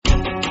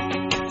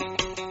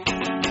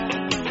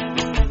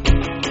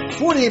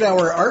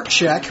48-hour art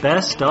check.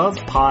 Best of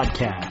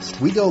podcast.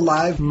 We go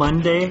live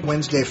Monday,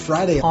 Wednesday,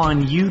 Friday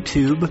on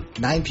YouTube,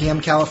 9 p.m.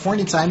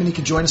 California time, and you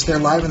can join us there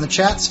live in the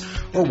chats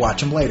or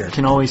watch them later. You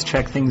can always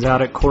check things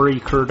out at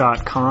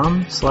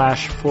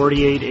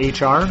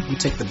CoreyKerr.com/48HR. We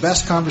take the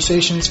best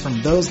conversations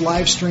from those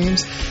live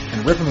streams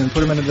and rip them and put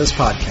them into this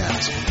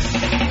podcast.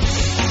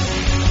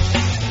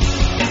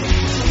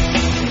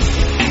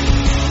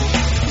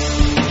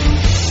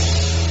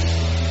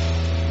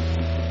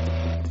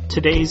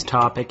 Today's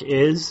topic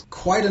is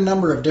quite a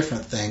number of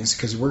different things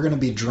because we're going to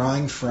be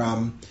drawing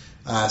from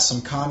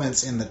some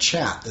comments in the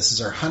chat. This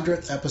is our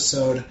 100th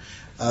episode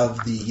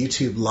of the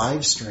YouTube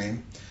live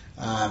stream.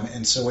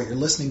 And so what you're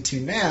listening to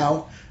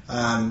now,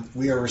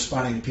 we are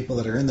responding to people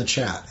that are in the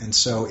chat. And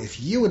so if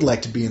you would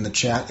like to be in the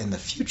chat in the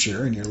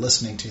future and you're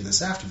listening to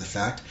this after the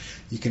fact,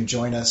 you can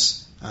join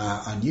us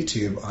on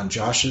YouTube, on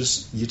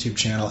Josh's YouTube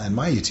channel and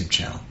my YouTube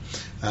channel,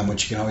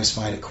 which you can always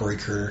find at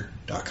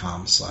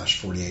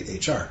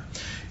CoreyKerr.com/48HR.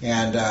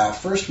 And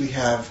first we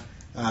have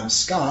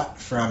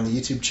Scott from the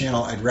YouTube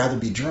channel I'd Rather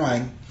Be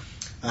Drawing.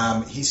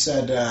 He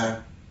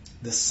said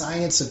the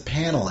science of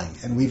paneling,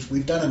 and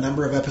we've done a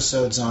number of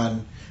episodes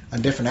on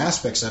different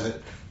aspects of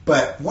it.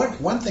 But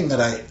one thing that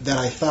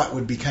I thought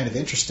would be kind of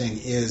interesting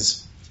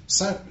is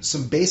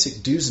some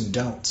basic do's and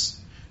don'ts,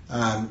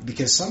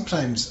 because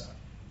sometimes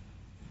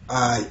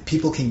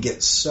people can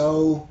get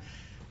so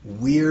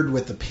weird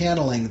with the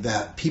paneling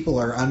that people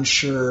are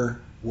unsure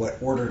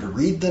what order to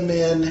read them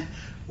in,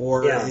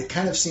 or it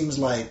kind of seems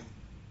like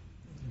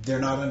they're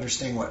not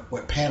understanding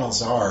what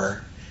panels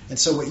are. And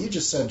so what you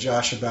just said,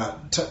 Josh,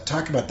 about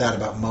talk about that,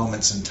 about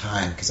moments in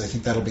time, because I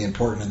think that'll be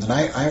important. And then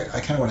I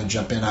kind of want to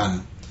jump in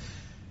on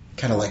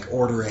kind of like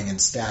ordering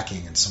and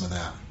stacking and some of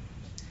that.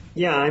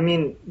 Yeah, I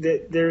mean,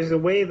 there's a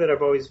way that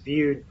I've always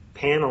viewed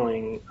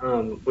paneling,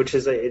 which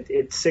is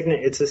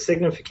it's a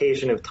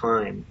signification of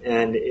time,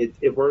 and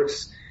it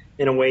works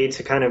in a way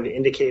to kind of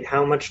indicate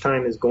how much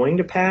time is going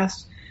to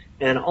pass,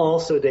 and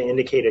also to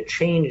indicate a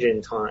change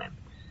in time.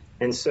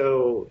 And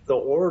so the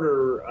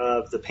order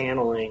of the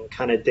paneling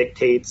kind of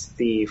dictates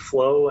the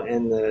flow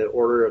and the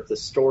order of the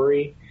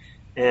story,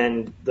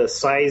 and the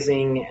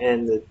sizing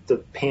and the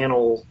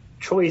panel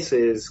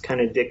choices kind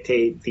of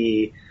dictate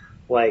the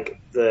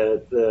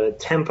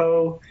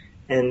tempo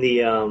and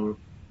the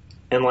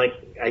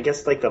I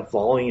guess the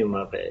volume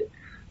of it.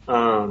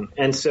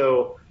 And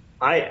so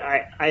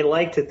I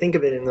like to think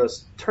of it in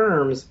those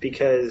terms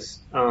because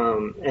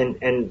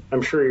and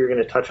I'm sure you're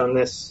going to touch on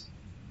this,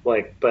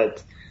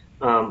 but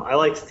I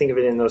like to think of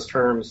it in those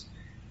terms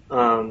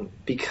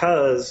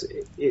because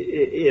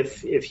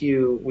if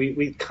you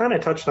we kind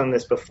of touched on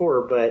this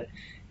before, but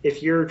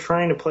if you're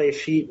trying to play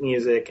sheet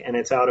music and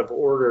it's out of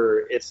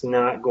order, it's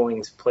not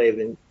going to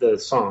play the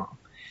song.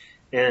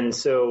 And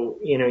so,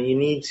 you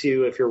need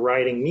to, if you're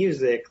writing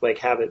music,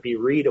 have it be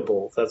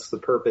readable. That's the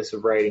purpose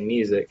of writing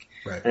music.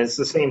 Right. And it's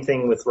the same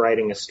thing with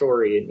writing a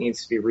story. It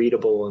needs to be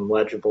readable and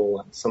legible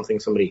and something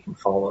somebody can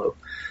follow.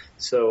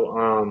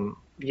 So,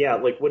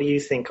 what do you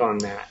think on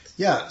that?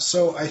 Yeah,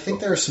 so I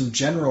think there are some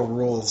general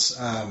rules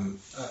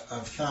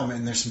of thumb,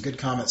 and there's some good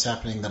comments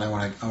happening that I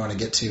want to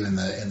get to in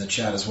the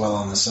chat as well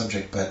on the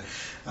subject. But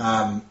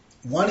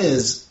one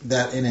is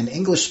that in an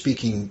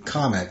English-speaking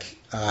comic,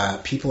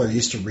 people are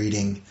used to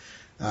reading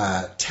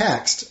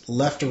text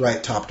left to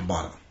right, top to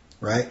bottom,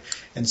 right?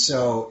 And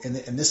so, and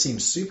this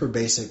seems super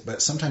basic,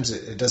 but sometimes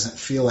it doesn't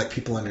feel like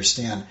people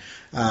understand.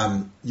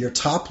 Your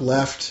top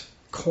left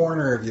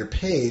corner of your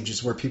page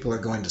is where people are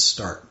going to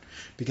start,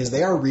 because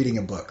they are reading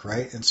a book,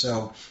 right? And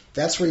so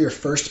that's where your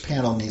first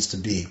panel needs to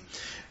be.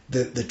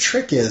 The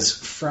trick is,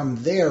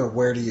 from there,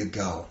 where do you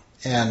go?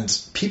 And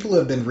people who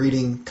have been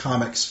reading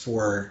comics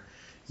for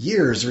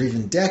years or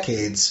even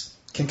decades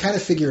can kind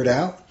of figure it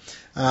out.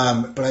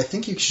 But I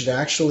think you should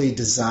actually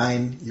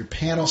design your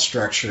panel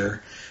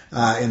structure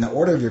in the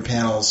order of your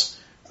panels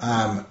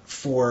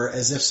for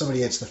as if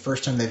it's the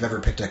first time they've ever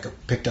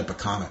picked up a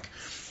comic.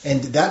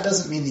 And that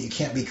doesn't mean that you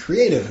can't be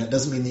creative, and it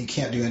doesn't mean that you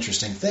can't do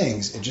interesting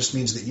things. It just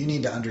means that you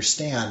need to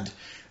understand,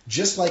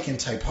 just like in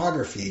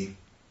typography,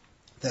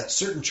 that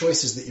certain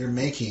choices that you're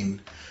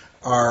making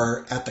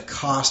are at the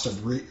cost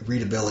of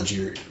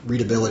readability or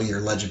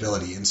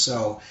legibility. And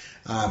so,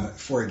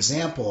 for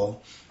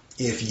example,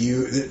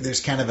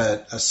 there's kind of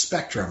a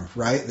spectrum,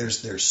 right?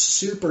 There's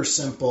super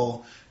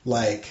simple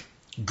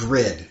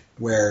grid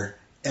where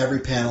every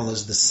panel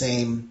is the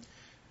same.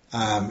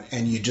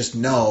 And you just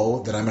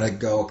know that I'm going to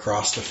go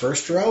across the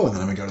first row, and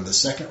then I'm going to go to the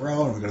second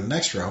row, and I'm going to go to the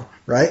next row,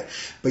 right?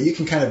 But you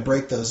can kind of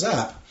break those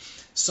up.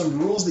 Some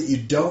rules that you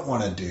don't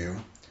want to do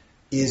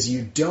is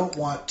you don't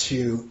want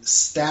to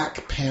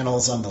stack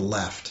panels on the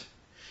left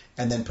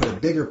and then put a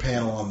bigger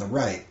panel on the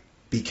right,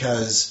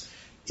 because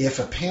if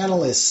a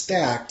panel is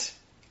stacked,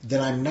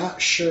 then I'm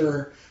not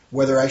sure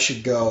whether I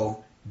should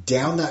go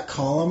down that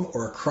column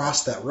or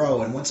across that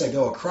row. And once I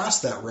go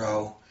across that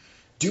row,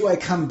 do I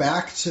come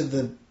back to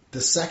the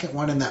second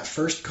one in that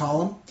first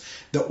column?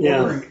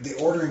 The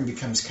ordering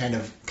becomes kind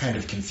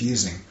of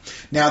confusing.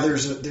 Now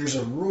there's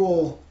a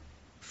rule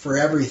for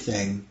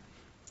everything,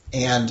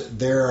 and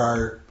there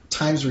are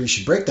times where you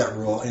should break that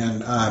rule.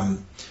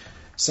 And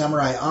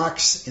Samurai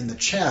Ox in the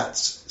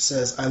chats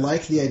says, I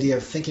like the idea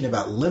of thinking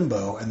about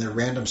limbo and the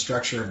random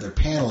structure of their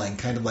paneling,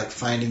 kind of like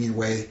finding your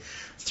way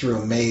through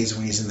a maze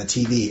when he's in the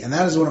TV. And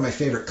that is one of my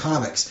favorite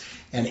comics.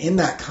 And in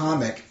that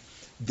comic,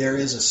 there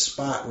is a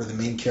spot where the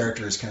main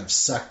character is kind of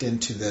sucked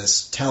into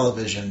this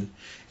television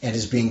and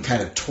is being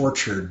kind of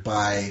tortured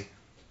by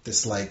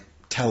this like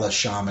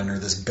tele-shaman or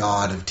this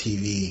god of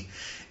TV.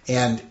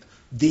 And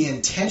the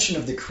intention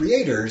of the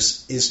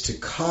creators is to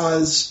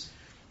cause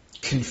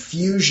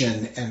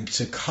confusion and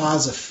to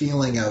cause a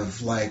feeling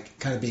of like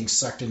kind of being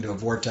sucked into a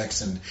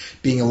vortex and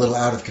being a little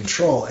out of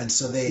control. And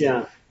so they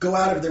go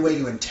out of their way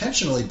to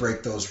intentionally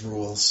break those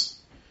rules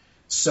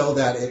so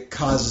that it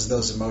causes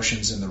those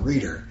emotions in the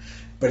reader.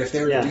 But if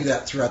they were to do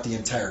that throughout the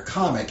entire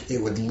comic,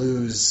 it would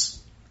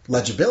lose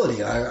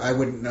legibility. I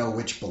wouldn't know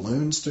which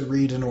balloons to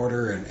read in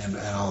order and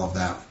all of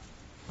that.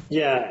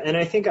 Yeah, and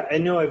I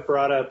know I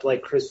brought up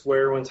like Chris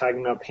Ware when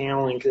talking about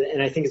paneling,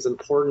 and I think it's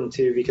important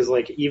too because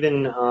like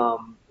even a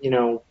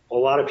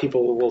lot of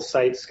people will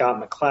cite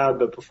Scott McCloud,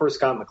 but before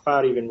Scott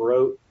McCloud even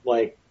wrote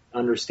like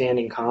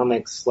Understanding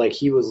Comics, like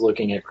he was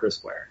looking at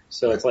Chris Ware.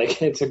 So it's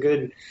like it's a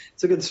good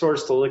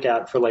source to look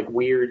at for like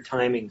weird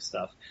timing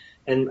stuff.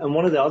 And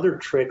one of the other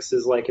tricks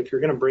is like if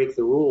you're going to break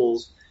the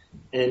rules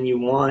and you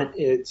want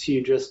it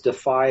to just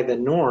defy the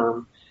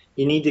norm,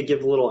 you need to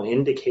give little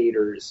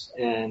indicators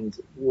and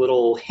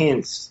little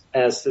hints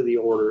as to the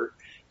order.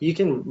 You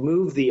can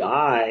move the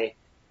eye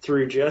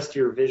through just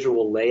your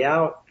visual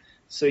layout.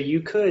 So you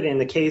could, in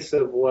the case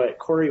of what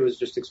Corey was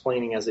just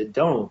explaining as a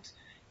don't,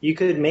 you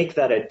could make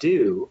that a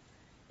do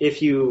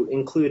if you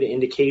include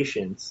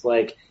indications.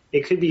 Like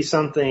it could be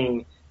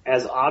something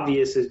as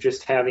obvious as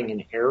just having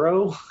an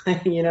arrow,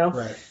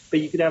 Right. But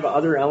you could have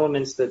other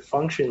elements that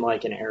function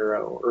like an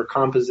arrow or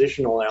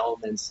compositional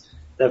elements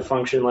that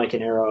function like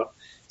an arrow.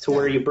 To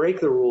where you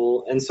break the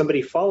rule and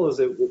somebody follows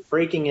it,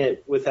 breaking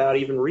it without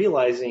even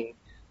realizing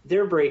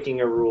they're breaking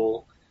a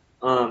rule.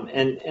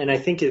 And I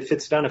think if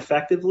it's done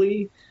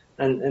effectively,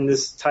 and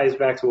this ties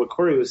back to what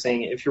Corey was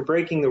saying, if you're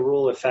breaking the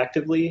rule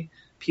effectively,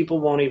 people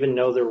won't even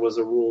know there was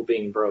a rule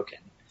being broken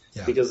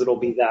because it'll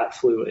be that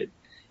fluid.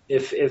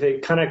 If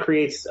it kind of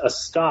creates a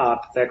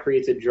stop, that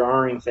creates a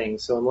jarring thing.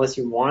 So unless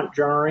you want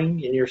jarring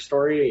in your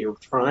story or you're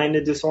trying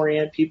to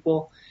disorient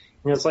people,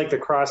 it's like the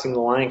crossing the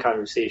line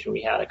conversation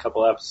we had a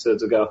couple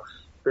episodes ago.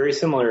 Very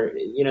similar.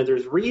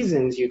 There's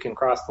reasons you can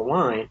cross the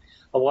line.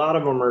 A lot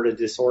of them are to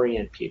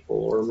disorient people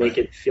or make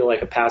it feel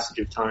like a passage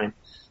of time.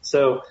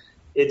 So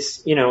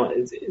it's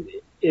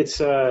definitely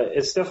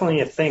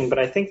a thing. But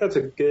I think that's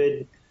a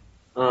good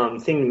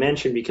thing to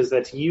mention because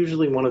that's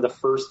usually one of the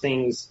first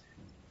things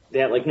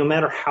that, like, no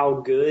matter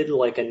how good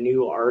like a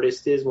new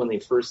artist is when they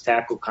first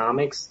tackle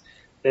comics,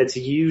 that's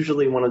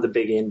usually one of the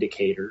big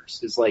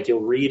indicators. Is like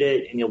you'll read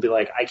it and you'll be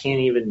like, I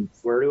can't even,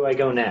 where do I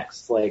go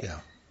next? Like,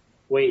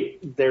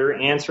 wait, they're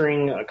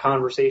answering a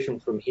conversation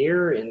from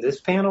here in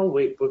this panel?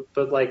 Wait, but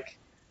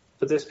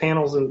this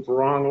panel's in the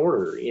wrong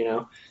order,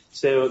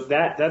 So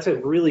that's a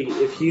really,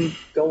 if you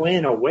go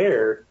in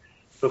aware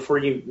before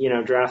you,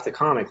 draft the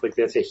comic, like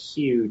that's a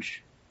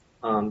huge,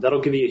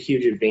 that'll give you a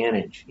huge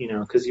advantage,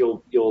 because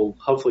you'll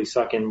hopefully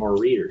suck in more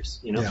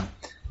readers, Yeah,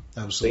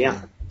 absolutely.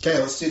 So, okay,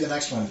 let's do the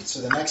next one.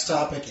 So the next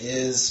topic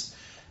is,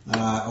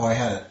 I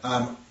had it.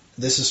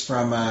 This is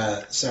from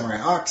Samurai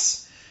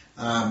Ox.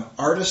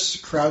 Artists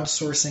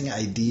crowdsourcing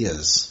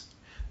ideas.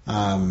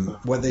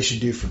 What they should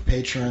do for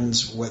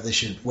patrons,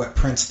 what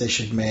prints they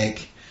should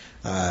make,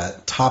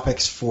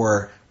 topics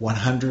for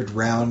 100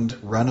 round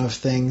run of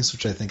things,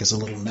 which I think is a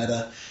little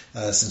meta,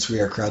 since we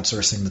are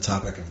crowdsourcing the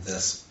topic of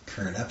this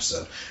current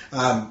episode.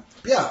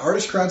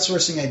 Artist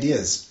crowdsourcing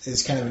ideas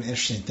is kind of an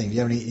interesting thing. Do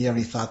you have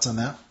any thoughts on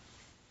that?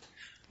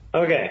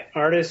 Okay,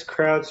 artist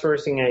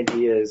crowdsourcing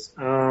ideas.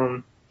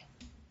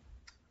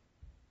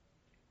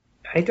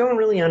 I don't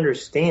really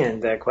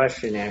understand that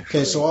question, actually.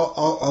 Okay, so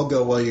I'll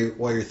go while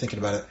you're thinking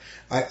about it.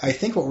 I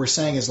think what we're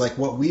saying is like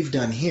what we've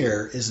done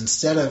here is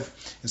instead of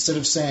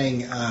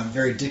saying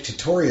very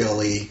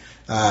dictatorially,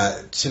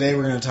 today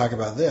we're going to talk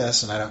about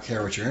this, and I don't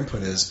care what your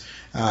input is.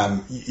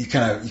 You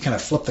kind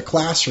of flip the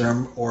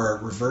classroom or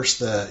reverse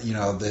the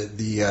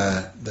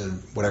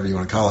whatever you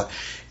want to call it,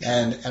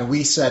 and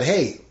we said,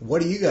 hey,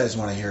 what do you guys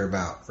want to hear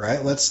about?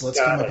 Right? Let's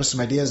come up with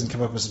some ideas and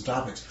come up with some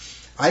topics.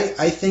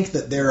 I think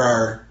that there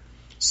are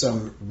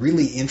some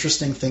really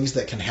interesting things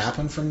that can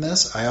happen from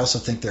this. I also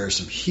think there are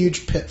some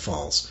huge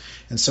pitfalls.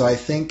 And so I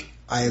think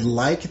I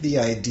like the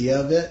idea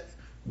of it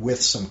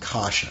with some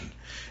caution.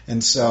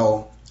 And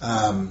so,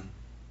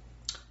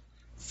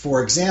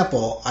 for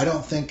example, I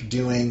don't think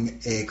doing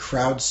a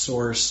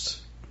crowdsourced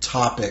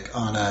topic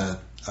on a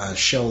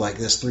show like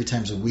this 3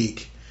 times a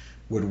week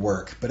would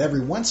work. But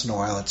every once in a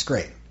while, it's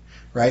great.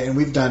 Right? And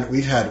we'd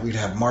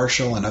have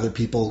Marshall and other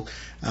people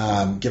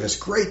give us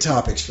great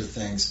topics for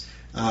things.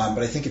 But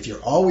I think if you're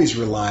always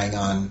relying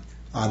on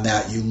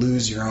that, you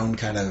lose your own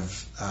kind of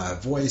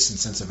voice and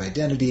sense of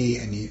identity,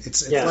 and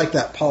it's like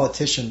that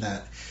politician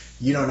that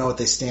you don't know what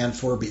they stand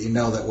for, but you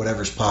know that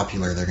whatever's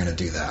popular, they're going to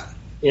do that.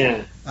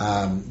 Yeah.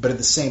 But at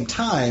the same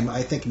time,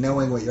 I think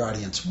knowing what your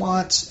audience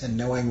wants and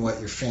knowing what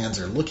your fans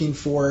are looking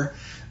for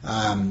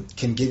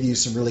can give you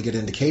some really good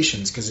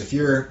indications. Because if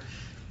you're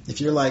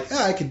like,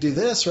 I could do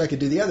this or I could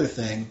do the other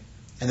thing,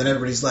 and then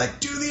everybody's like,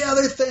 do the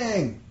other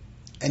thing,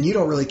 and you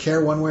don't really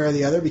care one way or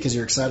the other because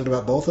you're excited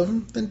about both of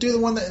them, then do the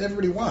one that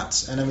everybody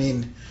wants. And I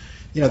mean,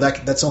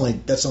 that's only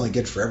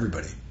good for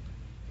everybody.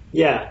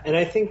 Yeah, and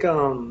I think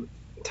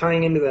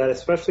tying into that,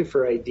 especially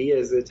for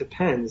ideas, it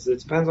depends. It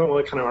depends on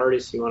what kind of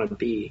artist you want to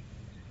be.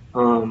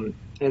 And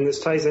this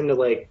ties into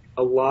like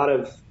a lot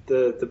of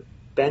the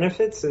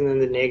benefits and then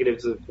the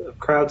negatives of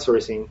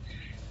crowdsourcing.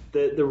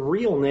 The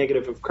real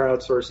negative of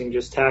crowdsourcing,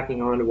 just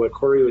tacking on to what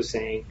Corey was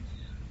saying,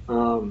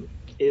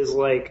 is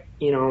like,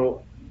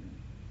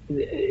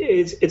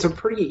 it's a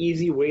pretty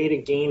easy way to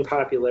gain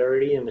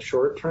popularity in the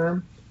short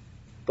term,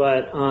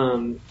 but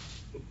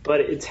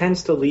it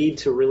tends to lead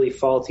to really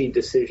faulty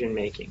decision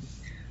making,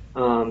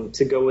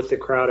 to go with the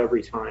crowd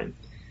every time.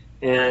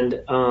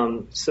 And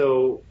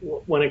so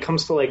when it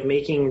comes to like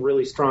making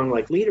really strong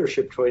like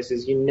leadership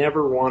choices, you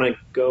never want to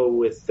go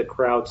with the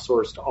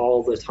crowdsourced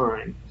all the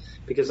time,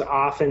 because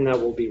often that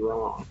will be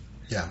wrong.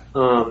 Yeah.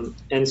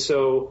 And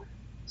so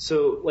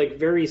like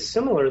very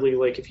similarly,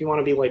 like if you want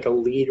to be like a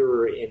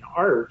leader in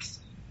art,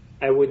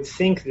 I would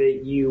think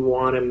that you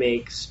want to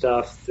make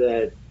stuff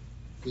that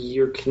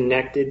you're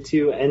connected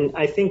to. And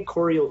I think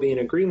Corey will be in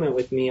agreement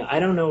with me. I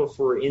don't know if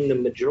we're in the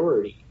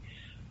majority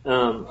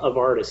of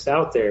artists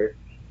out there,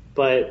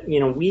 but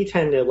we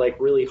tend to like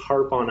really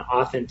harp on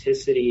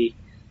authenticity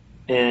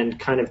and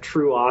kind of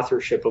true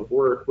authorship of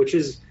work, which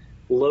is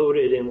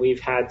loaded, and we've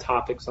had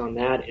topics on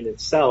that in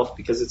itself,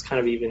 because it's kind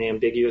of even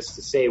ambiguous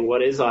to say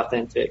what is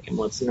authentic and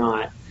what's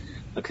not.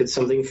 Could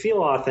something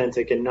feel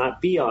authentic and not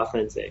be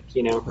authentic?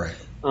 Right.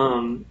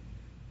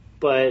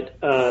 But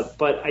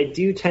I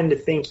do tend to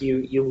think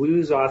you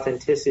lose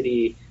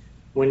authenticity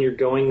when you're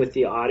going with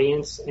the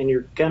audience, and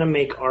you're gonna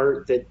make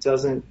art that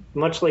doesn't,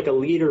 much like a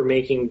leader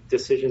making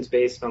decisions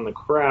based on the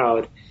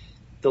crowd,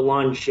 the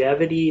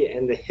longevity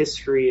and the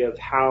history of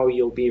how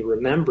you'll be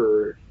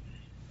remembered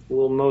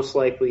will most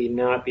likely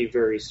not be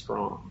very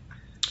strong.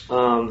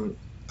 And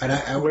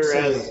I would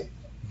say,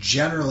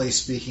 generally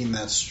speaking,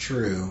 that's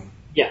true.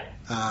 Yeah,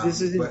 this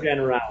is in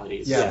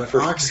generalities. Yeah, but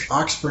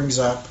Ox brings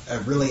up a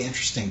really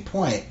interesting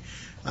point.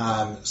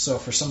 So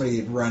for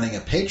somebody running a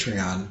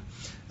Patreon,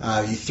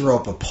 you throw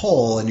up a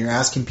poll and you're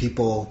asking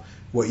people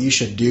what you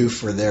should do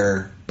for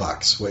their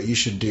bucks, what you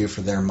should do for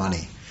their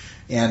money.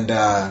 And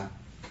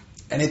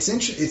it's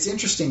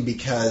interesting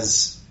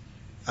because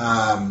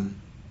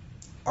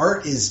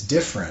art is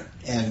different,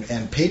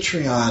 and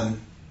Patreon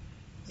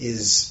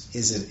is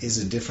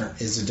a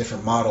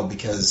different model,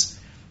 because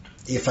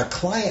if a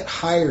client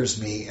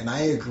hires me and I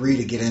agree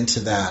to get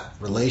into that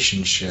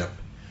relationship,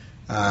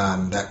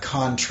 that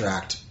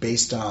contract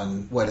based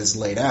on what is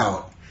laid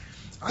out,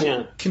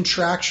 I'm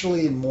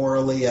contractually,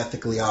 morally,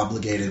 ethically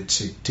obligated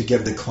to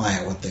give the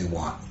client what they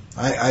want.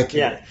 I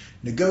can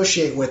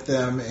negotiate with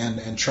them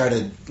and try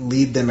to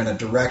lead them in a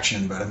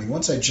direction, but I mean,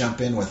 once I jump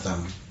in with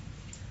them,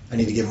 I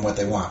need to give them what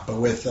they want. But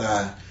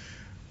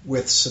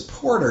with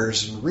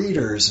supporters and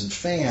readers and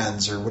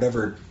fans, or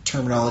whatever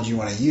terminology you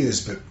want to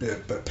use,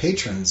 but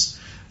patrons,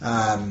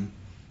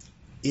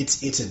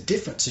 it's a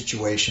different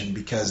situation,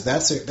 because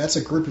that's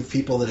a group of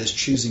people that is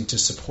choosing to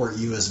support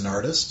you as an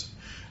artist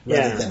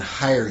rather than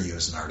hire you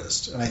as an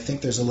artist. And I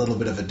think there's a little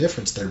bit of a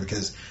difference there,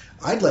 because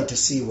I'd like to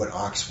see what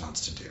Ox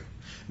wants to do.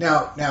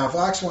 Now if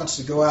Ox wants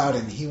to go out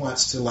and he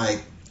wants to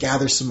like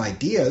gather some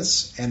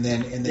ideas and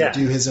then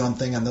do his own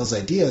thing on those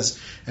ideas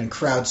and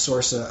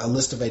crowdsource a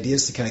list of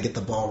ideas to kind of get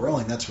the ball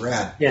rolling, that's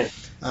rad. Yeah.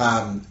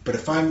 But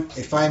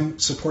if I'm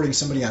supporting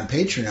somebody on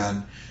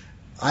Patreon,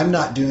 I'm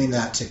not doing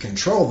that to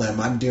control them.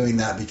 I'm doing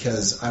that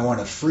because I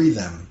want to free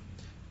them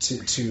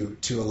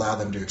to allow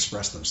them to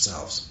express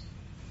themselves.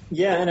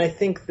 Yeah, and I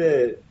think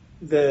the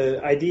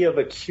idea of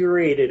a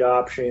curated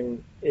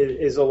option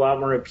is a lot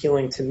more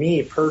appealing to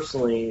me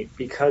personally,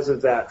 because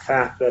of that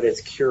fact that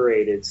it's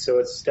curated. So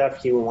it's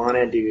stuff you want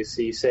to do.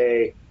 So you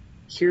say,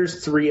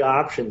 here's 3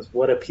 options.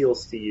 What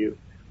appeals to you?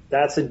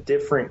 That's a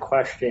different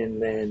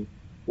question than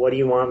what do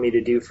you want me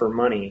to do for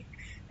money?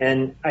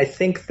 And I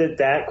think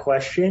that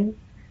question,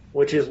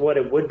 which is what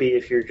it would be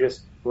if you're just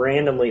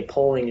randomly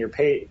polling your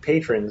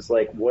patrons,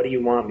 like, what do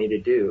you want me to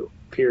do?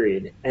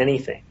 Period.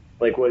 Anything.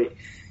 Like, what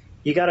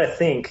you got to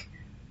think,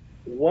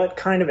 what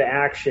kind of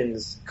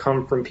actions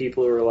come from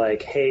people who are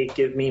like, hey,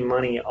 give me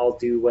money, I'll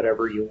do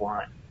whatever you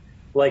want?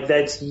 Like,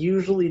 that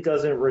usually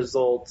doesn't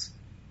result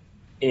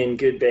in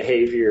good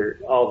behavior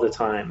all the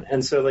time.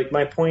 And so, like,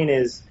 my point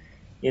is,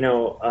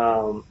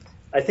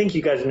 I think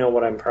you guys know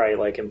what I'm probably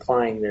like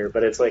implying there,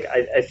 but it's like,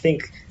 I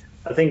think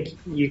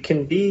you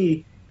can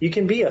be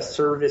a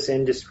service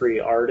industry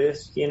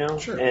artist,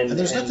 Sure. And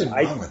there's nothing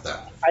wrong with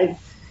that. I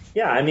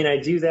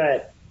do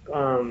that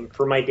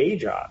for my day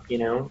job.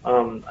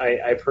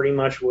 I pretty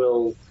much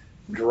will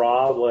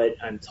draw what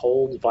I'm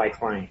told by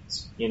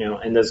clients,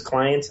 and those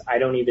clients, I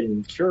don't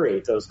even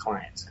curate those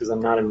clients because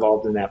I'm not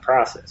involved in that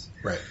process.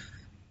 Right.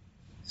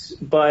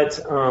 But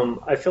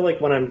I feel like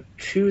when I'm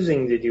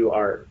choosing to do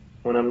art,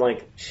 when I'm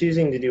like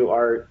choosing to do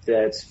art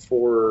that's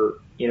for,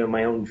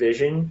 my own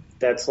vision,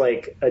 that's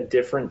like a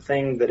different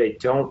thing that I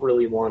don't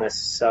really want to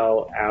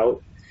sell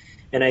out.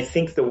 And I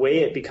think the way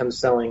it becomes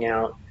selling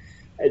out,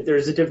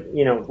 there's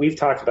we've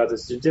talked about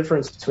this, the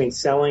difference between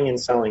selling and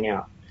selling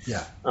out.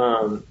 Yeah.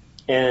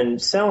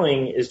 And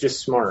selling is just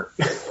smart.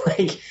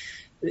 Like,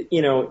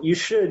 you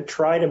should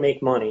try to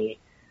make money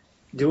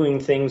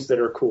doing things that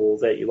are cool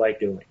that you like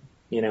doing,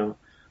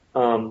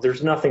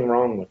 There's nothing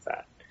wrong with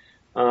that.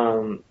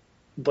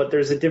 But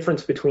there's a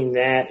difference between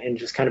that and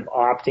just kind of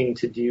opting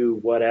to do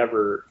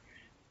whatever,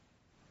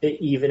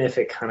 even if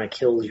it kind of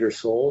kills your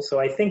soul. So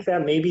I think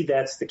that maybe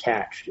that's the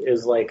catch,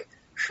 is like,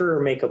 sure,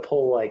 make a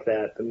pull like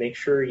that, but make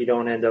sure you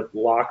don't end up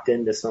locked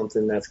into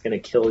something that's going to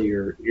kill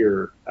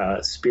your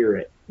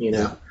spirit,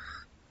 Yeah.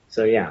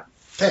 So, yeah.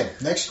 Okay,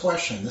 next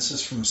question. This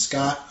is from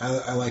Scott.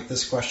 I like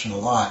this question a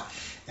lot,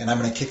 and I'm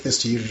going to kick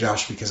this to you,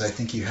 Josh, because I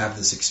think you have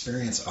this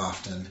experience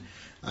often.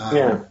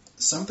 Yeah.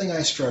 Something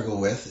I struggle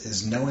with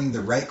is knowing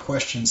the right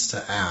questions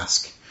to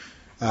ask.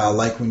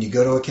 Like when you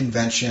go to a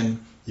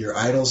convention, your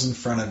idol's in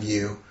front of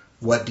you,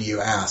 what do you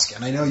ask?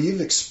 And I know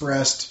you've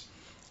expressed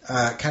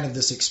kind of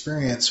this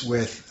experience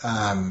with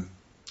that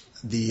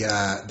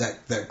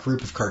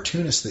group of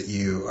cartoonists that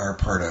you are a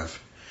part of.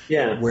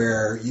 Yeah.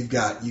 Where you've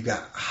got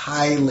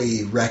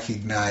highly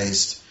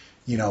recognized,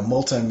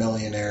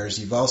 multimillionaires.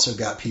 You've also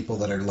got people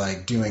that are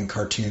like doing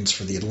cartoons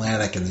for the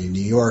Atlantic and the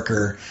New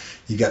Yorker.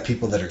 You've got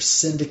people that are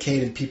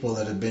syndicated, people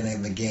that have been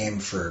in the game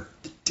for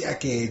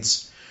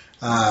decades.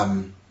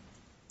 How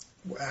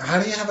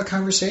do you have a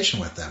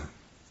conversation with them?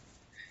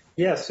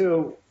 Yeah,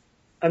 so,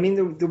 I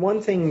mean, the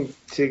one thing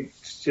to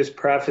just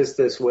preface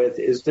this with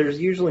is there's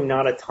usually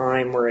not a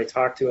time where I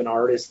talk to an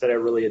artist that I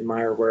really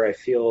admire where I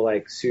feel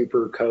like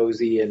super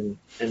cozy and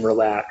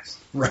relaxed.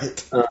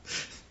 Right.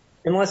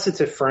 Unless it's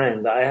a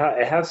friend.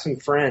 I have some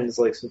friends,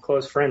 like some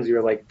close friends who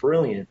are like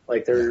brilliant.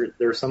 Like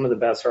they're some of the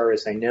best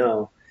artists I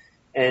know.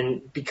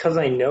 And because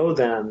I know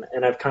them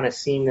and I've kind of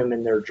seen them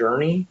in their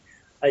journey,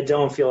 I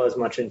don't feel as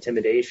much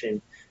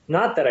intimidation.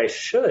 Not that I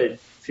should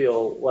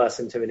feel less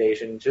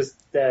intimidation, just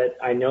that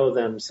I know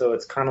them. So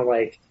it's kind of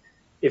like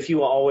if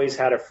you always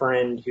had a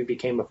friend who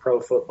became a pro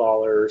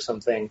footballer or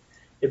something,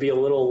 it'd be a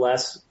little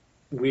less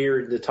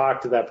weird to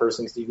talk to that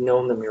person because you've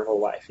known them your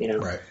whole life,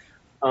 Right.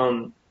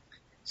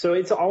 So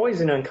it's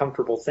always an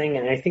uncomfortable thing,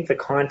 and I think the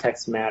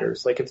context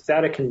matters. Like if it's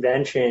at a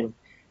convention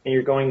and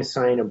you're going to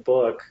sign a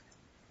book,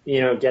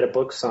 get a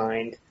book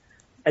signed,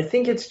 I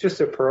think it's just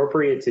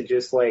appropriate to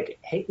just like,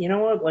 hey, you know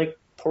what, like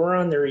pour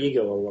on their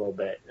ego a little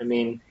bit. I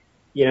mean,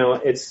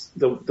 it's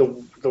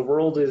the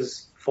world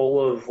is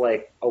full of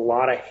like a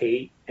lot of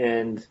hate,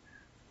 and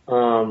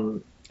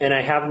I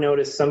have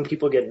noticed some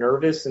people get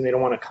nervous and they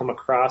don't want to come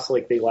across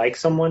like they like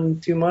someone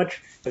too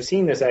much. I've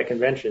seen this at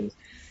conventions.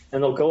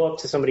 And they'll go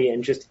up to somebody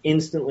and just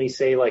instantly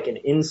say like an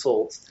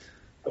insult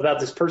about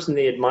this person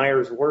they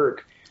admire's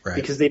work, right,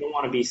 because they don't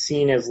want to be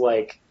seen as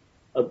like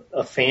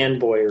a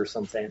fanboy or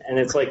something. And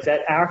it's like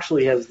that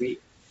actually has the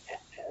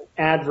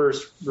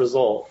adverse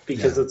result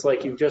because it's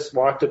like you've just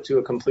walked up to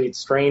a complete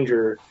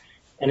stranger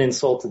and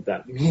insulted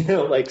them,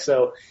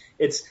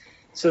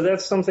 so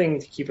that's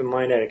something to keep in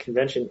mind at a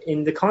convention.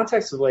 In the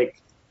context of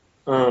like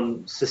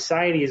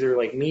societies or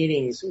like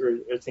meetings or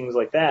things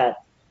like that,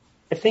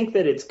 I think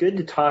that it's good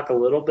to talk a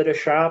little bit of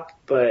shop,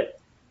 but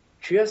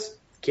just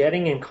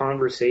getting in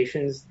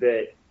conversations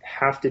that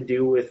have to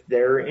do with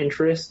their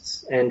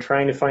interests and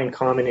trying to find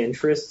common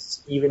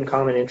interests, even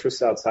common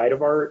interests outside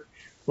of art.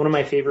 One of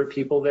my favorite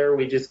people there,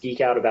 we just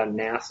geek out about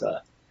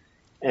NASA.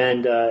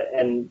 And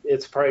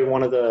it's probably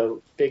one of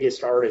the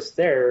biggest artists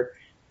there.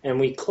 And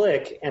we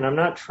click, and I'm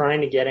not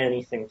trying to get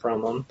anything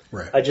from them.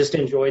 Right. I just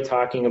enjoy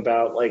talking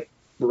about like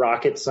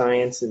rocket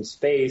science and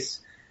space.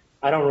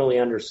 I don't really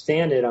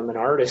understand it. I'm an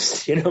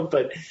artist,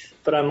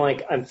 but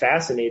I'm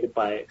fascinated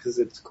by it because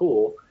it's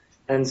cool.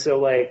 And so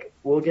like,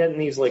 we'll get in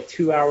these like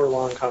 2-hour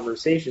long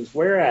conversations,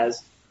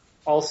 whereas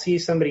I'll see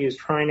somebody who's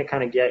trying to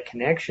kind of get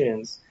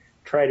connections,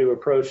 try to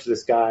approach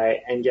this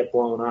guy and get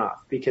blown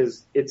off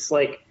because it's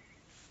like,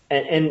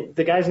 and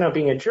the guy's not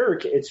being a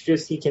jerk. It's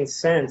just, he can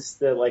sense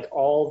that like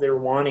all they're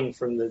wanting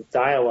from the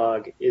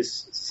dialogue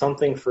is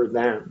something for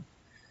them.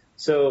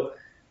 So,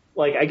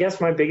 like, I guess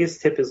my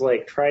biggest tip is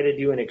like try to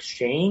do an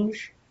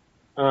exchange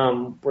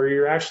where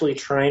you're actually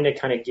trying to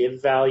kind of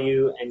give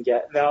value and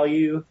get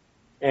value,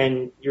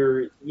 and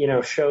you're,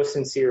 show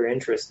sincere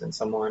interest in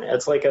someone.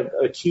 It's like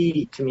a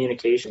key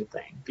communication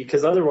thing,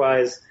 because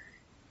otherwise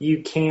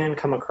you can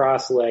come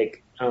across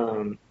like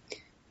I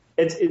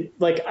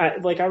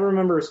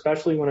remember,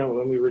 especially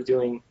when we were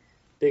doing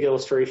Big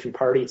Illustration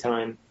Party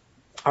Time,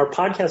 our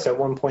podcast at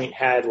one point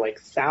had like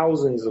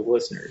thousands of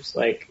listeners.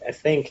 Like, I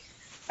think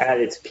at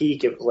its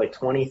peak, it was like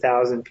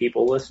 20,000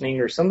 people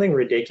listening or something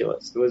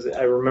ridiculous.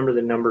 I remember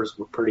the numbers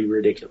were pretty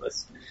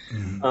ridiculous.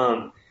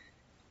 Mm-hmm.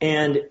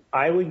 And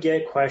I would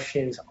get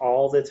questions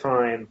all the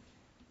time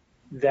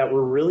that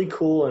were really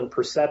cool and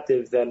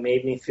perceptive that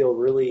made me feel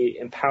really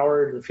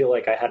empowered and feel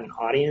like I had an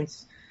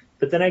audience.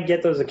 But then I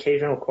get those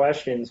occasional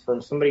questions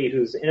from somebody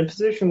who's in a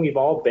position we've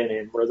all been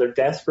in, where they're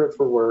desperate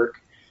for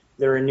work,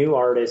 they're a new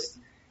artist,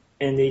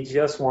 and they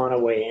just want to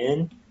weigh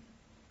in.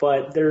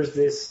 But there's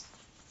this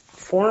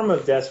form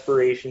of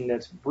desperation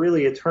that's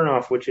really a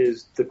turnoff, which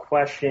is the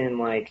question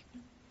like,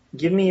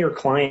 give me your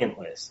client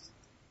list.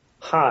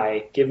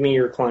 Hi, give me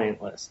your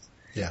client list.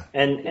 Yeah.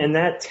 And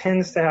that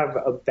tends to have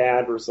a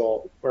bad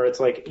result, where it's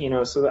like,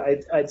 so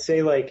I'd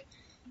say, like,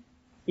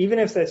 even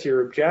if that's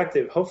your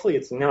objective, hopefully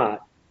it's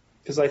not.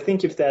 Because I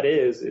think if that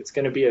is, it's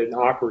going to be an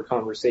awkward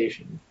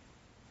conversation.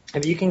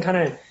 If you can kind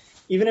of,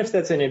 even if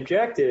that's an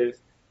objective,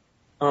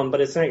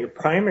 but it's not your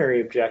primary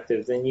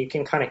objective, then you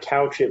can kind of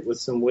couch it with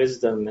some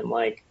wisdom and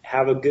like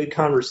have a good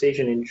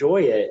conversation,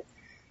 enjoy it,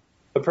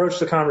 approach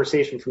the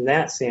conversation from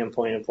that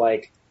standpoint of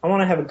like, I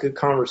want to have a good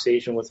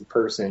conversation with a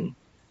person.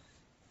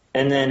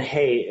 And then,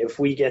 hey, if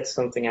we get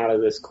something out of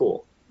this,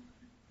 cool.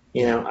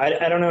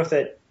 I don't know if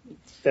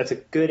that's a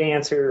good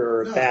answer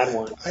or a bad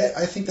one.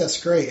 I think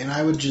that's great, and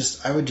I would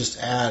just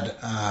add,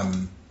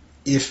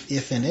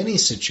 if in any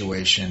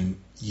situation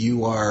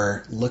you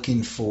are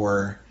looking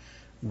for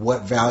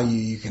what value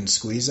you can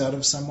squeeze out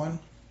of someone,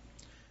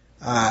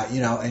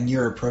 and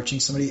you're approaching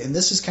somebody, and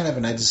this is kind of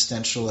an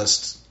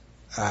existentialist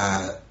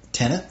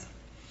tenet,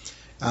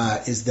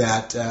 is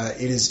that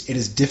it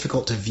is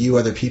difficult to view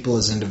other people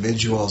as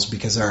individuals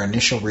because our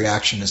initial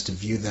reaction is to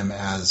view them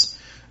as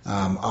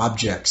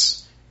objects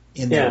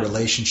in their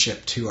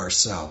relationship to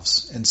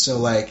ourselves. And so,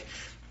 like,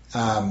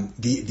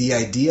 the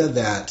idea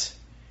that,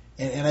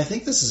 and I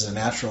think this is a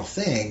natural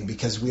thing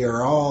because we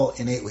are all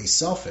innately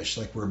selfish,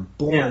 like we're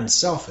born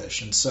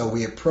selfish. And so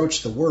we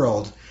approach the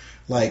world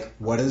like,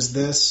 what is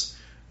this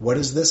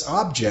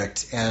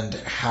object and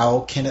how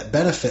can it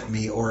benefit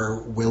me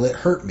or will it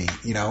hurt me,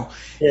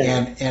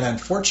 And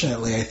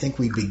unfortunately, I think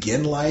we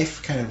begin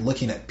life kind of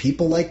looking at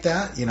people like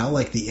that,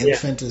 like the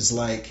infant is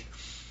like,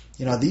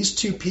 these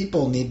two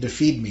people need to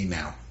feed me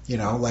now.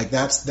 Like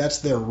that's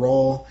their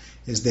role,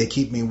 is they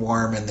keep me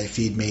warm and they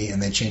feed me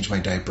and they change my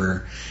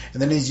diaper.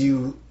 And then as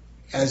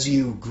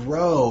you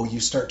grow, you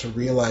start to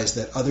realize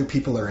that other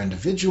people are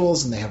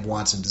individuals and they have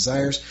wants and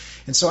desires.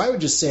 And so I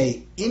would just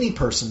say any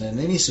person in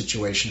any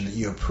situation that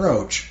you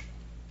approach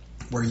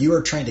where you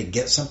are trying to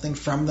get something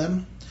from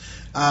them,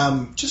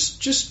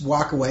 just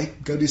walk away,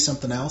 go do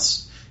something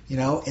else,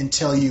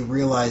 until you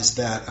realize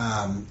that,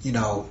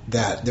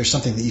 that there's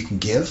something that you can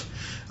give.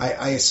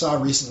 I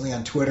saw recently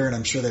on Twitter, and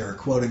I'm sure they were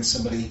quoting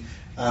somebody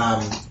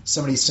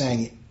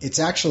saying, it's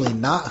actually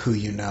not who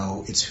you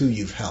know, it's who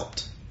you've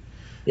helped.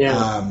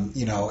 Yeah.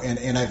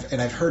 And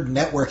I've heard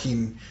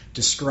networking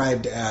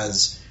described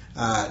as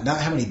not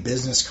how many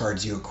business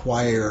cards you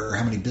acquire or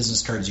how many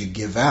business cards you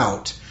give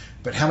out,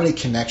 but how many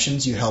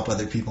connections you help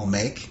other people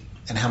make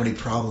and how many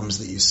problems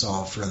that you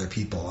solve for other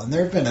people. And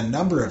there have been a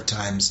number of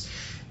times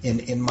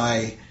in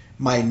my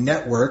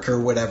network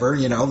or whatever,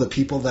 the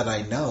people that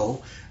I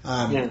know,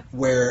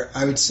 where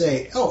I would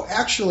say, oh,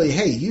 actually,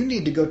 hey, you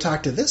need to go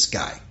talk to this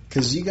guy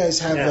because you guys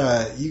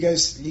have you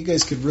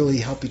guys could really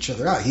help each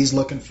other out. He's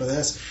looking for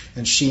this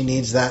and she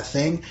needs that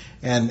thing,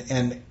 and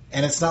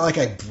it's not like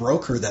I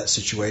broker that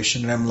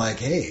situation and I'm like,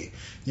 hey,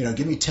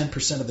 give me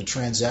 10% of the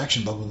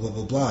transaction, blah blah blah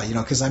blah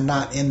blah, because I'm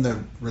not in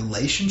the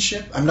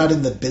relationship, I'm not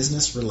in the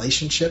business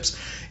relationships.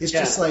 It's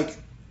just like,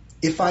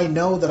 if I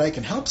know that I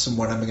can help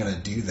someone, I'm going to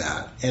do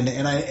that. And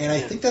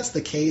I think that's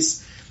the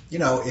case,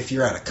 if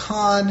you're at a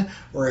con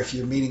or if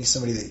you're meeting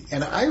somebody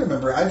and I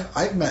remember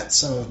I've met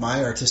some of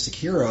my artistic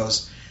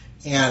heroes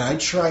and I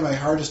try my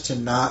hardest to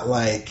not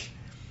I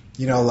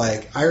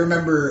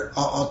remember,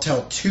 I'll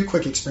tell two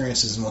quick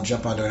experiences and we'll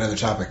jump on to another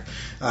topic.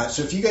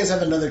 So if you guys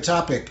have another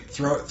topic,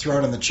 throw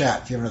it in the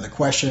chat if you have another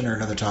question or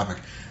another topic.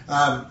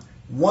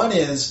 One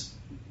is,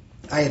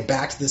 I had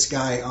backed this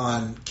guy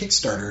on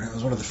Kickstarter, and it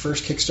was one of the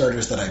first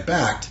Kickstarters that I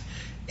backed,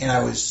 and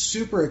I was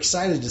super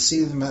excited to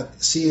see him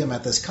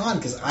at this con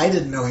because I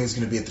didn't know he was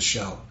going to be at the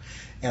show,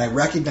 and I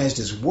recognized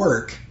his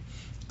work,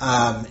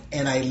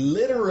 and I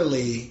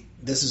literally,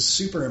 this is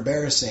super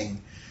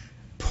embarrassing,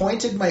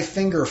 pointed my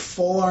finger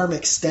full arm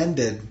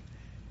extended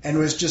and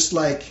was just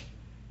like,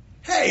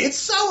 hey, it's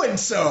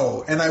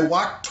so-and-so, and I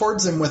walked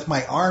towards him with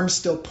my arm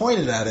still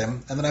pointed at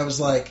him, and then I was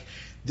like,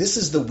 this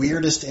is the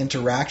weirdest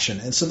interaction.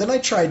 And so then I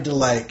tried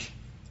to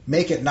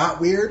make it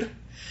not weird,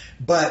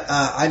 but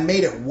I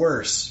made it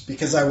worse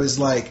because I was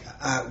like,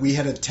 we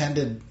had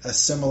attended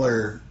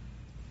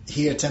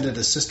he attended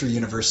a sister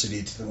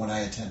university to the one I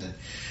attended.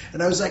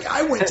 And I was like,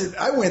 I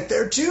went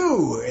there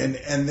too.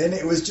 And then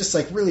it was just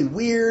really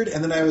weird.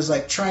 And then I was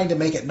trying to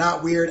make it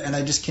not weird. And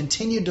I just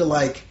continued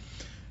to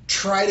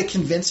try to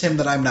convince him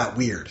that I'm not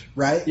weird.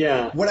 Right.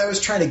 Yeah. What I was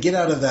trying to get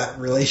out of that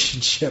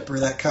relationship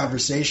or that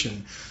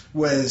conversation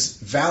was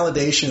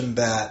validation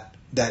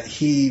that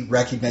he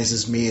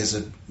recognizes me as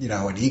an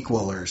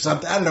equal or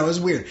something. I don't know. It was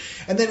weird.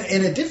 And then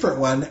in a different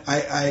one,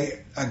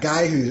 a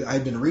guy who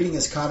I'd been reading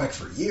his comic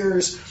for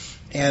years,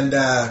 and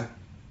I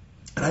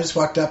just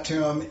walked up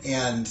to him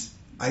and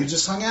I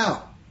just hung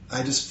out.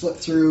 I just flipped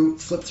through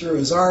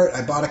his art.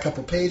 I bought a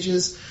couple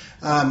pages.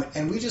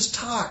 And we just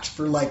talked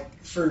for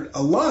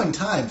a long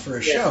time for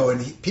a show,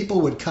 and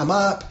people would come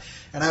up,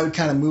 and I would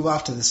kind of move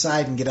off to the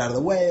side and get out of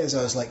the way as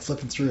I was like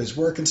flipping through his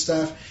work and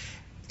stuff.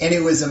 And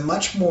it was a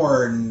much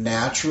more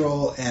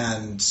natural,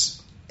 and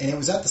it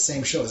was at the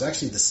same show. It was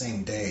actually the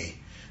same day.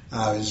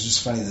 It was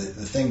just funny,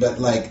 the thing. But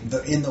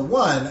in the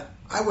one,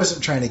 I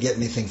wasn't trying to get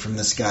anything from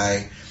this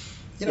guy.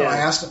 I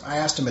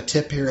asked him a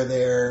tip here or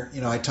there.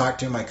 I talked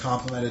to him. I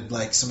complimented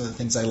some of the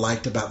things I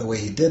liked about the way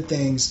he did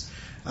things,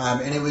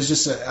 and it was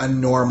just a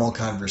normal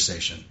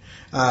conversation.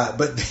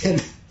 But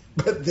then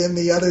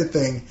the other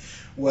thing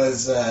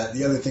was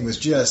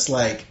just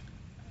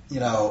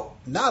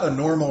not a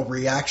normal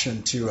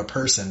reaction to a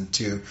person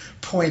to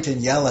point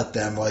and yell at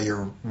them while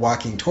you're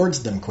walking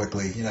towards them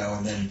quickly,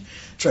 and then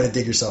try to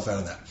dig yourself out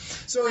of that.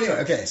 So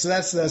anyway, okay, so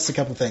that's a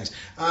couple things.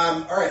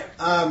 All right.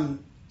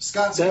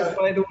 Scott.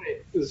 By the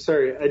way,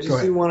 sorry, I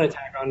just do want to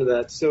tack onto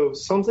that. So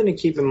something to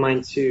keep in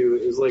mind too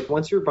is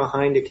once you're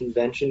behind a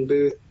convention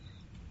booth,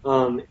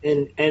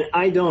 and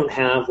I don't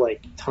have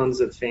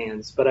tons of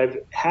fans, but I've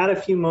had a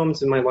few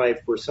moments in my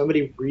life where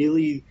somebody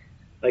really,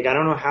 I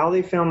don't know how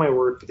they found my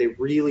work, but they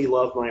really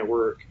love my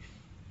work,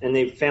 and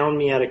they found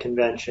me at a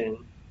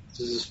convention.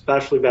 This is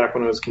especially back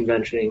when I was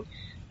conventioning,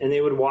 and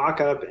they would walk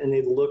up and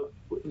they'd look.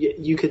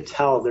 You could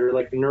tell they're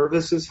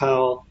nervous as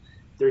hell.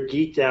 They're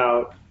geeked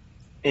out.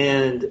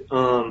 And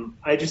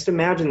I just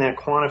imagine that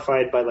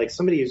quantified by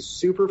somebody who's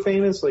super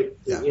famous,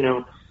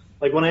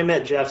 when I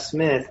met Jeff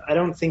Smith, I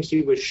don't think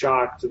he was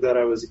shocked that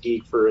I was a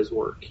geek for his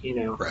work,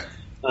 Right.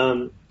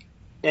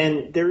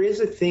 And there is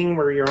a thing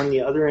where you're on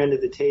the other end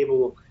of the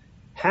table.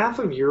 Half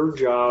of your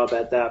job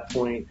at that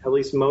point, at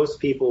least most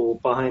people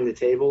behind the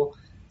table,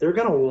 they're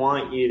going to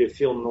want you to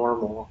feel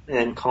normal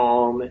and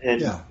calm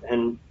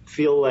and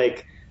feel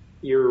like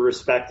you're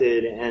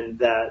respected and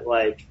that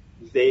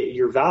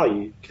you're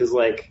valued, because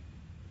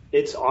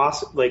it's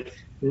awesome.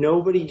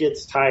 Nobody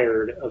gets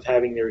tired of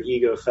having their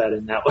ego fed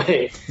in that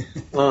way.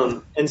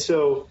 And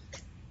so,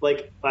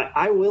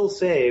 I will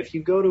say, if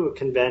you go to a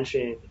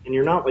convention and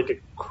you're not a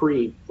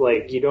creep,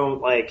 you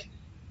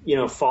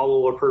don't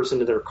follow a person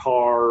to their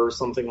car or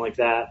something like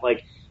that.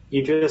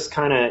 You just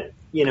kind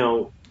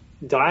of,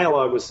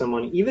 dialogue with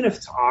someone, even if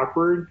it's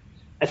awkward,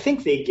 I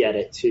think they get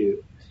it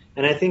too.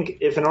 And I think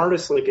if an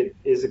artist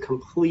is a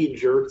complete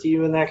jerk to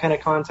you in that kind of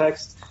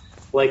context,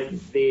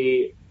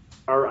 they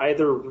are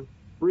either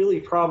really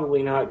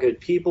probably not good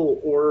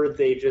people, or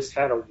they just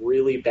had a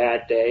really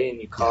bad day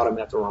and you caught them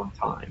at the wrong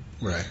time.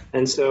 Right.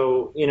 And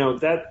so,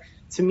 that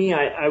to me,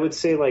 I would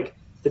say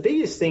the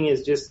biggest thing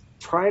is just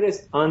try to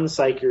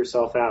unpsych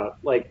yourself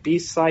out. Be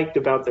psyched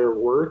about their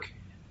work,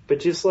 but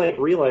just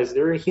realize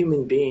they're a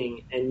human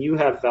being and you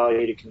have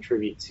value to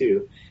contribute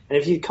too. And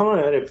if you come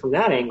at it from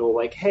that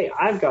angle, hey,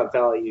 I've got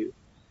value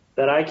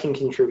that I can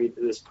contribute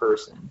to this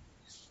person,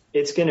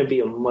 it's going to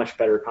be a much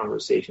better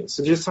conversation.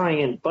 So just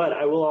tying in, but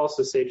I will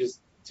also say just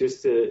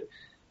to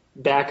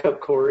back up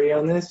Corey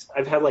on this,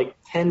 I've had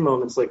 10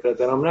 moments like that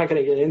I'm not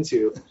going to get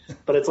into,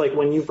 but it's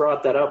when you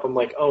brought that up, I'm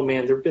oh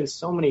man, there've been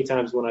so many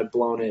times when I've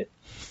blown it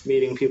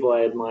meeting people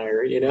I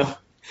admire,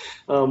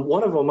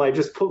 One of them I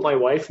just put my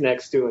wife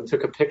next to and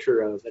took a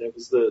picture of, and it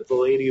was the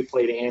lady who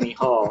played Annie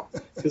Hall,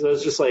 because I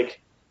was just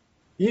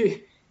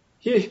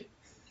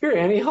you're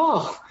Annie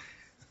Hall.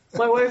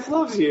 My wife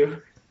loves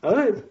you. All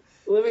right,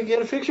 let me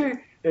get a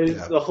picture. And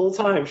the whole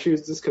time she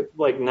was just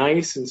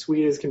nice and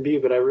sweet as can be,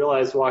 but I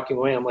realized walking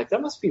away, I'm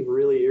that must be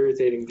really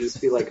irritating to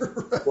just be right.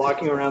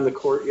 Walking around the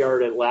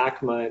courtyard at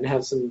LACMA and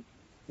have some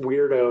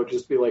weirdo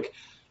just be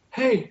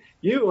hey,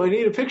 I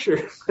need a picture.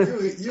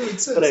 You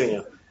insist. But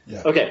anyhow.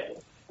 Yeah. Okay.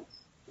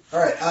 All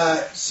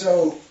right.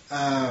 So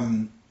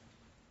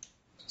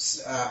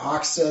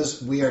Ox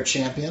says we are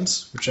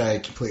champions, which I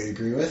completely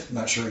agree with. I'm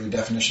not sure what your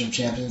definition of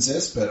champions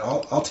is, but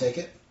I'll take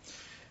it.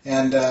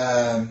 And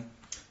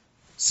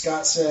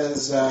Scott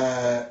says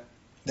that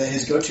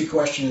his go-to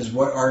question is,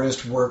 what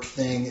artist, work,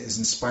 thing is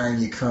inspiring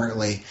you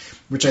currently,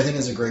 which I think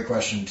is a great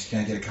question to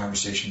kind of get a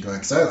conversation going,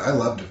 because I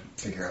love to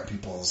figure out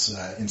people's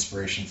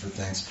inspiration for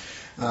things.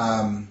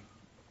 And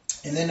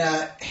then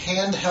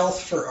hand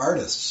health for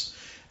artists.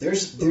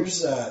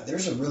 There's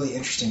a really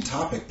interesting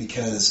topic,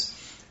 because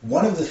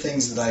one of the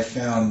things that I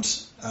found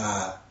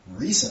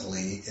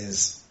recently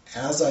is,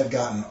 as I've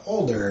gotten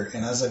older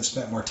and as I've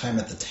spent more time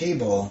at the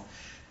table,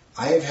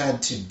 I have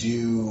had to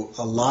do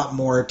a lot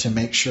more to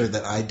make sure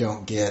that I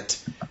don't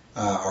get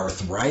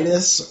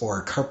arthritis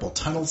or carpal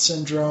tunnel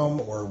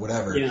syndrome or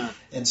whatever. Yeah.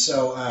 And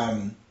so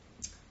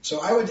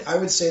I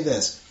would say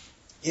this: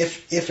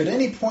 if at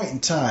any point in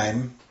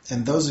time,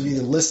 and those of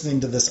you listening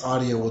to this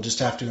audio will just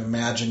have to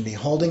imagine me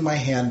holding my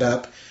hand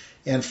up,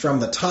 and from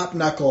the top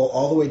knuckle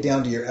all the way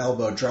down to your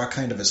elbow, draw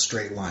kind of a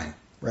straight line,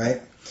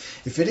 right?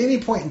 If at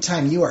any point in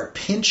time you are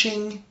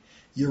pinching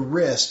your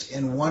wrist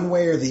in one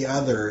way or the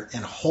other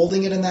and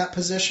holding it in that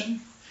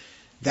position,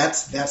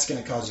 that's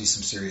going to cause you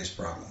some serious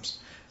problems.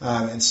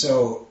 And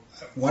so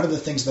one of the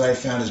things that I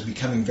found is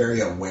becoming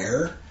very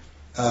aware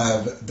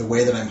of the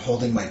way that I'm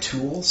holding my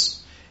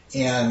tools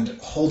and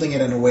holding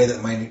it in a way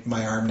that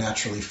my arm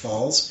naturally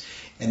falls.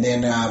 And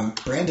then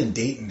Brandon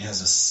Dayton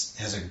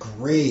has a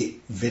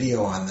great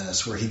video on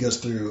this where he goes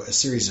through a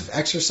series of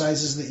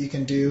exercises that you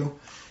can do.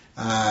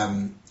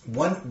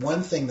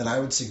 One thing that I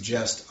would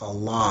suggest a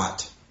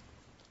lot,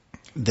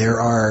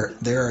 there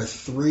are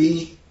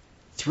three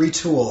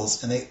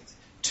tools, and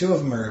two of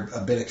them are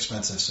a bit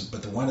expensive,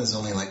 but the one is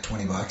only like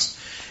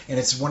 $20, and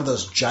it's one of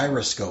those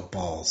gyroscope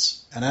balls.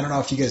 And I don't know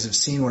if you guys have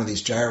seen one of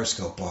these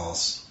gyroscope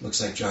balls.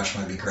 Looks like Josh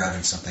might be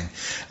grabbing something.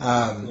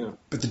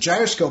 But the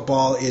gyroscope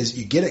ball is,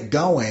 you get it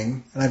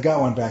going, and I've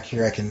got one back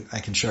here I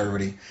can show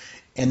everybody,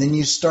 and then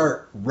you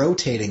start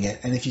rotating it.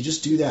 And if you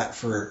just do that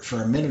for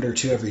a minute or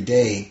two every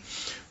day,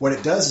 what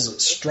it does is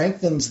it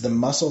strengthens the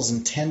muscles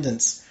and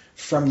tendons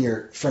from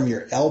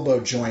your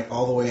elbow joint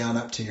all the way on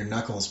up to your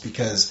knuckles,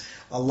 because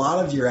a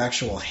lot of your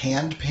actual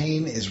hand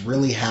pain is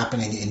really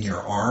happening in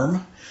your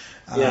arm.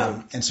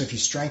 And so if you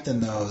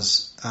strengthen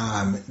those,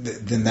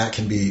 then that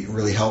can be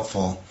really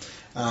helpful.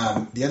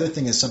 The other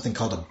thing is something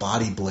called a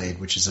body blade,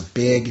 which is a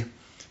big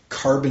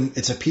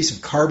it's a piece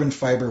of carbon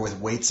fiber with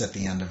weights at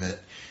the end of it,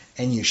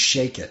 and you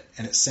shake it,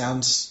 and it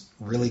sounds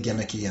really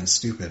gimmicky and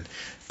stupid.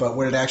 But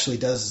what it actually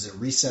does is it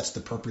resets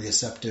the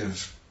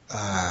proprioceptive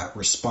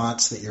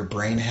response that your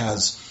brain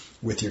has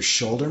with your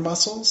shoulder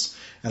muscles.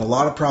 And a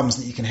lot of problems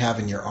that you can have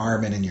in your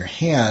arm and in your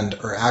hand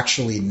are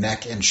actually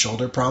neck and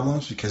shoulder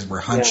problems because we're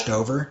hunched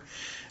over.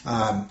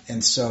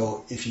 And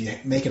so if you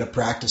make it a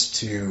practice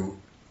to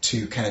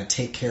kind of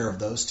take care of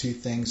those two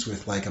things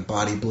with like a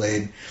body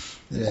blade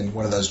and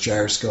one of those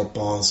gyroscope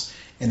balls,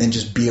 and then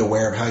just be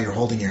aware of how you're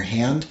holding your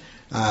hand,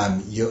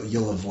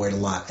 you'll avoid a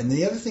lot. And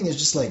the other thing is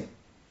just like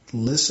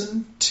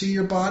listen to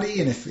your body,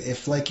 and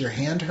if like your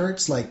hand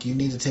hurts, like you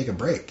need to take a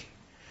break.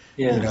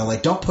 Yeah. You know,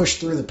 like don't push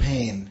through the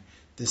pain.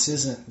 This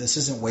isn't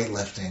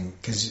weightlifting,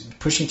 because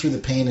pushing through the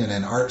pain in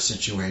an art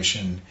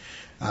situation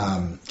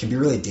can be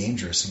really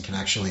dangerous and can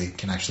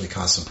actually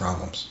cause some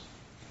problems.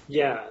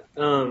 Yeah,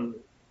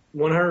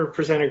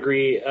 100%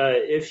 agree.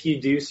 If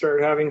you do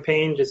start having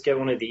pain, just get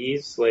one of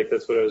these. Like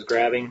that's what I was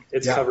grabbing.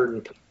 It's covered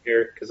in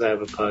hair because I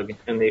have a pug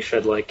and they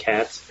shed like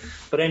cats.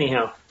 But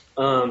anyhow,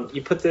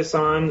 you put this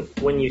on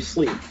when you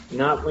sleep,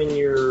 not when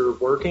you're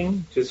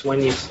working, just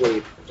when you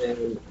sleep,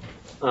 and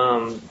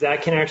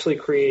that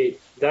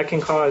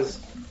can cause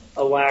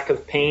a lack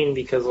of pain,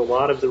 because a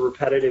lot of the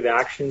repetitive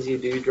actions you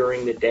do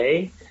during the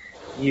day,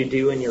 you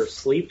do in your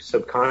sleep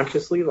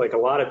subconsciously. Like a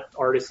lot of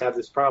artists have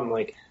this problem.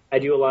 Like I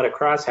do a lot of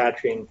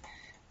cross-hatching.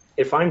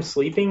 If I'm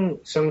sleeping,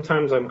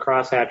 sometimes I'm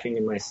cross-hatching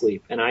in my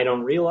sleep and I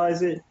don't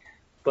realize it,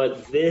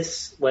 but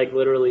this like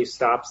literally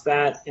stops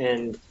that,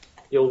 and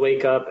you'll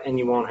wake up and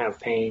you won't have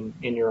pain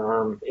in your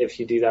arm if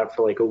you do that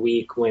for like a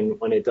week when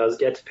it does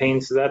get to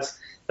pain. So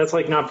that's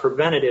like not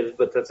preventative,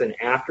 but that's an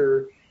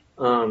after.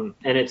 And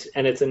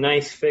it's a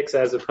nice fix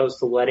as opposed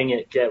to letting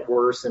it get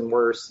worse and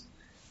worse.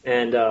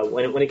 And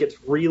when it gets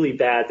really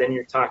bad, then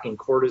you're talking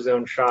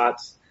cortisone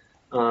shots,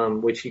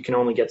 which you can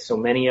only get so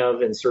many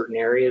of in certain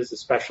areas,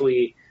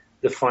 especially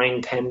the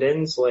fine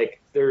tendons. Like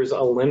there's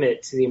a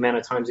limit to the amount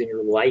of times in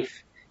your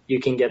life you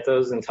can get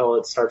those until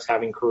it starts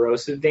having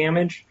corrosive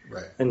damage.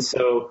 Right. And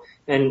so,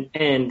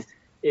 and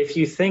if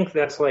you think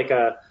that's like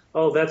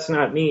that's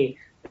not me,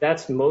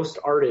 that's most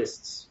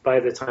artists by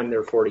the time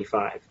they're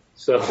 45.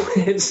 So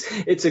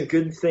it's a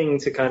good thing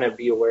to kind of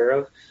be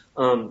aware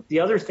of. The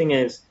other thing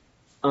is,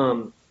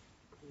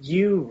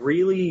 you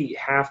really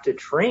have to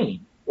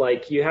train.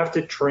 Like you have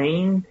to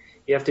train,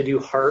 you have to do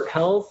heart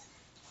health.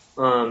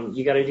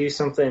 You got to do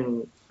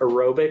something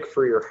aerobic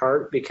for your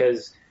heart,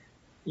 because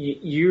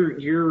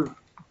you're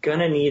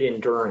gonna need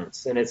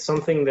endurance. And it's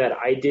something that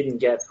I didn't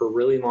get for a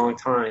really long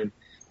time,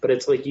 but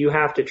it's like you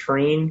have to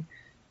train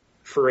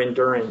for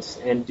endurance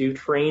and do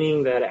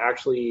training that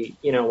actually,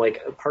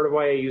 like a part of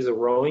why I use a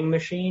rowing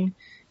machine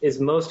is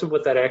most of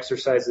what that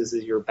exercises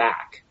is your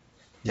back.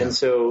 Yeah. And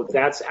so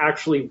that's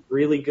actually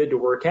really good to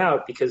work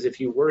out, because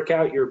if you work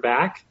out your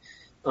back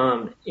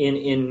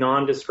in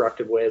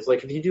non-destructive ways,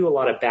 like if you do a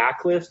lot of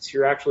back lifts,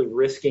 you're actually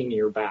risking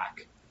your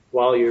back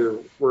while you're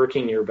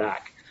working your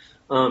back.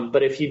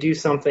 But if you do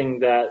something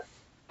that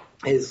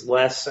is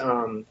less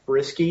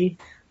risky,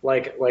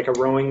 like a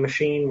rowing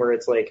machine, where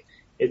it's like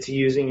it's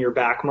using your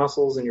back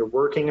muscles and you're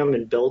working them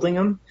and building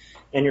them,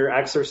 and you're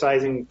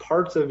exercising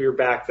parts of your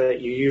back that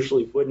you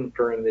usually wouldn't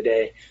during the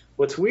day.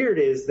 What's weird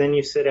is then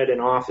you sit at an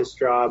office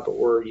job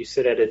or you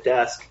sit at a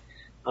desk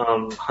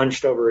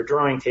hunched over a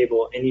drawing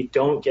table, and you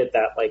don't get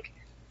that like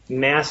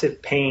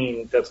massive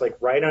pain that's like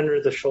right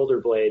under the shoulder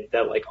blade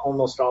that like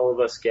almost all of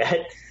us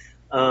get.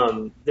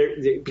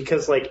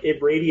 Because like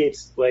it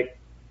radiates like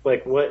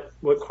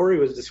what Corey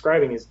was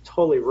describing is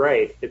totally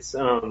right. It's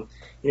you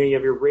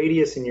have your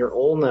radius and your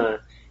ulna,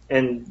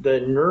 and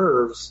the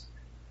nerves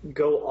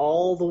go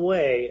all the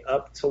way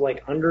up to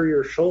like under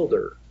your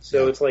shoulder.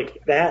 So it's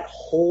like that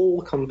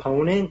whole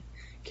component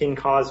can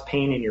cause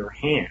pain in your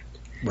hand.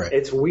 Right.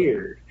 It's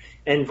weird.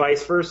 And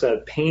vice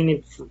versa,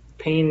 pain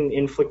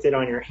inflicted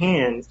on your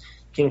hand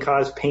can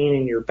cause pain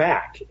in your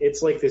back.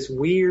 It's like this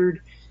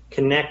weird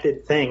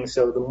connected thing.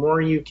 So the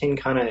more you can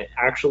kind of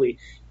actually,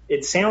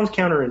 it sounds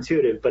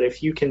counterintuitive, but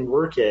if you can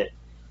work it,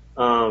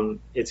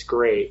 It's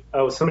great.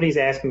 Oh, somebody's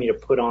asking me to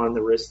put on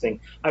the wrist thing.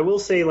 I will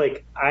say,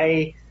 like,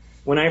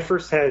 when I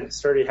first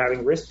started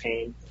having wrist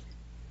pain,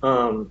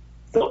 the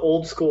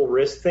old school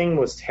wrist thing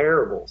was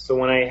terrible. So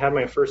when I had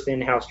my first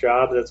in-house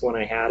job, that's when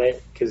I had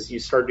it, because you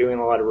start doing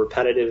a lot of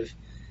repetitive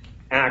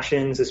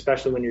actions,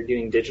 especially when you're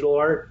doing digital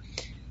art.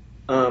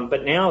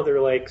 But now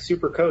they're like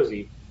super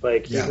cozy.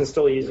 Like you can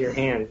still use your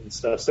hand and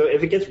stuff. So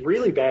if it gets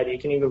really bad, you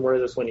can even wear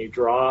this when you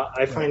draw.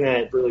 I find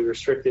that really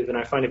restrictive, and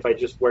I find if I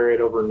just wear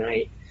it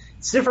overnight,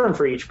 it's different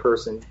for each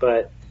person.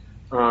 But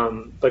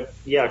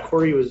yeah,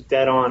 Corey was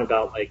dead on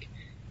about like,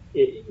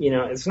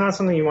 it's not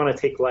something you want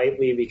to take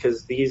lightly,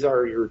 because these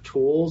are your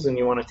tools, and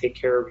you want to take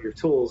care of your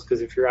tools,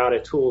 because if you're out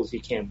of tools, you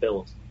can't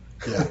build.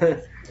 Yeah.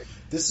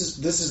 This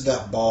is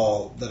that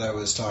ball that I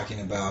was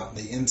talking about.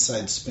 The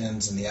inside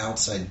spins and the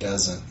outside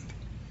doesn't.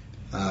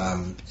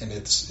 And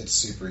it's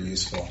super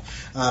useful.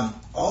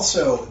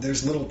 Also,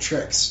 there's little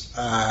tricks.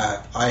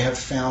 I have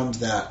found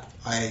that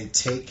I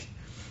took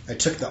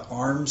the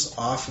arms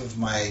off of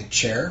my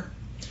chair,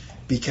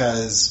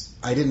 because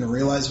I didn't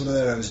realize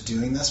that I was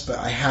doing this, but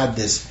I had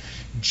this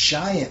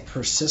giant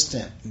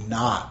persistent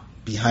knot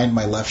behind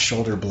my left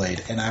shoulder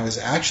blade, and I was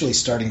actually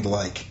starting to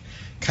like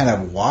kind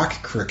of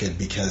walk crooked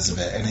because of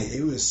it, and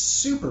it was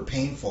super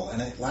painful, and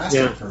it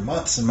lasted for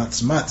months and months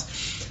and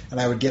months. And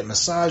I would get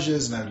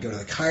massages, and I would go to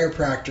the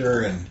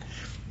chiropractor,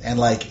 and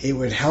like it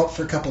would help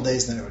for a couple of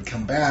days, and then it would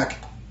come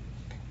back.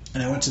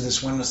 And I went to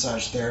this one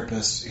massage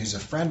therapist who's a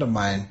friend of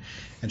mine,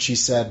 and she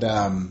said,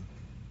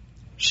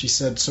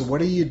 "So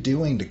what are you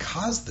doing to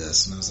cause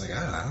this?" And I was like, "I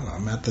don't know.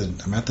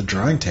 I'm at the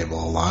drawing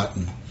table a lot."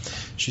 And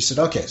she said,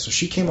 "Okay." So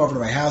she came over to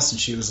my house, and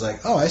she was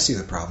like, "Oh, I see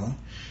the problem."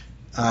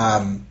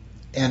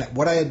 And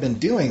what I had been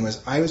doing was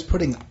I was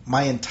putting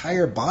my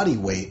entire body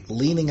weight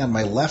leaning on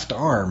my left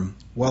arm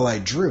while I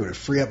drew to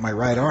free up my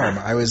right arm.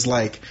 I was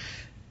like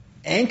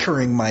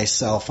anchoring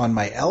myself on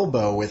my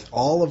elbow with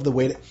all of the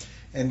weight.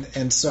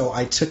 And so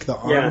I took the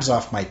arms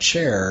off my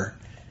chair,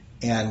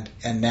 and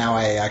now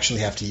I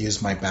actually have to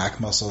use my back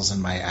muscles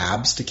and my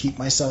abs to keep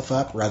myself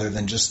up, rather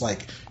than just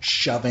like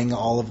shoving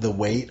all of the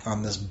weight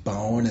on this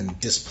bone and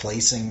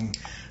displacing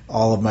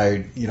all of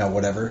my,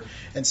 whatever.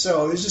 And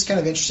so it was just kind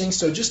of interesting.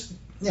 So just,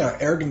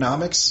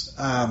 ergonomics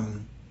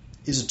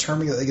is a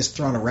term that gets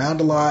thrown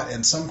around a lot,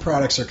 and some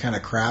products are kind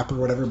of crap or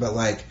whatever, but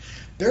like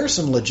there are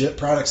some legit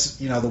products.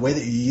 The way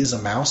that you use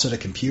a mouse at a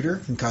computer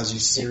can cause you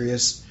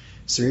serious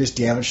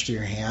damage to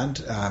your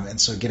hand, and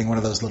so getting one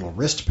of those little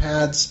wrist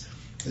pads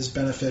is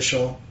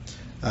beneficial.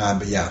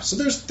 But yeah, so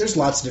there's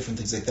lots of different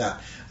things like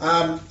that.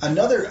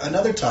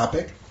 Another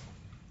topic: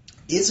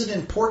 is it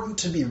important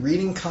to be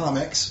reading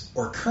comics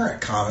or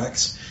current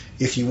comics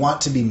if you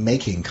want to be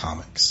making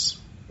comics?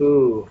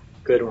 Ooh,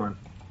 good one.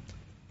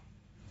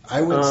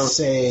 I would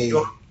say.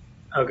 Go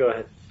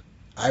ahead.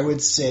 I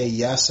would say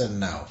yes and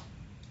no,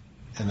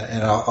 and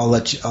I'll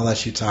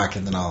let you talk,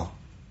 and then I'll.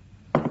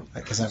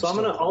 Because I'll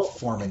cover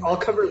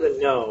the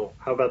no.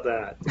 How about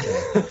that?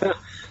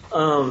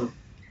 Okay.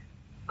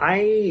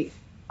 I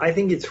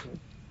think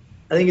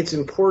it's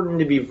important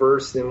to be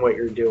versed in what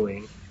you're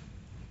doing.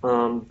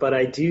 But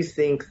I do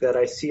think that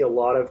I see a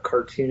lot of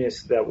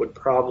cartoonists that would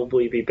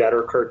probably be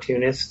better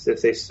cartoonists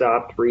if they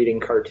stopped reading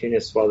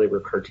cartoonists while they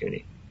were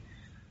cartooning.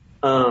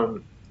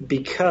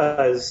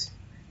 Because,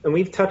 and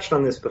we've touched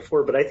on this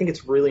before, but I think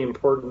it's really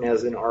important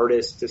as an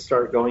artist to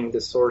start going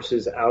to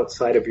sources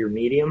outside of your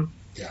medium.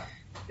 Yeah.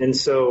 And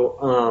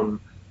so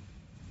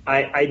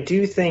I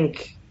do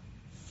think,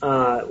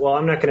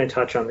 I'm not going to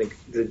touch on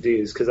the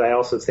do's, because I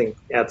also think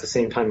at the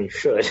same time you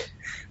should.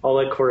 I'll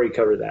let Corey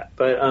cover that.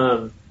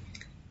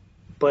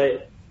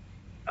 But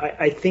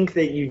I think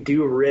that you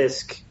do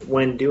risk,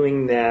 when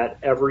doing that,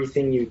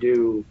 everything you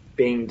do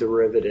being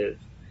derivative.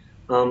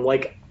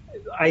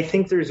 I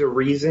think there's a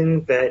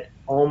reason that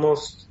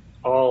almost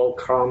all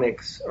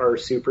comics are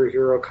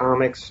superhero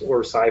comics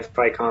or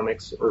sci-fi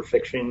comics or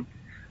fiction,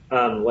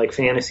 like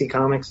fantasy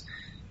comics,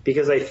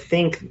 because I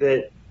think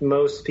that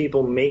most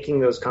people making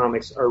those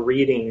comics are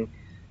reading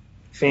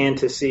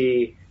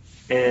fantasy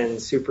and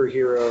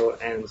superhero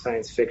and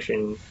science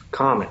fiction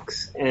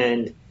comics.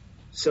 And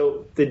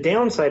so the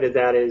downside of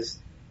that is,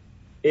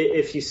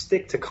 if you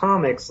stick to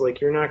comics, like,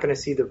 you're not going to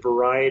see the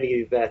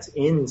variety that's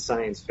in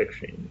science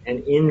fiction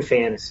and in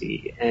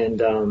fantasy. And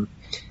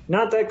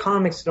not that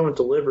comics don't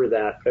deliver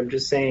that, but I'm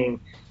just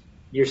saying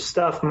your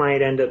stuff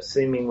might end up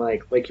seeming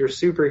like your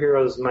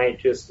superheroes might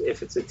just,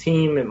 if it's a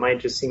team, it might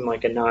just seem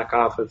like a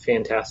knockoff of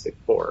Fantastic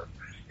Four.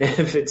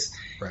 If it's,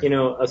 right,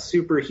 a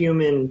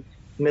superhuman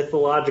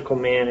mythological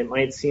man, it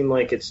might seem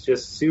like it's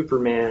just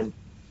Superman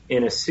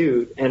in a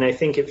suit. And I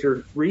think if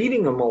you're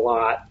reading them a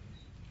lot,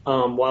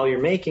 while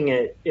you're making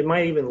it, it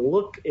might even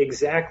look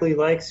exactly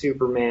like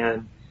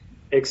Superman,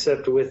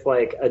 except with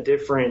like a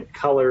different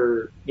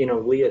color,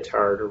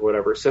 leotard or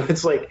whatever. So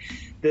it's like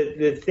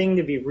the thing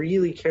to be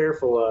really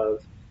careful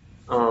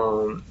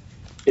of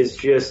is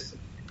just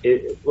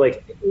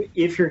like,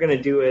 if you're going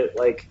to do it,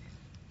 like,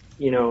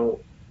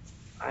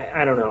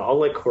 I don't know. I'll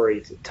let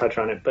Corey touch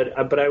on it,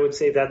 but I would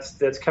say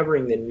that's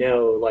covering the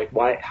no, like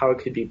how it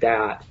could be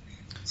bad.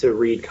 to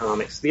read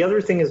comics. The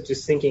other thing is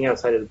just thinking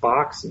outside of the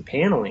box and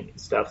paneling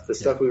and stuff, the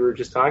stuff we were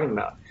just talking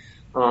about.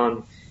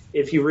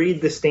 If you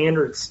read the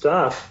standard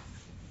stuff's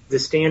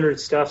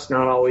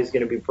not always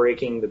going to be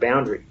breaking the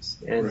boundaries.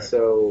 And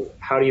so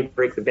how do you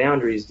break the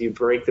boundaries? Do you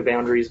break the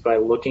boundaries by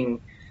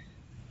looking,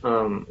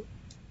 you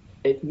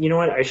know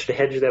what? I should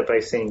hedge that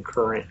by saying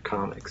current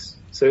comics.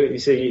 So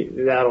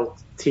that'll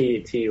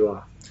tee you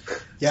off.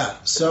 Yeah,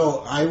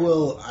 so I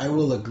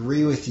will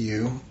agree with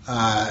you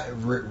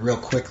real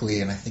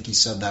quickly, and I think you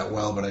said that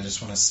well, but I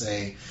just want to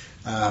say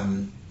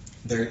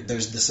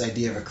there's this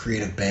idea of a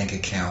creative bank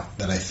account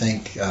that I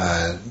think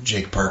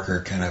Jake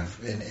Parker kind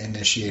of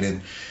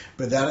initiated.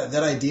 But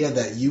that idea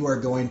that you are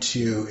going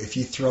to, if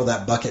you throw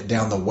that bucket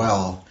down the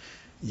well,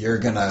 you're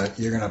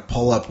gonna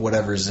pull up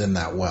whatever's in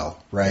that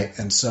well, right?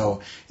 And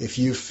so if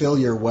you fill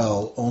your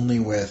well only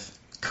with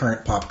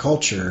current pop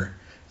culture,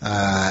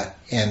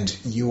 and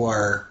you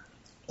are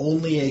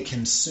only a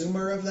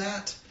consumer of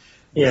that,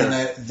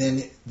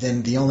 then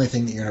the only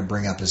thing that you're going to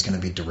bring up is going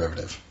to be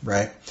derivative,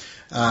 right?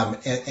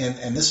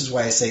 And this is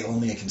why I say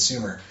only a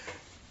consumer.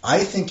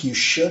 I think you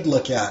should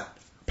look at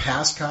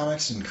past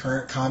comics and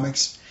current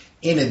comics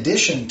in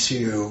addition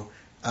to,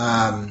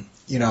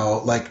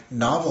 like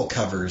novel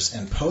covers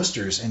and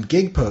posters and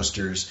gig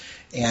posters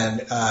and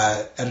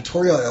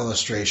editorial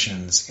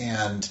illustrations.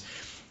 And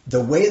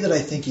the way that I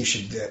think you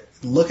should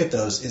look at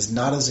those is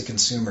not as a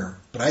consumer,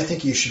 but I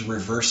think you should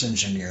reverse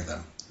engineer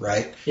them,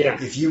 right? Yeah.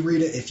 If you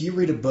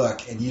read a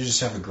book and you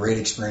just have a great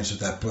experience with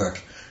that book,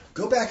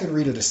 go back and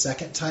read it a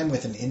second time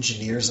with an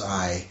engineer's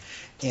eye,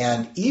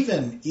 and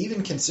even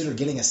consider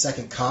getting a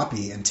second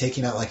copy and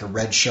taking out like a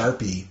red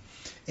Sharpie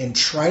and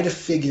try to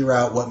figure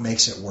out what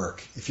makes it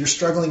work. If you're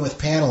struggling with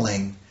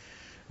paneling,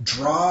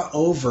 draw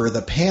over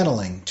the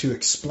paneling to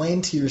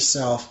explain to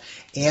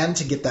yourself and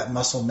to get that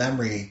muscle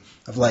memory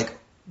of like,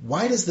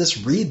 why does this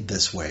read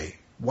this way?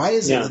 Why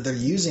is it that they're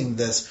using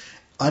this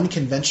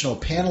unconventional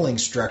paneling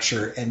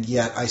structure and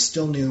yet I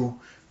still knew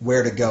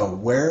where to go?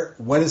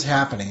 What is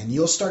happening? And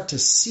you'll start to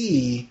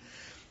see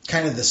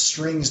kind of the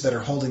strings that are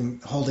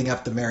holding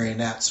up the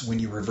marionettes when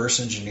you reverse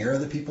engineer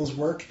other people's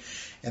work.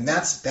 And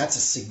that's a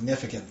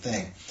significant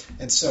thing.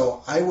 And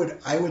so I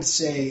would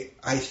say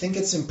I think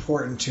it's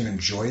important to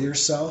enjoy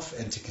yourself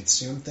and to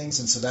consume things,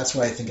 and so that's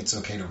why I think it's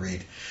okay to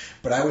read.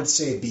 But I would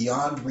say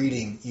beyond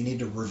reading, you need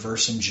to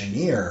reverse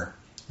engineer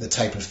the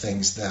type of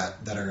things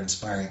that are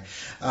inspiring.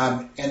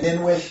 And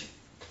then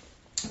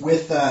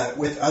with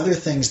other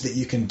things that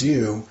you can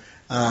do,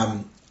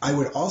 I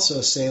would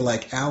also say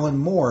like Alan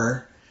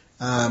Moore.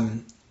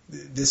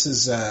 This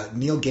is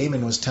Neil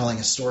Gaiman was telling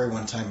a story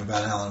one time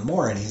about Alan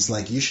Moore, and he's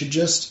like, you should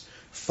just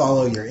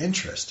follow your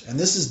interest. And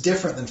this is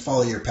different than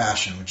follow your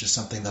passion, which is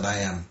something that I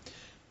am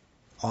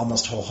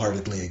almost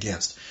wholeheartedly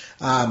against.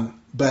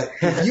 But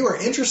if you are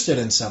interested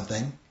in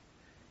something,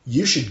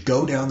 you should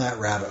go down that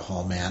rabbit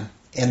hole, man.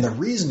 And the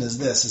reason is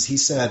this, is he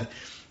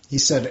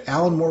said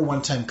Alan Moore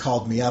one time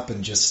called me up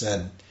and just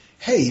said,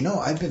 hey,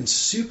 I've been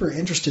super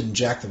interested in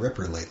Jack the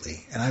Ripper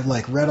lately, and I've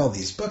like read all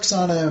these books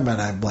on him,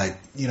 and I'm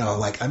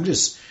like, I'm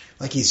just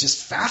like, he's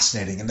just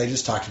fascinating. And they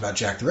just talked about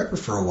Jack the Ripper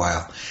for a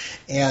while.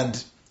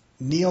 And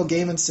Neil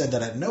Gaiman said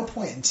that at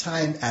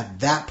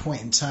that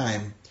point in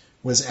time,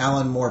 was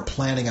Alan Moore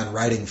planning on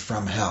writing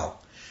From Hell.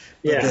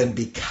 But then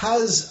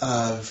because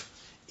of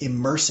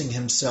immersing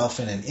himself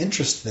in an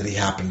interest that he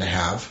happened to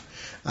have,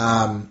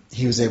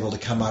 he was able to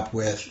come up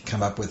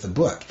with a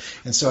book.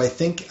 And so I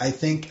think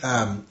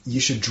you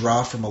should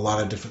draw from a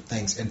lot of different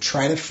things and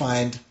try to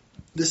find.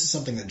 This is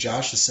something that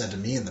Josh has said to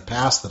me in the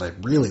past that I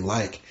really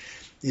like.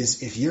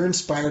 Is if you're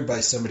inspired by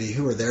somebody,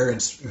 who are their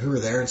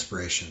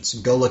inspirations,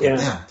 and go look at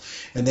them,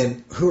 and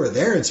then who are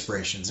their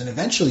inspirations, and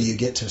eventually you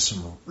get to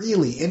some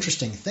really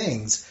interesting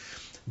things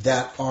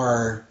that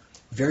are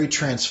very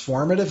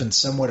transformative and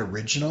somewhat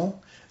original.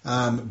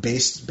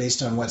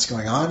 Based on what's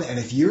going on. And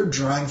if you're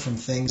drawing from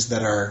things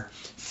that are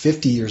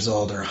 50 years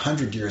old or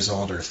 100 years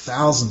old or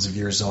thousands of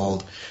years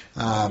old,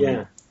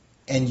 and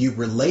you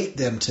relate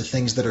them to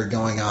things that are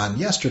going on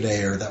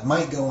yesterday or that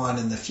might go on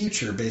in the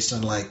future based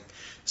on like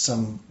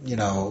some,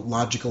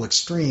 logical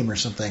extreme or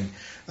something,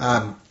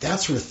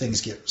 that's where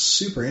things get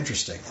super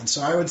interesting. And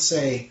so I would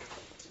say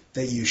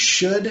that you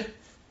should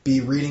be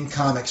reading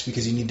comics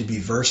because you need to be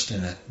versed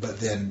in it, but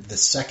then the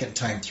second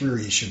time through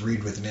you should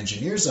read with an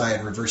engineer's eye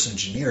and reverse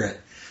engineer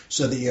it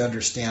so that you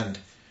understand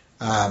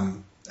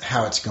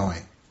how it's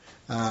going.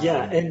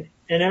 And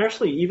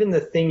actually even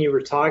the thing you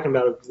were talking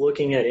about of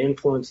looking at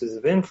influences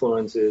of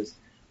influences,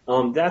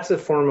 that's a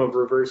form of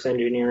reverse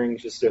engineering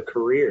just a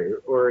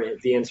career or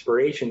the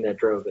inspiration that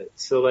drove it.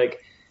 So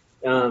like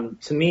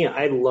to me,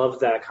 I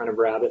love that kind of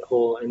rabbit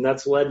hole, and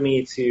that's led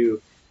me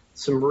to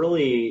some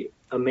really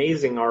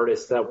amazing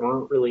artists that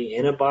weren't really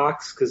in a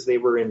box because they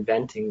were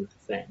inventing the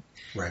thing.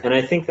 Right. And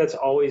I think that's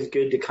always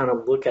good to kind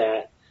of look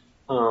at,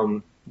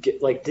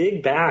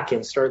 dig back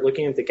and start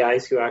looking at the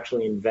guys who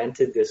actually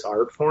invented this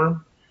art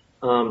form.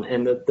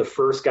 And the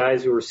first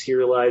guys who were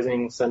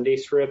serializing Sunday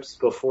strips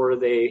before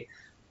they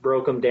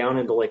broke them down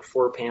into like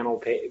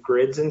 4-panel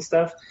grids and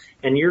stuff.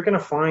 And you're going to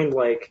find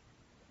like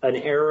an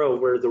era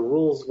where the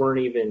rules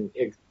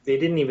they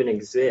didn't even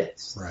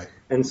exist. Right.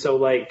 And so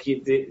like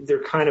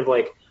they're kind of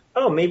like,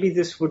 oh, maybe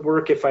this would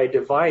work if I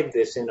divide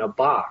this in a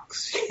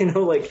box.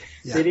 Like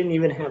they didn't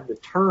even have the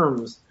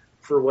terms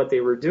for what they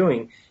were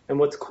doing. And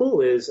what's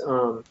cool is,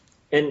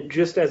 and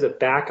just as a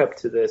backup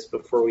to this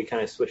before we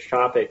kind of switch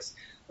topics,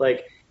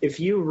 like if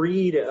you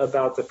read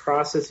about the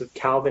process of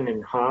Calvin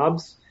and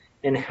Hobbes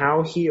and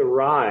how he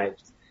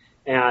arrived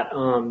at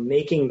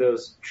making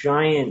those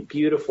giant,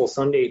 beautiful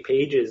Sunday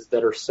pages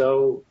that are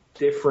so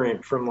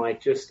different from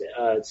like just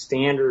a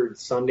standard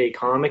Sunday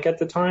comic at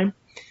the time,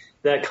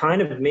 that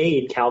kind of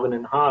made Calvin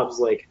and Hobbes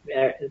like.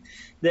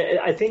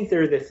 I think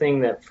they're the thing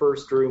that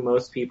first drew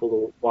most people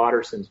to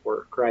Watterson's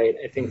work, right?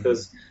 I think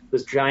those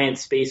giant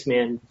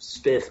spaceman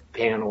spiff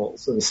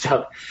panels and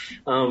stuff,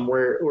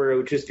 where it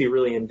would just be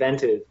really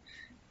inventive.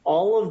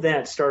 All of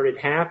that started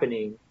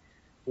happening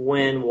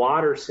when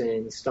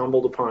Watterson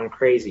stumbled upon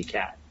Crazy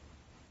Cat.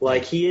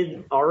 Like he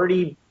had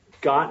already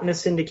gotten a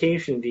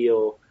syndication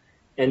deal,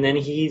 and then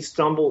he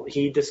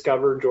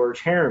discovered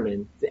George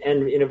Harriman,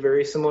 and in a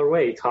very similar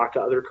way, talked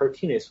to other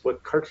cartoonists.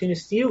 What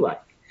cartoonists do you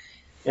like?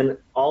 And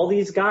all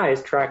these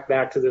guys tracked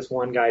back to this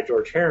one guy,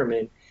 George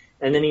Harriman,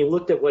 and then he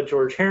looked at what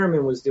George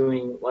Harriman was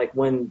doing, like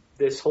when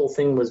this whole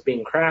thing was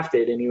being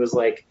crafted, and he was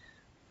like,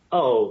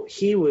 oh,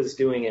 he was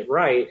doing it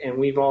right, and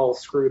we've all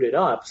screwed it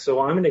up,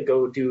 so I'm going to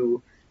go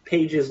do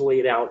pages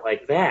laid out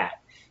like that.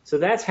 So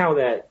that's how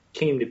that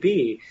came to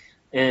be,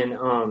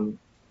 and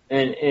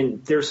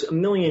there's a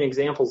million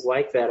examples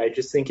like that. I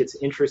just think it's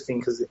interesting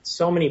because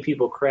so many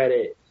people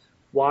credit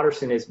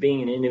Watterson as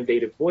being an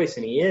innovative voice,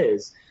 and he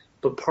is.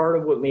 But part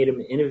of what made him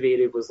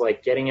innovative was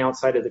like getting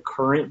outside of the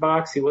current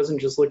box. He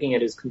wasn't just looking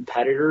at his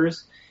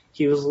competitors.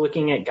 He was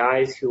looking at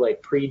guys who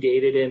like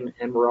predated him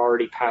and were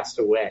already passed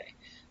away.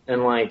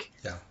 And like,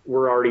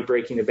 we're already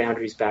breaking the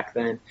boundaries back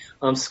then.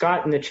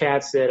 Scott in the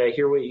chat said, I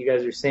hear what you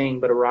guys are saying,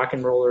 but a rock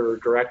and roller or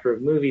director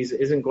of movies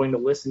isn't going to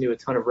listen to a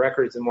ton of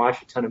records and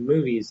watch a ton of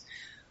movies,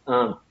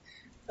 or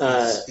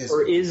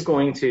is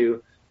going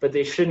to, but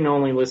they shouldn't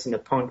only listen to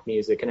punk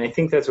music. And I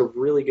think that's a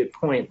really good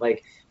point.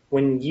 Like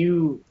when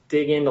you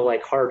dig into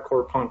like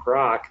hardcore punk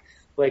rock,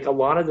 like a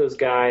lot of those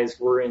guys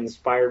were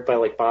inspired by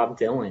like Bob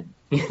Dylan,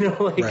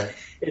 right.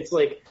 It's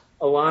like,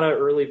 a lot of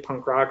early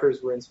punk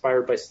rockers were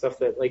inspired by stuff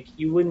that like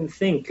you wouldn't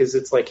think because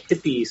it's like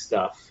hippie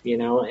stuff,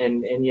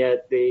 and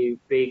yet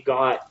they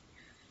got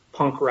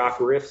punk rock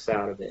riffs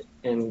out of it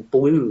and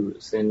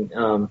blues and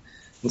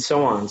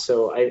so on.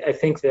 So I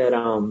think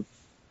that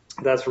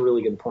that's a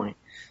really good point.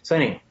 So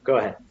anyway, go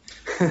ahead.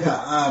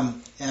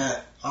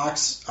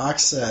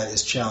 Ox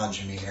is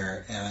challenging me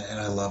here, and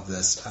I love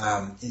this.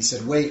 He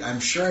said, "Wait, I'm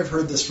sure I've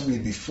heard this from you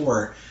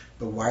before,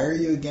 but why are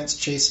you against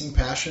chasing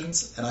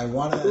passions?" And I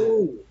want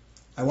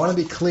to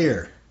be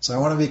clear.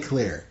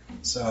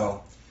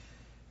 So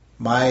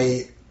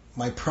my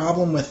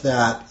problem with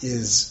that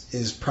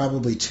is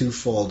probably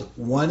twofold.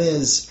 One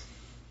is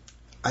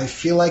I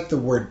feel like the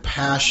word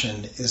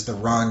passion is the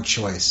wrong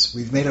choice.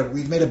 We've made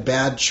a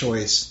bad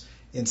choice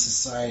in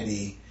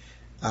society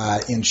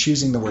in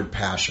choosing the word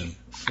passion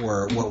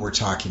for what we're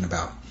talking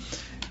about.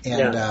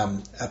 And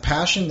a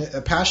passion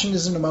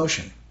is an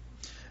emotion.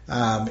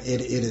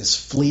 It is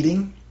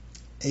fleeting.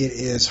 It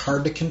is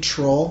hard to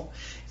control.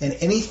 And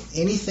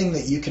anything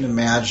that you can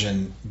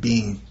imagine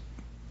being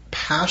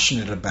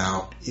passionate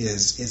about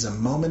is a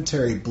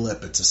momentary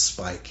blip. It's a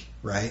spike,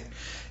 right?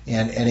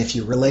 And if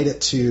you relate it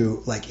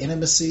to like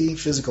intimacy,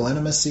 physical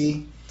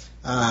intimacy,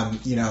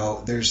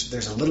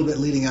 there's a little bit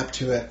leading up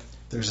to it.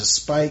 There's a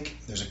spike,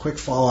 there's a quick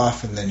fall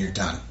off, and then you're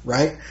done,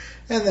 right?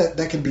 And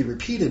that can be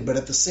repeated, but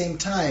at the same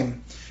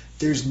time,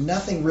 there's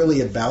nothing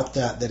really about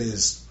that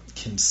is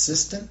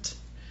consistent,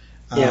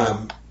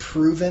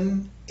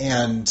 proven,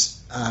 and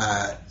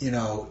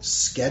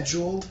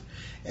scheduled.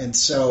 And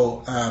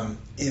so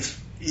if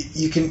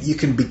you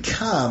can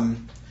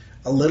become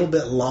a little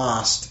bit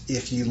lost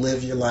if you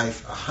live your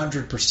life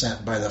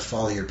 100% by the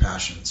follow your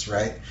passions,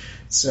 right?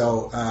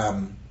 So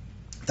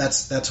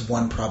that's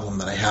one problem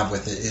that I have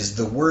with it is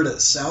the word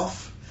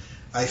itself.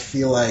 I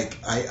feel like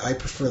I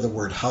prefer the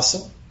word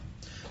hustle.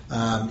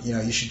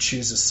 You should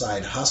choose a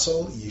side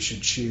hustle. You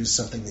should choose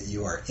something that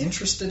you are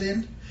interested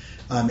in.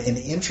 And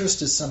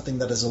interest is something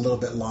that is a little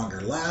bit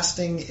longer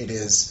lasting. It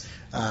is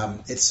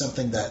it's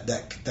something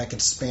that can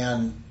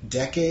span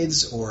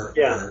decades or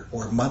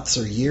months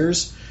or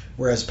years.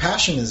 Whereas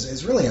passion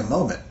is really a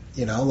moment.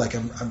 Like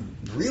I'm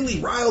really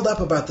riled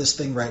up about this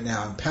thing right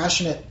now. I'm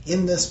passionate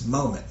in this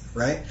moment,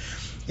 right?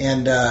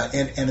 And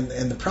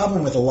the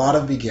problem with a lot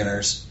of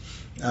beginners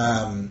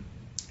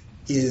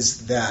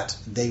is that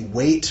they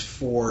wait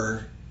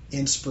for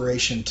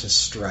inspiration to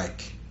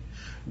strike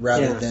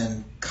rather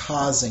than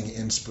causing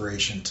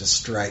inspiration to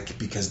strike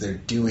because they're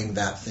doing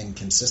that thing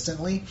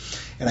consistently.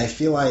 And I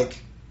feel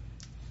like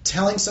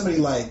telling somebody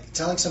like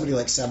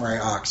Samurai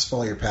Ox,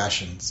 follow your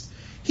passions,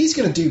 he's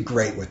going to do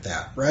great with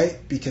that, right?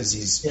 Because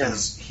he's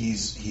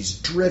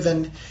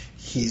driven,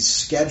 he's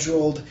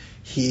scheduled,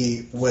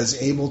 he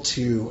was able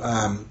to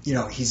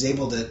he's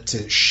able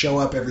to show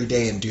up every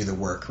day and do the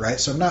work, right?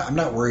 So I'm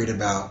not worried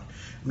about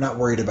not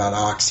worried about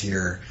Ox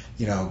here,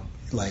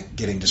 like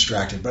getting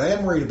distracted, but I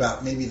am worried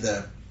about maybe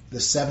the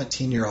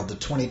 17-year-old, the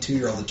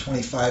 22-year-old, the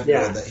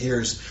 25-year-old that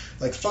hears,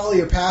 like, follow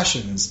your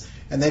passions,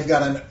 and they've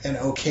got an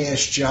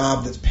okayish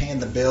job that's paying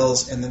the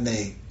bills, and then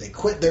they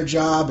quit their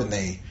job, and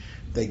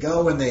they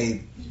go and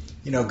they,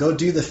 go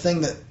do the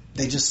thing that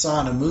they just saw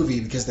in a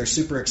movie because they're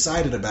super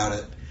excited about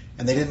it,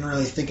 and they didn't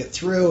really think it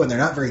through, and they're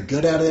not very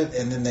good at it,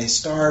 and then they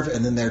starve,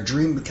 and then their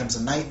dream becomes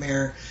a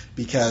nightmare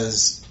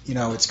because,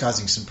 it's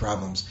causing some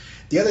problems.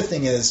 The other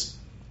thing is,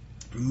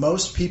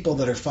 most people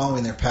that are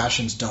following their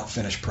passions don't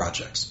finish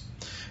projects.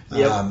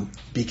 Yep.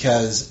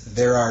 Because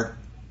there are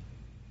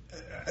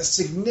a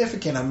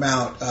significant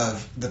amount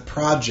of the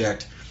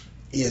project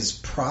is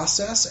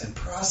process, and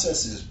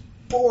process is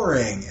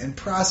boring, and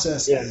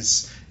process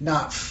is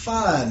not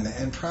fun,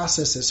 and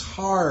process is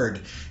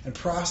hard, and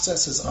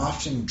process is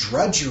often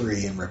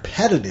drudgery and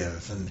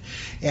repetitive,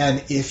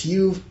 and if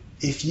you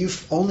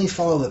only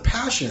follow the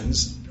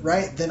passions,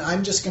 right, then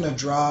I'm just going to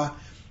draw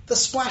the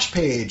splash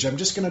page. I'm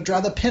just going to draw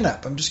the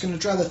pinup. I'm just going to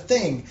draw the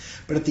thing.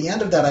 But at the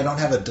end of that, I don't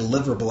have a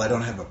deliverable. I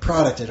don't have a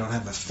product. I don't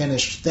have a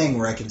finished thing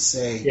where I can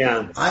say,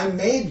 I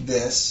made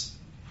this,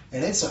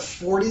 and it's a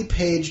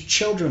 40-page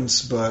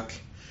children's book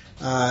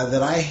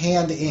that I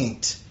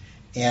hand-inked,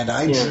 and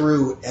I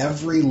drew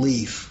every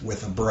leaf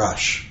with a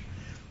brush.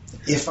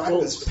 If I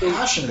was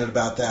passionate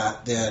about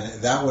that, then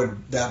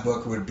that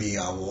book would be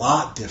a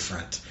lot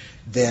different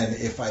than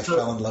if I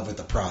fell in love with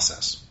the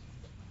process.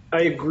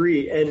 I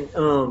agree.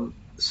 And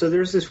so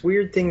there's this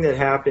weird thing that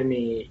happened to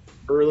me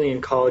early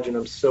in college, and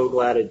I'm so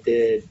glad it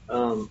did.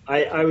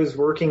 I was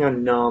working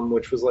on Numb,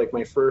 which was like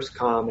my first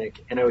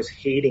comic, and I was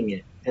hating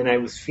it. And I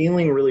was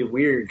feeling really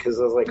weird because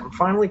I was like, I'm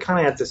finally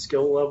kind of at the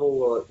skill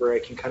level where I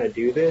can kind of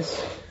do this.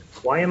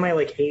 Why am I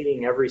like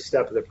hating every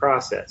step of the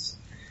process?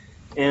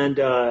 And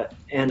I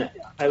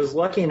was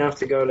lucky enough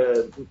to go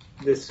to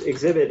this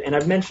exhibit, and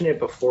I've mentioned it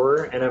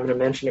before, and I'm going to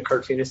mention a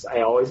cartoonist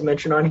I always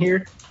mention on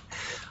here.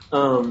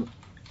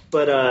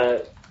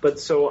 But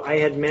so I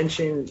had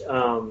mentioned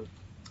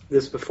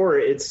this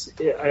before.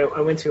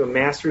 I went to a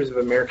Masters of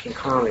American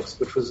Comics,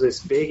 which was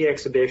this big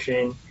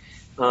exhibition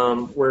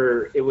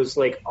where it was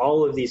like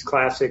all of these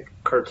classic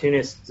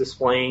cartoonists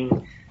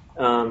displaying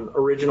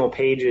original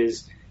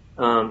pages,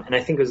 and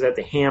I think it was at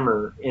the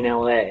Hammer in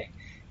L.A.,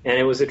 and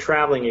it was a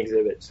traveling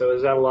exhibit. So it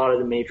was at a lot of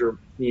the major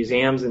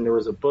museums, and there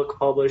was a book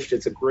published.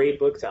 It's a great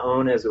book to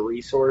own as a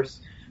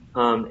resource.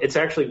 It's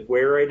actually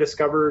where I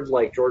discovered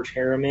like George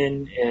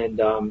Harriman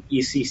and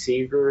E.C.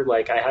 Seeger.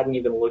 Like I hadn't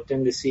even looked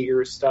into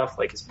Seeger's stuff,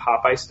 like his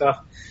Popeye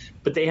stuff,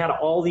 but they had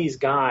all these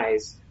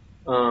guys,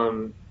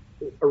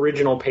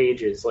 original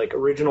pages, like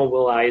original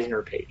Will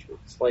Eisner pages,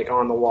 like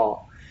on the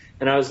wall.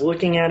 And I was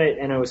looking at it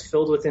and I was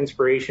filled with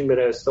inspiration, but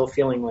I was still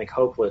feeling like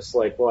hopeless.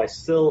 Like, well, I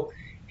still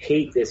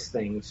hate this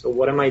thing. So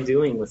what am I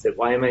doing with it?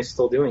 Why am I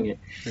still doing it?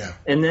 Yeah.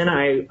 And then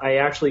I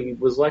actually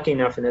was lucky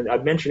enough, and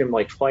I've mentioned him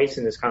like twice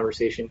in this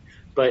conversation,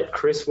 but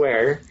Chris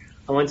Ware,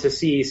 I went to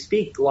see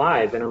speak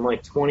live, and I'm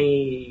like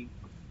 20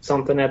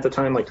 something at the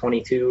time, like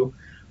 22,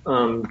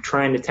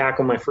 trying to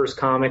tackle my first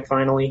comic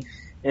finally.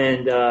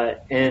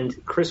 And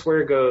Chris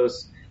Ware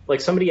goes,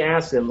 like, somebody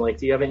asked him, like,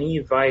 do you have any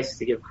advice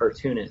to give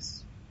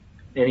cartoonists?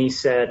 And he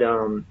said,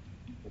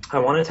 I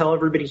want to tell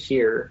everybody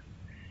here,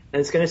 and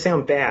it's going to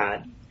sound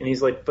bad. And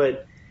he's like,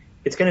 but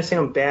it's going to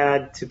sound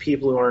bad to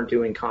people who aren't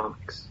doing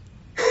comics.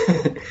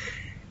 And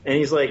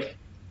he's like,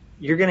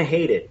 you're going to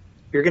hate it.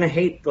 You're going to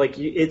hate, like,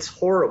 it's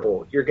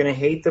horrible. You're going to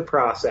hate the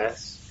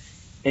process,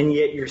 and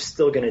yet you're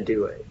still going to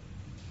do it.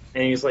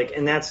 And he's like,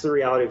 and that's the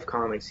reality of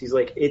comics. He's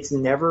like, it's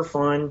never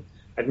fun.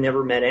 I've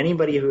never met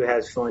anybody who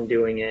has fun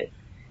doing it.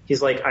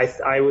 He's like,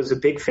 I was a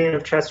big fan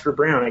of Chester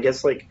Brown. I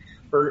guess, like,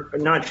 or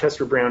not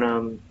Chester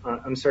Brown.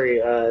 I'm sorry.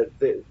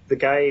 The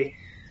guy,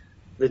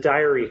 the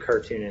Diary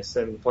cartoonist.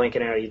 I'm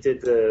blanking out. He did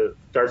the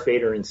Darth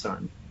Vader and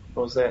Son.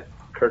 What was that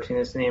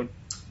cartoonist's name?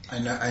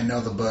 I know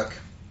the book.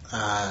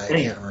 I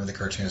can't remember the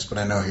cartoonist, but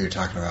I know who you're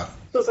talking about.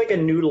 So it's like a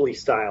noodly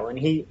style, and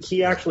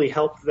he actually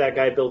helped that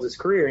guy build his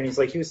career. And he's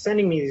like, he was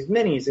sending me these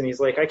minis, and he's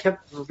like, I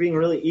kept being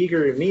really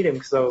eager to meet him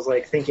because I was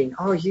like thinking,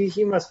 oh,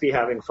 he must be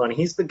having fun.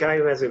 He's the guy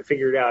who has it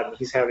figured out, and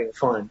he's having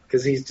fun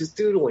because he's just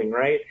doodling,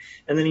 right?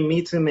 And then he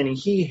meets him, and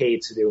he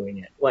hates doing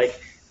it. Like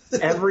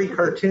every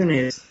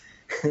cartoonist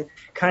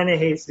kind of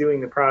hates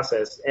doing the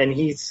process. And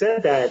he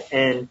said that,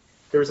 and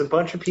there was a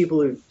bunch of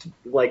people who,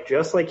 like,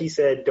 just like he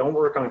said, don't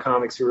work on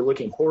comics, who were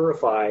looking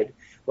horrified.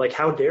 Like,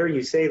 how dare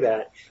you say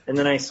that? And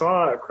then I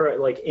saw,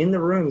 like, in the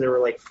room, there were,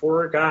 like,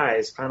 4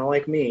 guys, kind of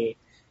like me,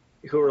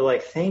 who were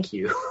like, thank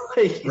you.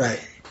 Like,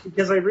 right.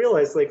 Because I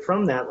realized, like,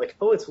 from that, like,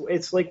 oh,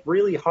 it's like,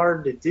 really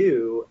hard to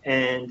do,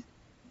 and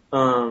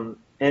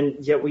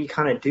yet we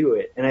kind of do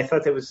it. And I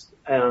thought that was,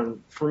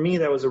 for me,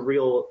 that was a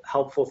real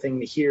helpful thing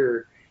to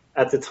hear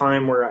at the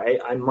time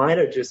where I might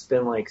have just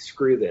been like,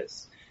 screw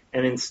this.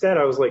 And instead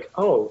I was like,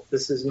 oh,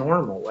 this is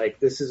normal. Like,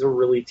 this is a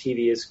really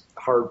tedious,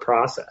 hard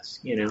process,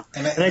 you know?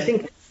 And I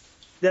think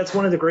that's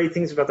one of the great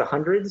things about the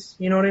hundreds,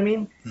 you know what I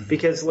mean? Mm-hmm.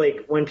 Because,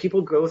 like, when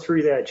people go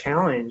through that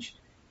challenge,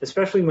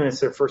 especially when it's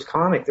their first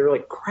comic, they're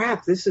like,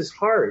 crap, this is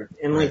hard.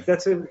 And like,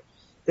 that's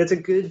a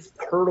good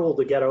hurdle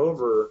to get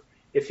over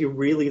if you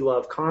really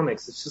love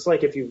comics. It's just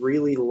like if you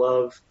really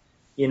love,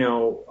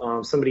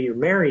 somebody you're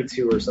married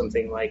to or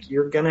something, like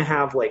you're going to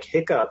have like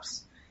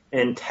hiccups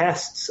and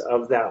tests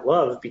of that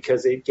love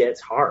because it gets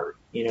hard.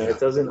 It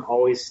doesn't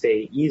always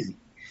stay easy.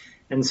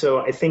 And so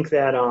I think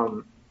that,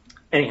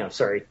 anyhow,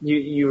 sorry,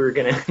 you were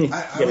going to.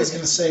 I was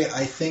going to say,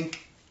 I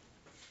think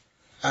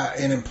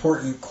an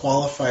important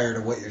qualifier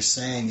to what you're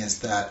saying is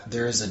that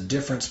there is a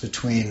difference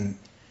between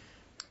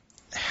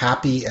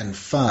happy and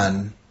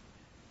fun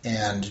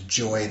and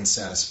joy and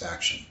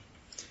satisfaction.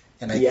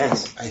 And I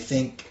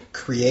think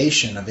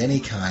creation of any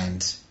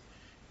kind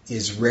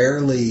is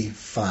rarely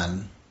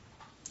fun,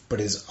 but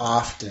is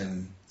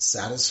often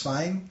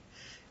satisfying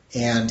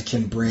and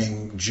can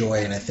bring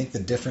joy. And I think the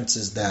difference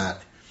is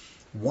that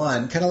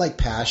one, kind of like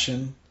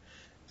passion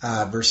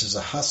versus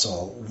a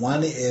hustle,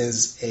 one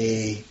is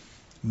a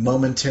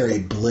momentary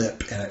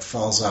blip and it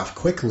falls off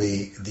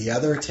quickly. The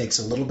other takes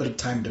a little bit of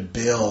time to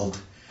build,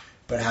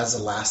 but has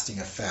a lasting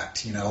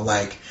effect.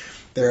 Like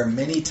there are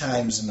many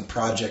times in the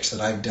projects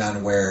that I've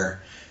done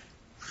where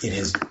it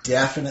has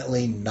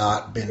definitely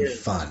not been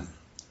fun,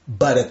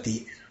 but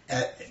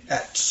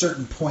at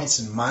certain points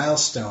and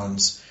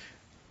milestones,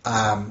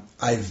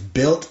 I've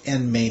built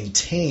and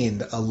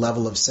maintained a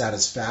level of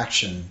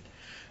satisfaction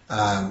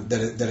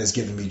that has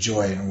given me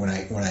joy. And when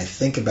I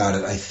think about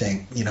it, I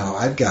think,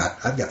 I've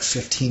got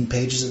 15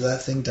 pages of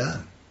that thing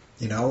done,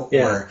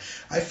 or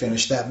I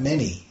finished that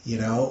mini,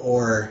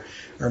 or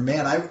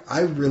man,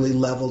 I really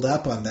leveled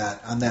up on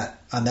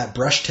that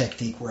brush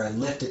technique where I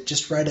lift it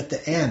just right at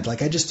the end.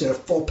 Like I just did a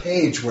full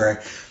page where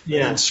I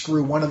didn't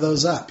screw one of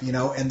those up,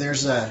 and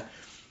there's a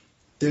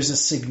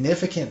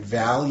significant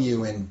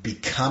value in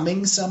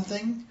becoming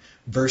something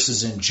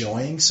versus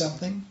enjoying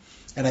something.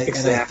 And I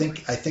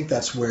think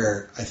that's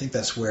where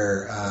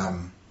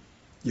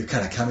you're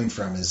kind of coming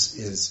from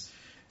is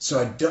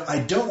so I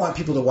don't want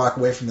people to walk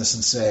away from this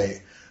and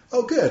say,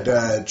 oh good,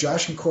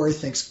 Josh and Corey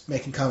thinks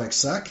making comics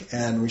suck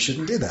and we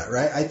shouldn't do that,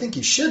 right? I think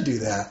you should do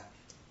that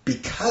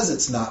because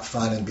it's not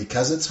fun and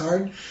because it's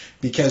hard,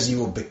 because you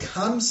will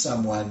become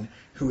someone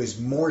who is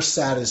more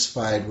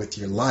satisfied with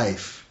your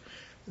life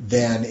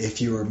than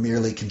if you were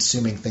merely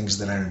consuming things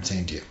that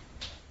entertained you.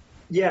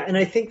 Yeah, and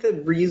I think the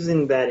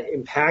reason that it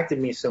impacted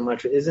me so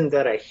much isn't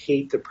that I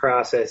hate the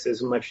process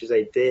as much as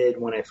I did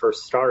when I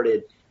first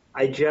started.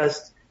 I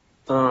just,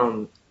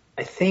 I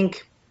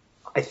think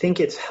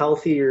it's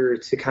healthier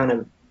to kind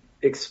of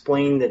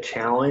explain the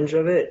challenge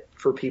of it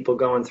for people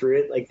going through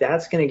it. Like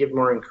that's going to give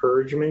more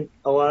encouragement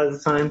a lot of the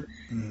time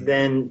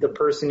than the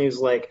person who's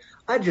like,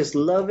 I just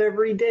love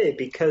every day,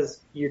 because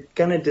you're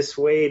going to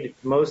dissuade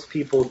most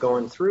people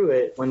going through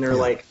it when they're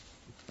like,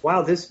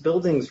 wow, this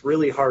building's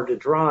really hard to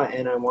draw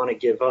and I want to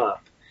give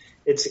up.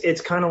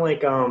 It's kind of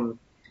like,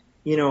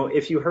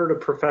 if you heard a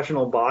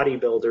professional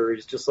bodybuilder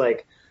who's just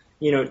like,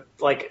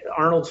 like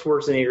Arnold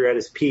Schwarzenegger at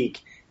his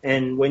peak.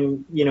 And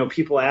when,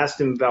 people asked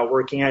him about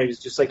working out, he was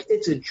just like,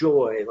 it's a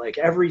joy. Like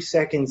every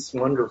second's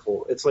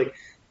wonderful. It's like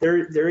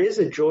there is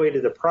a joy to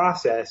the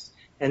process,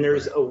 and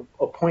there's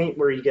a point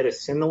where you get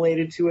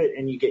assimilated to it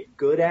and you get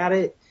good at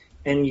it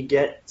and you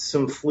get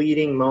some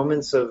fleeting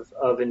moments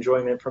of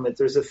enjoyment from it.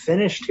 There's a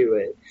finish to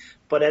it.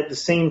 But at the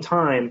same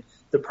time,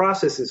 the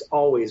process is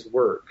always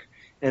work.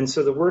 And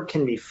so the work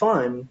can be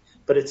fun,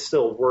 but it's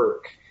still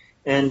work.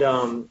 And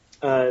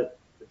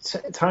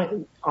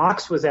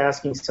Ox was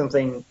asking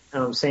something,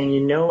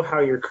 saying,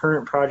 how your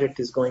current project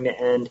is going to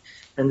end,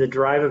 and the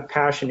drive of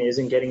passion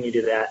isn't getting you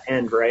to that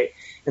end, right?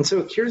 And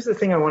so here's the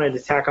thing I wanted to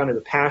tack onto the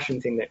passion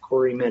thing that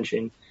Corey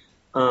mentioned.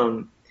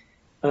 I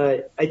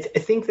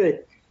think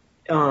that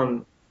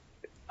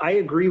I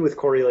agree with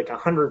Corey like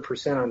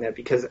 100% on that,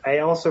 because I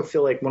also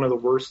feel like one of the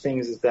worst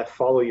things is that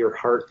follow your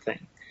heart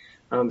thing.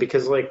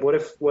 Because like, what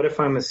if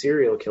I'm a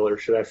serial killer?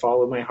 Should I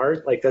follow my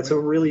heart? Like, that's a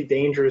really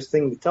dangerous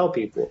thing to tell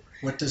people.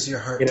 What does your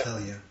heart tell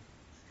you?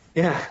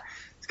 Yeah.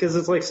 Because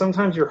it's like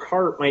sometimes your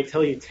heart might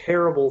tell you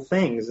terrible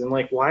things, and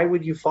like, why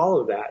would you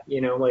follow that?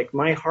 Like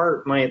my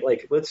heart might,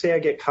 like, let's say I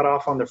get cut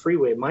off on the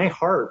freeway. My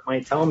heart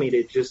might tell me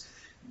to just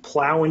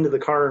plow into the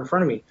car in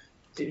front of me.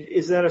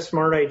 Is that a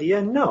smart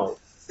idea? No.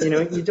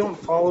 You don't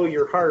follow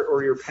your heart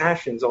or your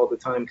passions all the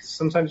time, because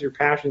sometimes your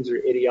passions are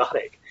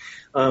idiotic.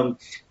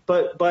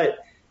 But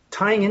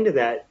tying into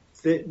that,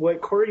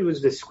 what Corey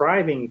was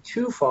describing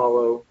to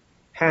follow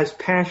has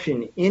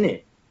passion in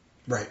it.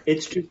 Right.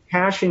 It's just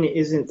passion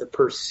isn't the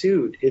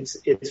pursuit. It's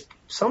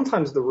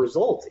sometimes the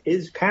result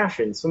is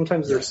passion.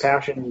 Sometimes there's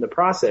passion in the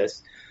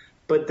process,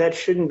 but that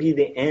shouldn't be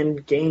the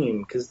end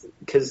game,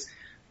 because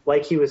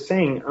like he was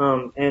saying,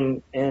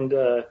 and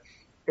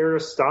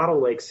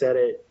Aristotle like said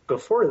it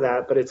before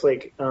that, but it's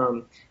like,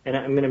 and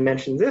I'm going to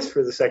mention this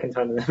for the second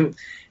time,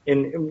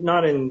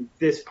 not in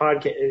this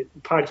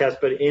podcast,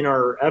 but in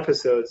our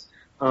episodes,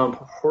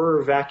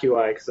 horror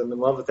vacui, because I'm in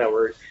love with that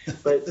word,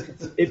 but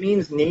it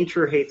means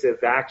nature hates a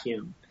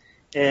vacuum.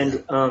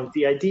 And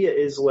the idea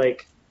is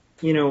like,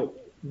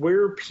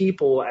 we're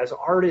people, as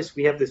artists,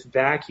 we have this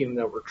vacuum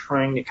that we're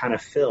trying to kind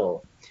of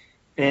fill.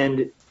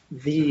 And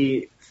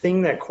the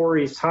thing that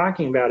Corey's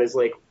talking about is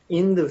like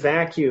in the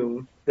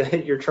vacuum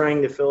that you're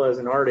trying to fill as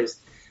an artist,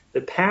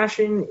 the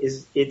passion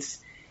is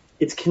it's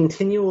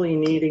continually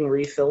needing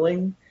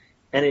refilling,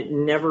 and it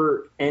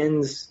never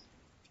ends.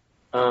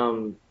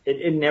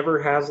 It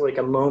never has like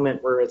a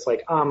moment where it's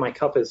like, my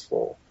cup is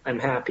full, I'm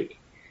happy.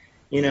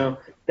 You know,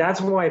 that's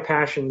why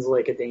passion's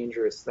like a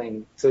dangerous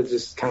thing to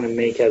just kind of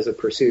make as a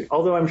pursuit.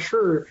 Although I'm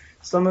sure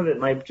some of it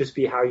might just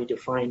be how you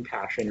define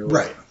passion. Or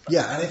right.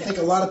 Yeah, and I think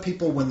a lot of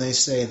people, when they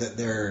say that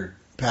they're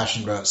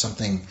passionate about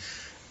something,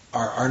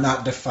 are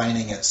not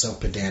defining it so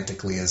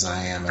pedantically as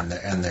I am,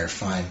 and they're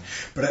fine.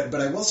 But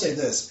I will say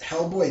this: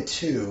 Hellboy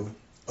 2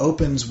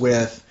 opens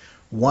with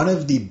one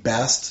of the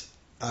best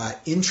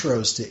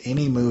intros to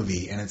any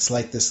movie, and it's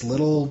like this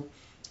little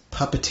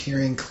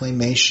puppeteering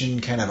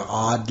claymation kind of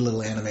odd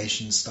little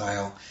animation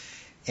style,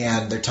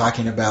 and they're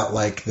talking about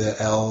like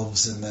the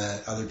elves and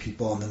the other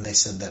people, and then they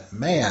said that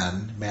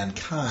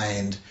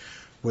mankind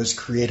was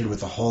created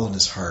with a hole in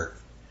his heart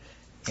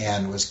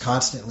and was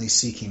constantly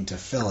seeking to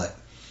fill it,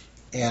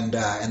 and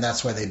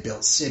that's why they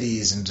built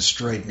cities and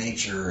destroyed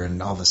nature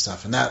and all this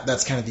stuff, and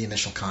that's kind of the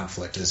initial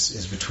conflict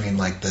is between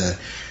like the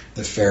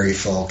fairy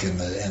folk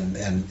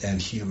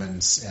and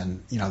humans,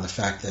 and you know, the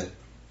fact that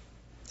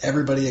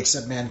everybody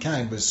except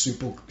mankind was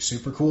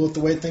super cool with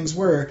the way things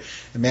were,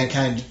 and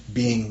mankind,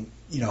 being,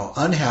 you know,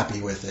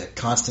 unhappy with it,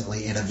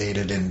 constantly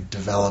innovated and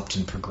developed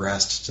and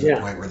progressed to the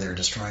point where they were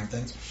destroying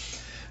things.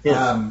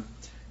 Yeah.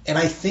 And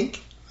I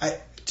think,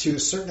 to a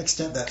certain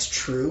extent, that's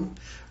true.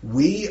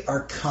 We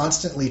are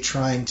constantly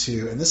trying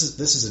to, and this is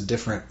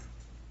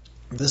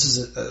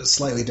a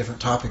slightly different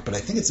topic, but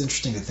I think it's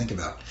interesting to think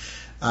about.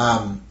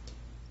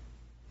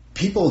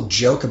 People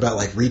joke about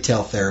like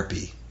retail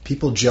therapy.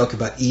 People joke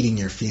about eating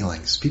your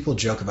feelings. People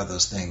joke about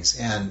those things.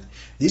 And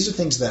these are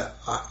things that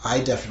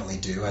I definitely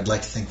do. I'd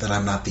like to think that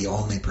I'm not the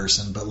only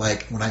person, but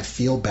like when I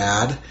feel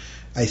bad,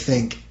 I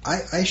think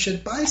I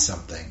should buy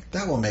something.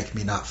 That will make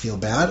me not feel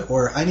bad,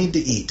 or I need to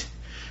eat,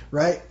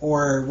 right?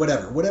 Or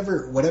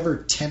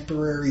whatever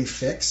temporary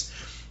fix.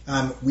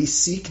 We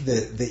seek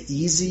the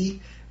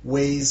easy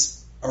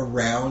ways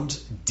around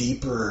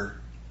deeper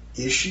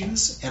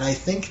issues, and I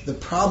think the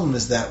problem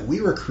is that we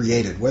were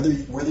created, whether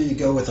you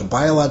go with a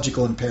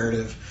biological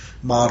imperative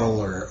model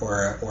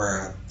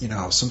or you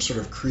know, some sort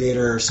of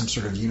creator, some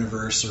sort of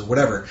universe, or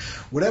whatever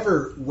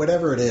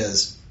it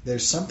is,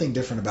 there's something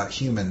different about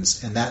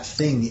humans, and that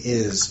thing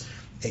is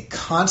a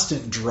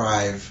constant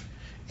drive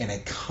and a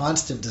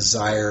constant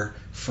desire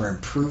for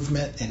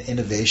improvement and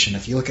innovation.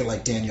 If you look at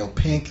like Daniel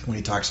Pink, when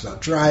he talks about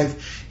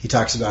drive, he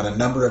talks about a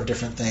number of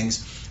different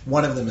things.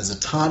 One of them is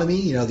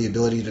autonomy, you know, the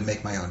ability to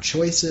make my own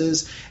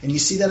choices. And you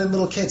see that in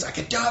little kids. I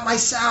can do it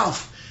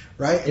myself,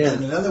 right? Yeah.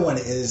 And then another one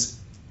is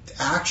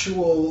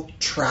actual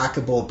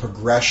trackable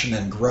progression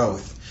and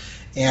growth.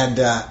 And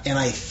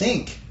I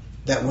think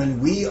that when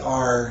we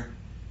are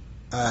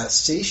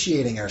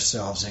satiating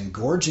ourselves and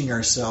gorging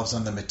ourselves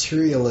on the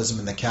materialism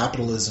and the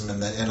capitalism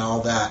and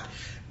all that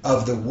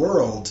of the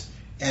world,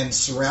 and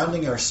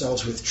surrounding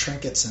ourselves with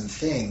trinkets and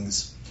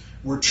things,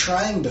 we're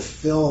trying to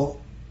fill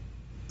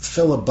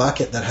a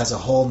bucket that has a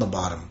hole in the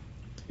bottom,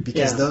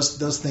 because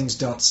those things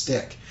don't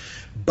stick.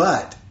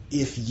 But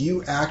if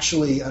you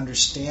actually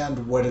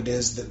understand what it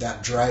is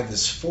that drive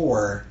is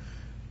for,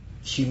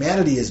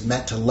 humanity is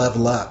meant to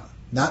level up,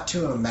 not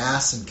to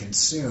amass and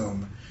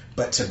consume,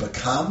 but to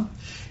become.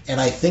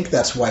 And I think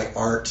that's why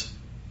art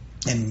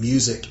and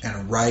music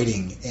and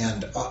writing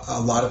and a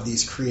lot of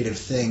these creative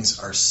things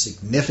are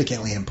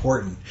significantly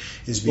important,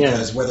 is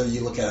because whether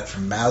you look at it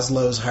from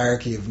Maslow's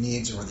hierarchy of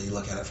needs, or whether you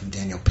look at it from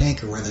Daniel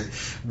Pink, or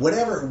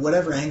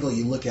whatever angle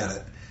you look at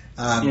it,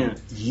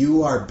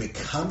 you are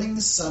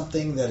becoming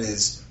something that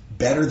is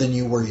better than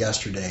you were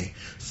yesterday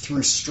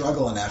through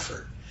struggle and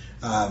effort.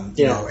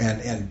 You know,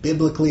 and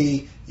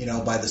biblically, you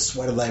know, by the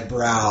sweat of thy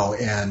brow,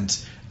 and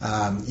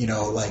you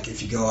know, like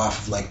if you go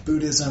off of like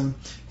Buddhism,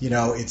 you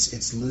know,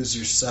 it's lose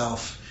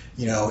yourself,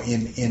 you know,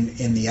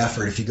 in the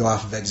effort. If you go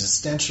off of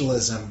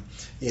existentialism,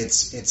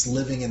 it's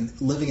living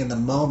in the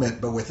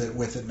moment, but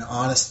with an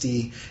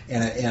honesty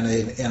and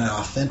an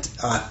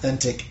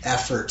authentic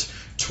effort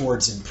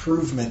towards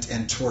improvement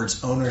and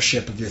towards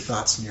ownership of your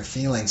thoughts and your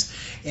feelings.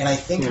 And I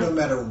think no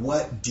matter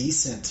what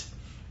decent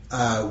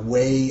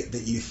way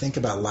that you think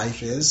about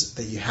life is,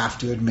 that you have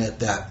to admit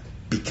that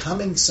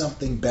becoming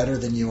something better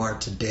than you are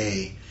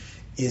today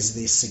is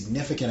the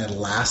significant and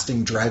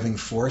lasting driving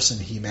force in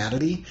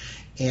humanity,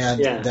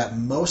 and that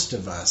most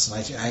of us,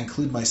 and I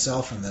include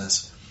myself in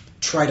this,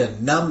 try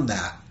to numb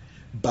that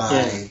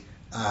by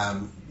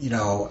you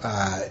know,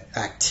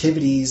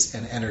 activities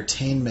and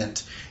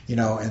entertainment, you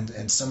know,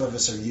 and some of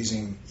us are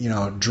using, you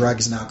know,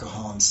 drugs and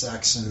alcohol and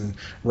sex and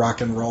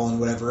rock and roll and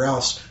whatever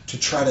else to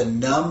try to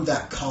numb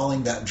that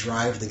calling, that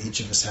drive that each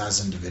of us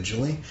has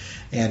individually.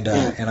 And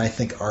I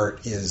think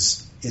art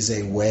is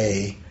a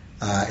way,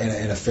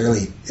 in a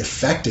fairly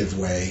effective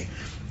way,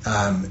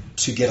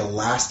 to get a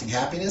lasting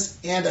happiness.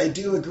 And I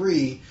do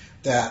agree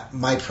that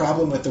my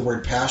problem with the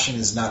word passion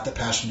is not that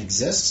passion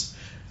exists,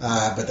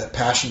 but that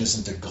passion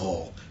isn't a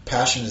goal.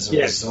 Passion is a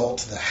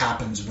result that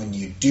happens when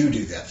you do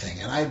that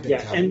thing. And I've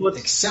become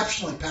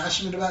exceptionally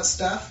passionate about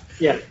stuff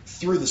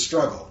through the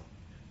struggle,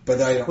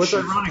 but I don't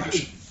shoot for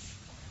passion.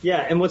 Yeah,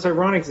 and what's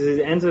ironic is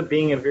it ends up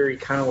being a very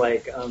kind of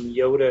like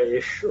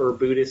Yoda-ish or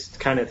Buddhist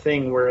kind of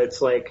thing where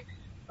it's like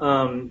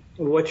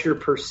what you're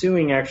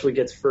pursuing actually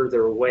gets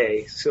further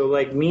away. So,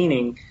 like,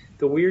 meaning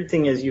the weird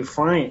thing is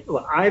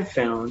I've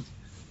found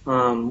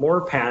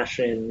more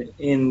passion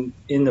in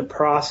the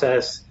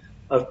process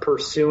of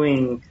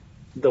pursuing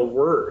the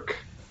work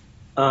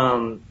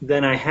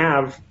than I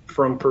have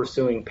from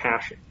pursuing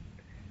passion.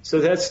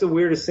 So that's the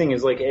weirdest thing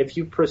is, like, if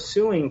you're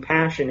pursuing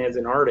passion as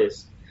an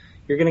artist,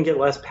 you're going to get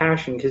less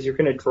passion because you're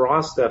going to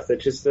draw stuff that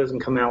just doesn't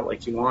come out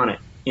like you want it,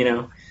 you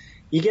know?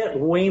 You get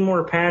way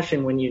more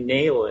passion when you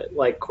nail it,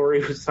 like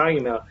Corey was talking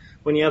about,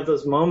 when you have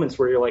those moments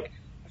where you're like,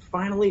 I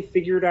finally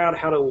figured out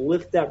how to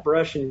lift that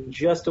brush in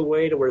just a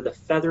way to where the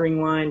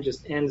feathering line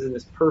just ends in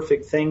this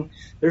perfect thing.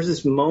 There's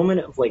this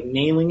moment of, like,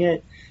 nailing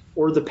it,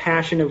 or the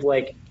passion of,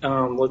 like,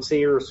 let's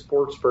say you're a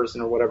sports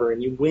person or whatever,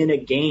 and you win a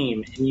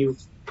game, and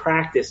you've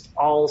practiced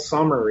all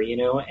summer, you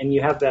know, and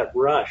you have that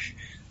rush.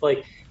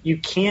 Like, you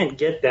can't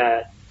get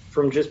that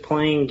from just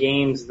playing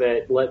games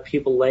that let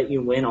people let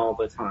you win all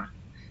the time.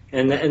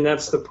 And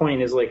that's the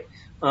point is, like,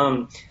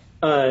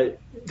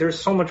 there's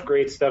so much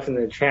great stuff in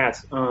the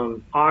chats.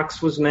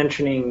 Ox was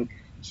mentioning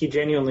he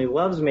genuinely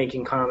loves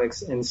making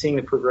comics and seeing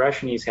the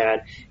progression he's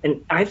had.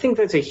 And I think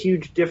that's a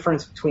huge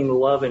difference between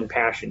love and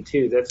passion,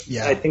 too.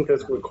 I think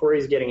that's what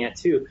Corey's getting at,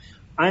 too.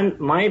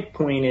 My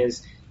point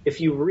is, if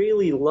you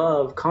really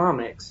love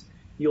comics,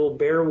 you'll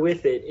bear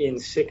with it in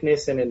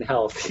sickness and in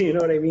health. You know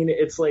what I mean?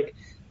 It's like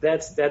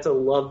that's a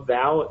love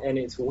vow, and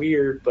it's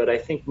weird, but I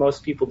think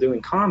most people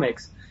doing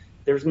comics,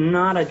 there's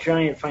not a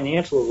giant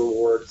financial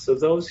reward. So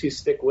those who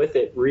stick with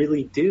it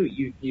really do.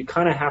 You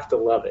kind of have to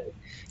love it.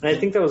 And I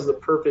think that was the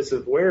purpose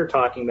of Ware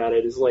talking about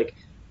it is, like,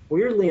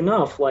 weirdly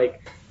enough,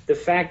 like, the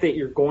fact that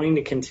you're going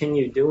to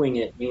continue doing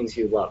it means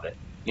you love it,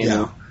 you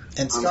know?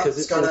 And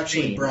Scott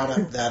actually brought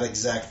up that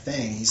exact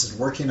thing. He said,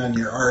 working on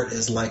your art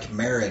is like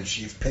marriage.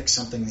 You've picked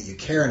something that you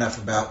care enough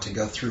about to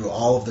go through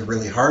all of the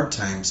really hard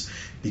times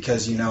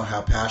because you know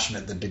how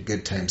passionate the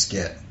good times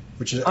get,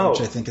 which I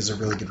think is a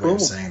really good way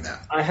of saying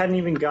that. I hadn't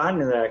even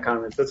gotten to that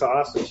comment. That's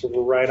awesome. So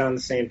we're right on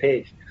the same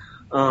page.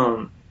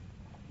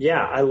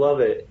 Yeah, I love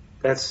it.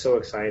 That's so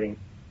exciting.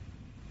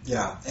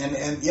 Yeah, and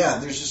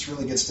there's just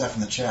really good stuff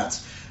in the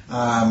chats.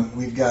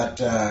 We've got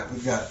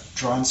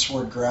Drawn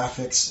Sword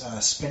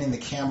Graphics spinning the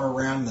camera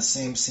around in the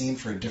same scene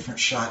for a different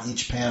shot.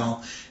 Each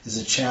panel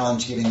is a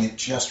challenge, getting it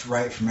just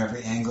right from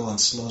every angle and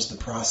slows the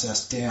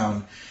process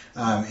down.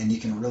 And you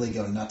can really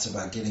go nuts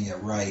about getting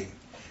it right.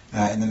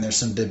 And then there's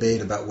some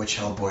debate about which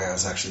Hellboy I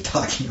was actually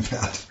talking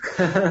about.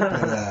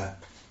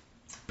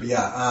 but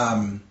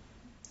yeah.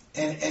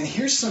 And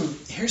here's some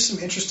interesting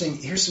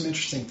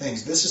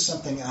things. This is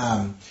something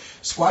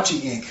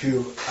Squatchy Inc.,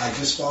 who I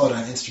just followed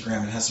on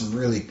Instagram and has some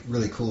really,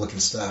 really cool looking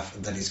stuff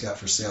that he's got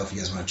for sale if you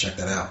guys want to check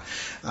that out.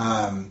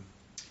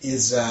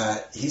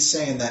 He's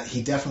saying that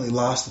he definitely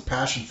lost the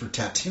passion for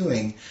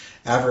tattooing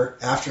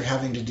after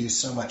having to do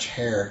so much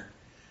hair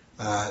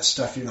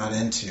stuff you're not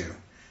into.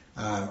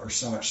 Or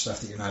so much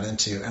stuff that you're not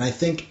into, and I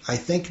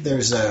think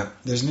there's an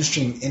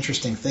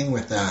interesting thing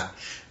with that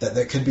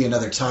could be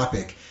another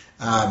topic.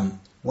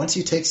 Once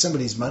you take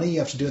somebody's money, you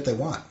have to do what they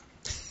want.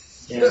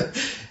 Yeah.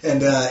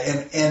 and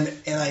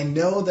I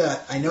know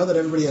that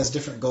everybody has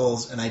different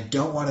goals, and I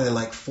don't want to,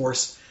 like,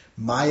 force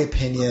my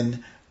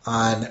opinion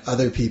on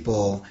other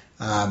people.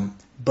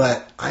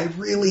 But I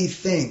really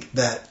think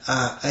that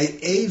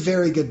a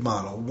very good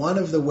model, one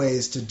of the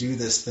ways to do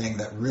this thing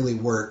that really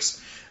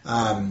works,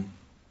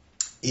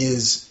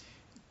 is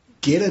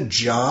get a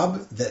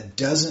job that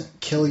doesn't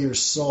kill your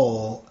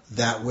soul,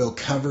 that will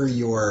cover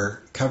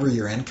your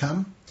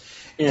income,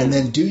 and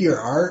then do your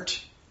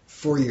art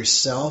for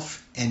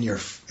yourself and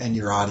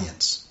your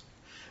audience,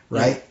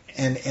 right?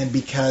 Yeah. And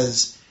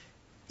because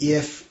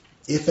if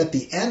at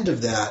the end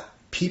of that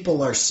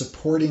people are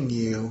supporting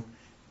you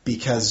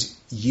because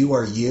you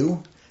are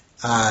you,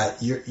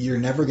 you're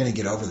never going to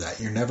get over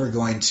that. You're never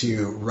going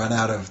to run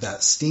out of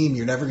that steam.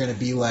 You're never going to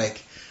be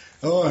like,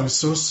 oh, I'm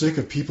so sick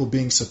of people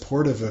being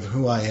supportive of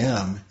who I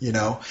am, you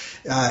know.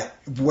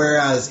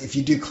 Whereas if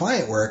you do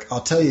client work,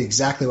 I'll tell you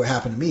exactly what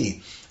happened to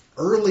me.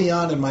 Early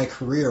on in my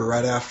career,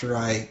 right after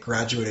I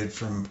graduated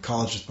from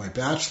college with my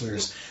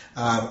bachelor's,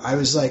 I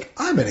was like,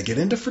 I'm going to get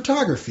into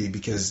photography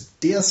because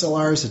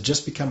DSLRs had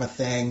just become a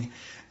thing.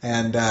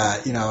 And,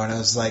 and I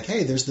was like,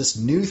 hey, there's this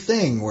new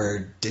thing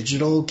where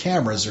digital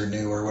cameras are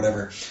new or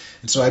whatever.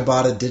 And so I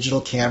bought a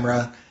digital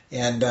camera.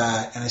 And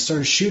I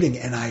started shooting,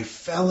 and I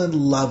fell in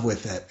love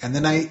with it. And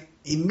then I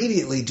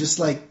immediately, just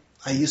like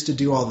I used to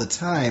do all the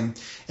time,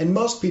 and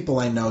most people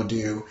I know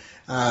do,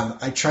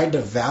 I tried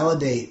to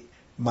validate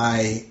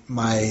my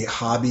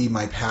hobby,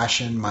 my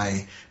passion,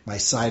 my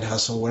side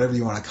hustle, whatever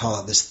you want to call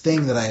it, this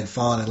thing that I had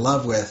fallen in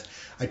love with.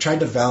 I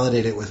tried to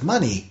validate it with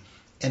money,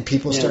 and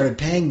people started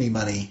paying me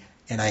money.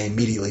 and I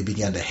immediately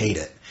began to hate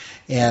it.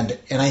 And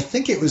I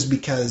think it was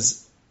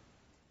because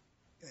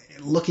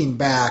looking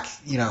back,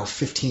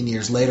 15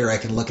 years later, I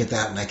can look at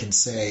that and I can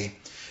say,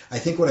 I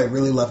think what I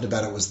really loved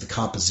about it was the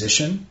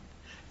composition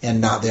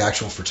and not the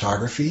actual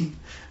photography.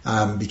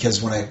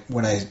 Because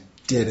when I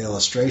did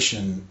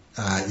illustration,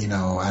 I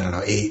don't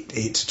know, 8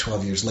 to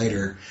 12 years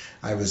later,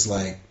 I was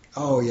like,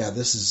 oh yeah,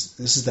 this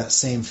is that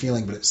same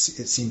feeling, but it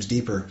seems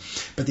deeper.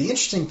 But the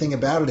interesting thing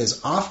about it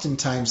is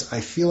oftentimes I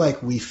feel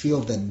like we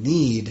feel the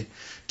need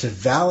to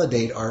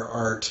validate our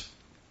art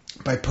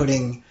by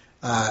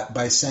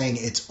by saying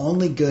it's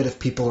only good if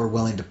people are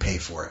willing to pay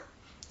for it.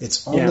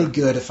 It's only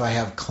good if I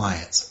have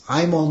clients.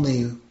 I'm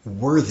only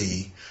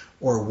worthy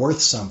or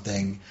worth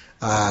something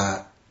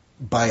by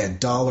a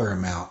dollar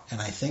amount.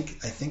 And I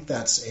think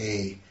that's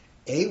a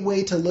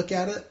way to look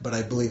at it, but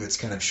I believe it's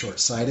kind of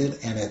short-sighted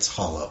and it's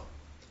hollow.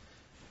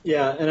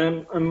 Yeah,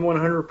 and I'm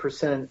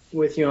 100%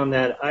 with you on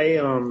that.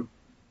 I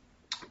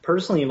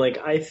personally,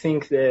 I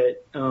think that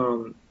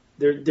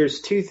there's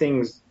two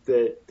things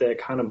that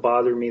kind of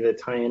bother me that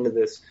tie into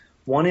this.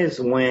 One is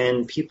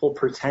when people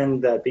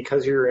pretend that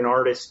because you're an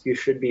artist, you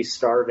should be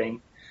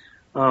starving.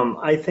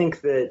 I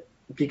think that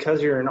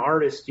because you're an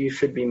artist, you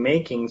should be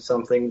making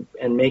something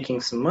and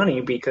making some money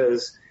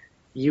because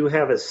you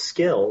have a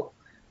skill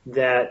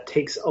that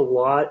takes a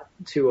lot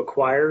to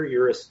acquire.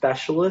 You're a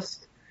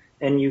specialist,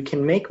 and you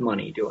can make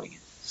money doing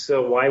it.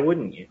 So why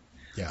wouldn't you?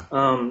 Yeah.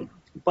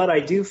 But I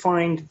do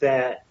find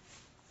that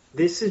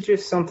this is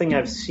just something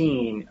I've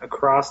seen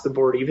across the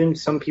board, even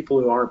some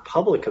people who aren't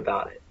public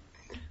about it.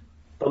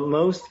 But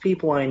most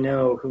people I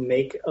know who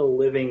make a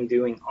living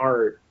doing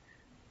art,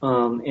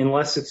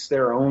 unless it's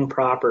their own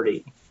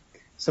property,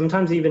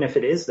 sometimes even if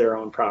it is their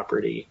own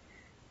property,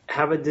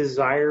 have a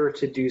desire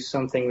to do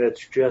something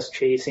that's just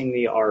chasing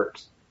the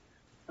art.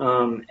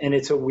 And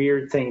it's a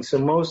weird thing. So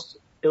most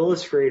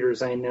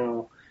illustrators I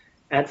know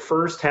at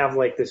first have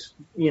this,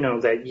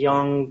 that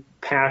young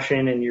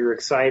passion, and you're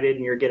excited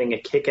and you're getting a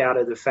kick out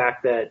of the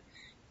fact that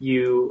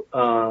you,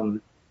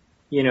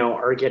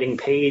 are getting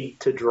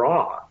paid to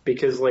draw.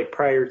 Because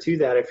prior to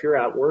that, if you're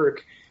at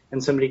work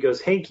and somebody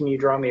goes, hey, can you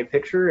draw me a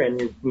picture? And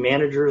your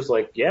manager's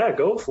like, yeah,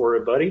 go for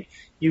it, buddy.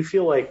 You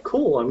feel like,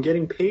 cool, I'm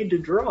getting paid to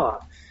draw.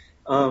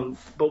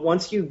 But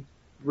once you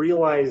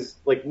realize,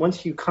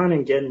 once you kind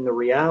of get in the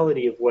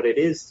reality of what it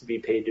is to be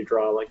paid to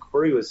draw, like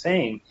Corey was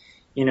saying,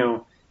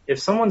 if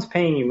someone's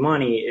paying you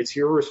money, it's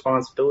your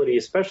responsibility,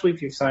 especially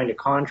if you've signed a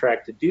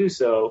contract to do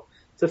so,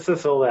 to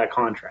fulfill that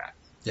contract.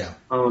 Yeah.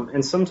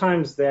 And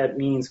sometimes that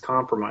means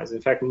compromise.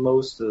 In fact,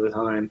 most of the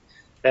time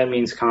that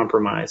means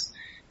compromise.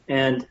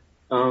 And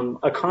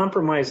a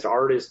compromised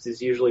artist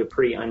is usually a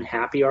pretty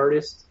unhappy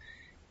artist.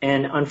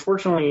 And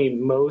unfortunately,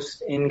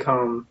 most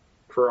income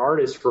for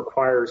artists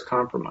requires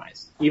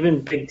compromise,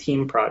 even big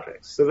team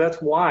projects. So that's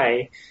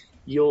why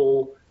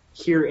you'll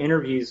hear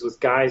interviews with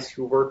guys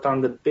who worked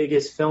on the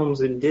biggest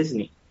films in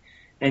Disney,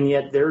 and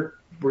yet they're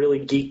really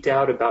geeked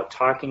out about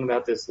talking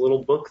about this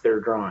little book they're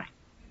drawing.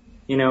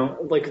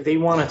 They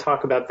want to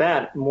talk about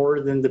that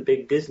more than the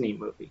big Disney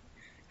movie.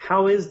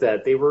 How is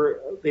that? They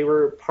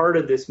were part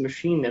of this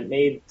machine that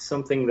made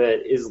something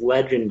that is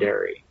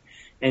legendary,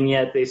 and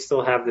yet they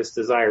still have this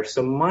desire.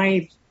 So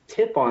my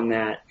tip on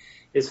that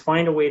is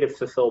find a way to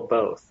fulfill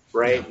both,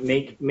 right?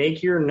 Yeah.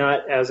 Make your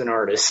nut as an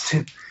artist.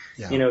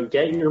 Yeah.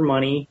 Get your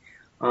money,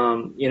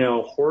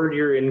 hoard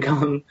your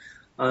income,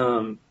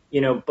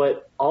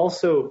 but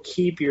also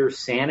keep your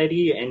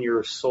sanity and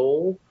your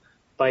soul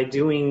by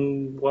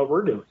doing what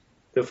we're doing,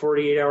 the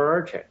 48-hour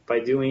art check, by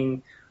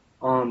doing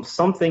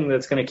something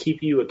that's going to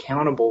keep you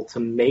accountable to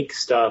make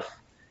stuff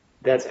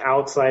that's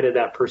outside of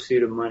that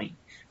pursuit of money.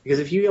 Because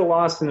if you get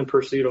lost in the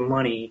pursuit of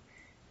money,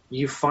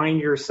 you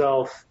find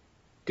yourself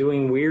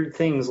doing weird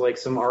things, like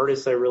some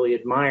artists I really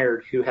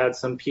admired who had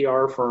some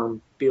PR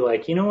firm be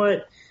like, you know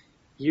what,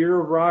 you're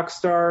a rock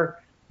star,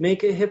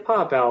 make a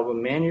hip-hop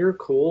album, man, you're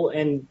cool.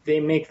 And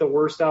they make the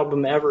worst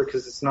album ever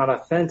because it's not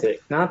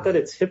authentic. Not that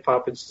it's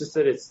hip-hop, it's just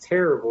that it's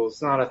terrible,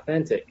 it's not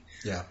authentic.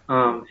 Yeah.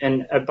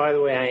 And by the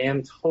way, I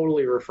am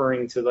totally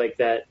referring to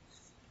that,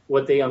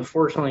 what they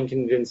unfortunately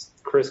convinced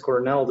Chris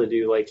Cornell to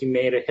do. He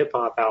made a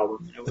hip-hop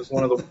album. And it was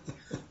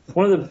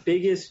one of the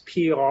biggest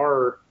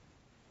PR,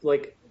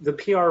 the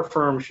PR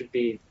firm should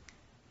be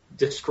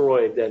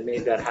destroyed that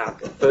made that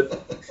happen.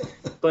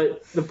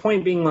 But the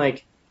point being,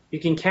 you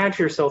can catch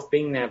yourself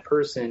being that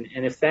person,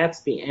 and if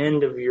that's the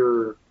end of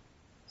your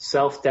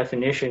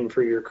self-definition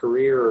for your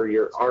career or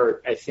your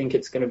art, I think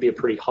it's going to be a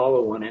pretty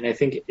hollow one, and I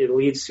think it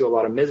leads to a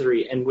lot of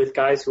misery, and with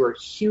guys who are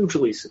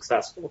hugely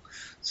successful.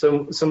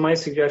 So my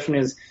suggestion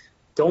is,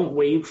 don't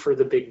wait for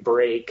the big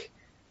break.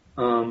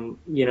 When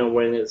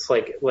it's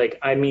like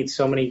I meet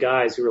so many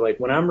guys who are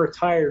like, when I'm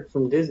retired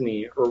from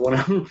Disney, or when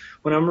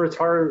I'm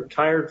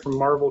retired from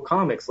Marvel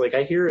Comics,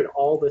 I hear it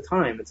all the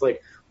time. It's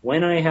like,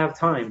 when I have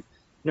time.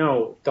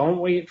 No, don't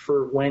wait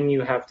for when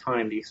you have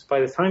time, because by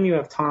the time you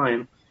have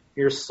time,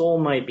 your soul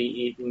might be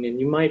eaten and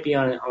you might be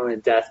on a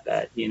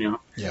deathbed,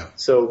 Yeah.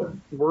 So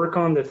work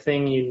on the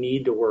thing you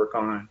need to work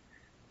on.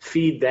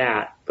 Feed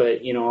that,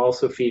 but,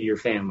 also feed your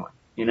family.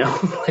 you know?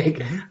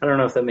 Like, I don't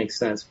know if that makes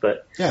sense,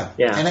 but Yeah.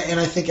 yeah. And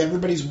I think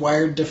everybody's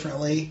wired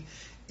differently,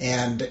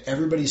 and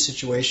everybody's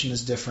situation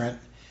is different.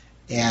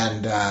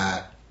 And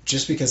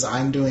just because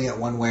I'm doing it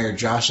one way, or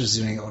Josh is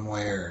doing it one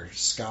way, or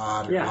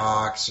Scott, or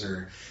Vox,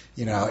 or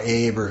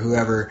Abe, or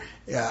whoever,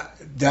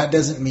 that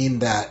doesn't mean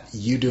that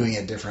you doing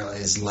it differently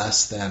is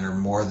less than or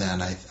more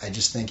than. I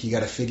just think you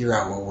got to figure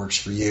out what works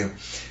for you.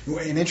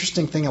 An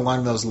interesting thing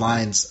along those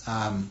lines.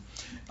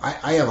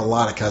 I have a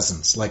lot of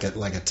cousins, like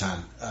a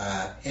ton,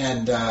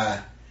 and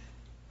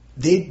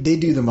they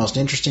do the most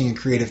interesting and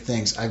creative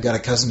things. I've got a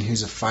cousin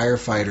who's a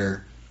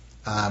firefighter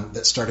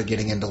that started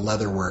getting into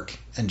leather work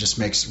and just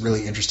makes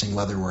really interesting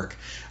leather work.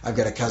 I've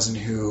got a cousin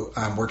who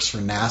works for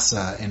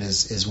NASA and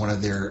is one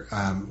of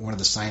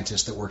the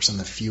scientists that works on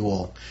the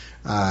fuel,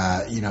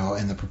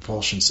 and the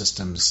propulsion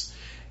systems.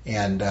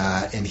 And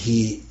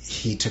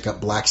he took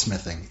up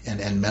blacksmithing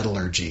and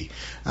metallurgy.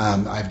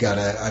 I've got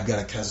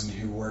a cousin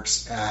who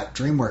works at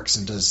DreamWorks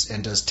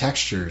and does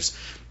textures,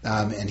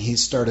 and he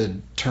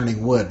started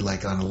turning wood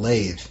like on a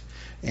lathe.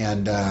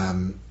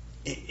 And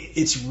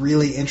it's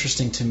really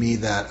interesting to me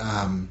that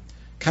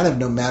kind of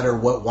no matter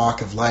what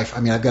walk of life. I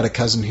mean, I've got a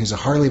cousin who's a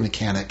Harley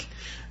mechanic,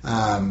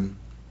 and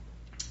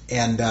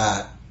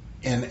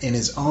in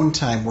his own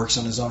time works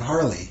on his own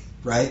Harley,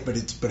 right? But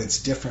it's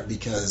different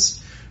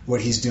because what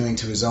he's doing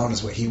to his own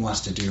is what he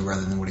wants to do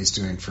rather than what he's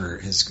doing for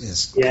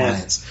his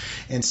clients.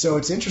 And so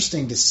it's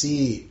interesting to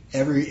see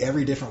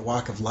every different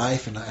walk of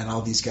life and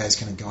all these guys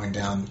kind of going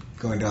down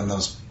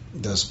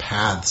those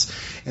paths.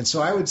 And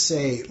so I would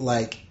say,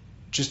 like,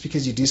 just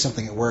because you do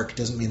something at work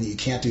doesn't mean that you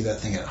can't do that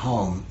thing at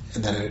home,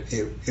 and that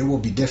it will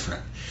be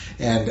different.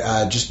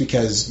 And just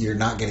because you're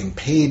not getting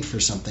paid for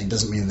something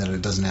doesn't mean that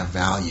it doesn't have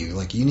value.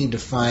 Like, you need to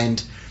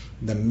find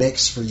the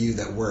mix for you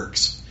that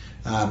works.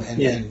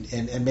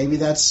 And maybe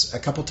that's a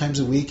couple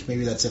times a week,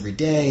 maybe that's every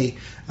day,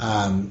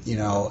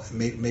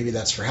 maybe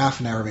that's for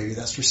half an hour, maybe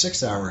that's for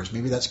 6 hours,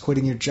 maybe that's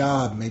quitting your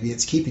job, maybe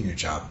it's keeping your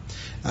job.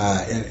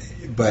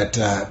 But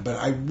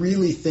I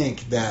really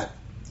think that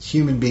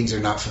human beings are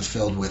not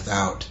fulfilled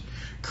without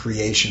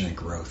creation and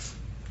growth.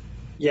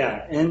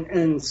 Yeah,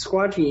 and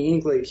Squatchy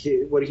Ink, like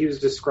what he was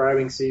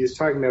describing, so he was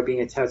talking about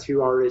being a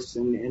tattoo artist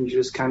and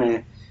just kind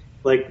of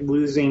like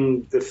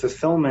losing the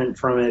fulfillment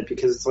from it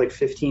because it's like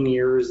 15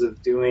 years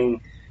of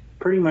doing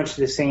pretty much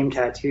the same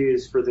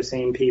tattoos for the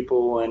same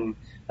people, and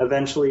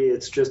eventually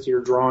it's just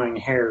you're drawing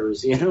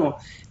hairs, and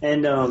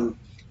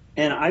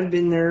I've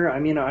been there. I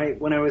mean,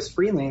 when I was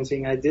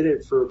freelancing, I did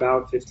it for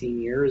about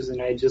 15 years, and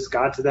I just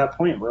got to that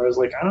point where I was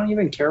like, I don't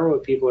even care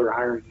what people are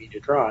hiring me to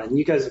draw. And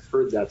you guys have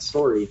heard that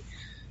story,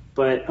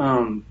 but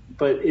I'm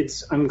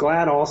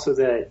glad also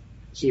that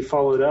he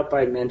followed up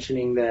by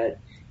mentioning that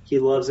he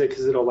loves it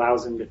because it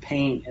allows him to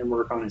paint and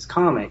work on his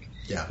comic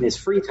in his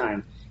free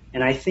time.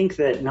 And I think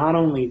that not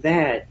only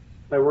that,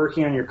 by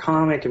working on your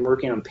comic and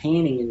working on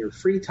painting in your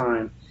free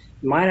time,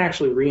 it might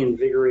actually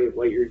reinvigorate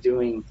what you're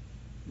doing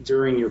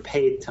during your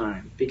paid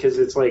time, because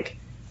it's like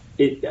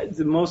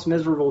the most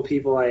miserable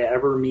people I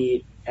ever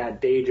meet at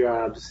day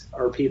jobs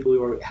are people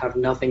who have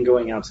nothing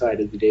going outside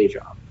of the day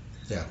job.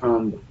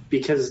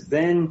 Because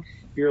then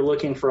you're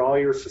looking for all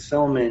your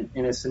fulfillment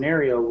in a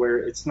scenario where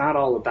it's not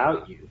all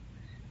about you.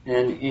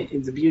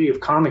 And the beauty of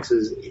comics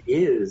is it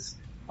is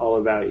all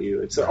about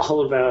you. It's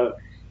all about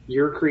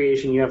your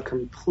creation. You have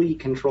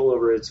complete control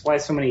over it. It's why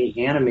so many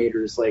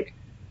animators like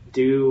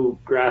do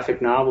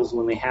graphic novels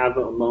when they have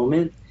a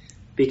moment,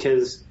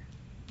 because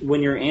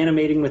when you're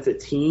animating with a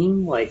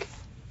team, like,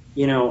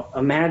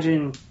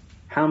 imagine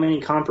how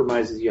many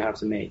compromises you have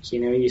to make.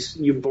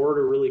 You board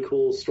a really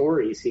cool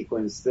story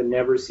sequence that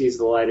never sees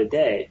the light of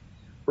day.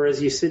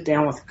 Whereas you sit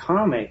down with a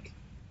comic,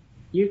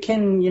 you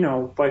can,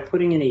 by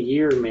putting in a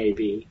year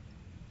maybe,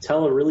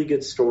 tell a really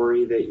good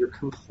story that you're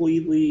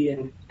completely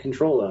in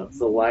control of.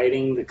 The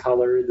lighting, the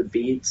color, the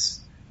beats,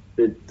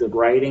 the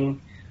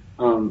writing.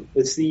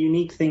 It's the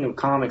unique thing of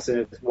comics, and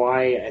it's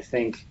why I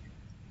think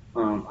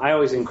I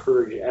always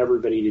encourage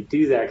everybody to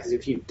do that, because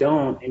if you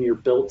don't and you're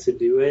built to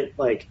do it,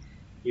 like,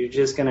 you're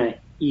just going to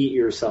eat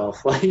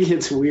yourself. Like,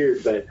 it's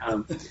weird, but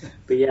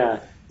yeah,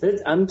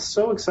 I'm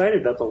so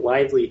excited about the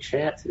lively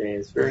chat today.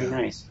 It's very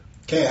nice.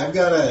 Okay, I've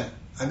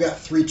got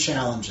 3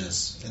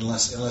 challenges.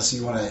 Unless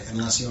you want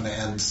to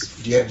end.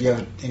 Do you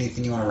have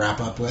anything you want to wrap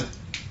up with?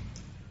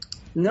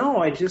 No,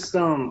 I just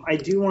I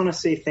do want to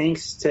say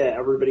thanks to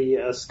everybody.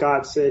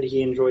 Scott said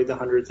he enjoyed the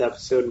 100th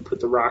episode and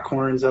put the rock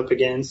horns up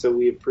again, so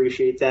we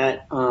appreciate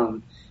that.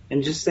 And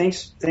just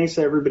thanks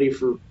to everybody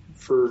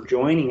for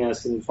joining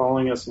us and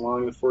following us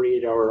along the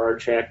 48-hour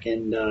art check,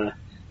 and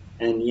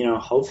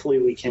hopefully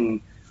we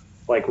can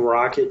like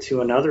rocket to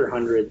another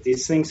 100.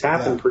 These things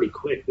happen pretty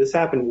quick. This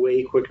happened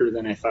way quicker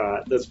than I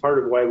thought. That's part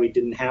of why we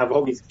didn't have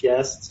all these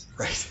guests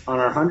on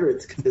our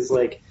 100th, because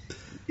like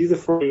do the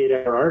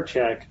 48-hour art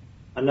check.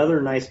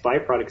 Another nice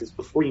byproduct is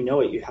before you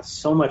know it, you have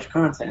so much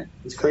content.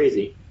 It's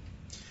crazy.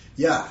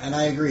 Yeah, and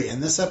I agree.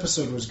 And this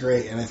episode was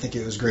great, and I think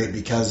it was great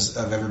because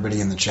of everybody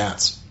in the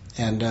chats.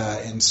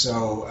 And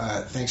so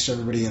thanks to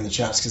everybody in the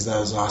chats, because that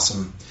was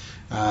awesome.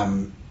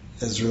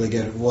 is really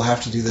good. We'll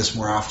have to do this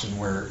more often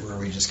where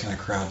we just kind of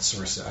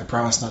crowdsource it. I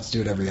promise not to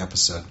do it every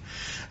episode.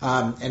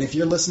 And if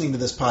you're listening to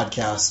this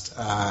podcast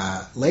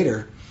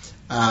later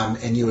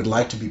and you would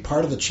like to be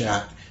part of the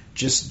chat,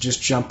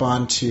 just jump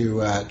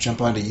onto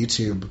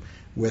YouTube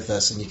with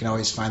us, and you can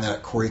always find that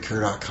at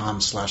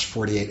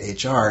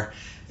CoreyKerr.com/48HR,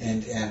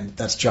 and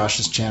that's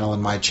Josh's channel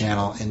and my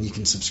channel, and you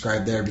can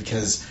subscribe there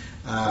because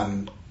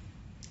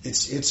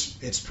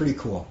it's pretty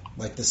cool,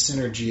 like the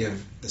synergy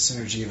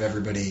of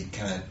everybody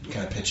kind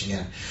of pitching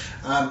in.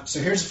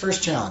 So here's the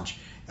first challenge.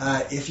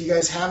 If you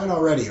guys haven't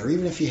already, or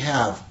even if you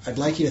have, I'd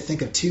like you to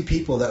think of 2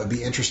 people that would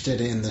be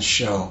interested in this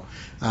show,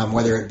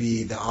 whether it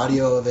be the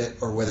audio of it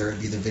or whether it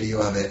be the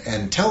video of it,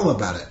 and tell them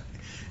about it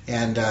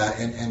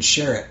and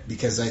share it,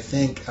 because I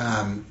think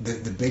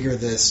the bigger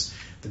this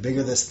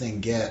thing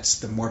gets,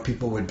 the more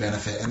people would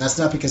benefit. And that's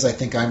not because I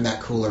think I'm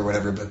that cool or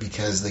whatever, but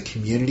because the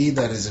community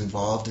that is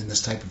involved in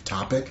this type of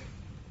topic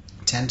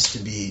tends to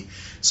be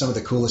some of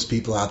the coolest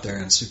people out there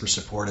and super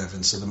supportive.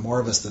 And so the more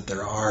of us that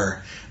there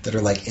are that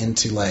are like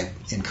into like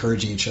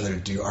encouraging each other to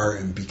do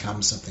art and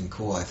become something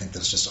cool, I think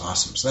that's just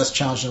awesome. So that's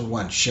challenge number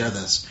 1. Share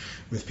this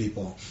with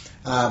people.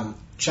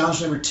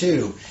 Challenge number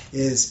 2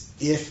 is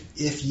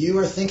if you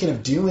are thinking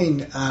of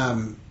doing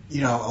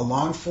a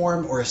long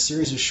form or a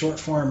series of short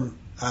form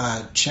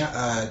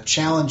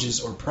challenges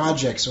or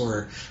projects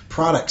or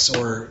products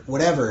or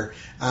whatever,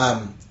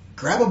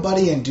 grab a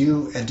buddy and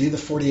do the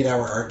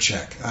 48-hour art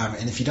check.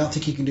 And if you don't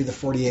think you can do the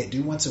 48,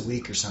 do once a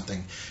week or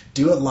something.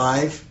 Do it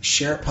live,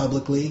 share it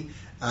publicly.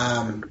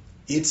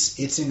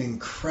 It's an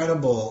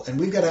incredible, and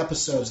we've got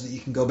episodes that you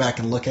can go back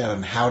and look at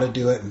on how to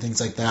do it and things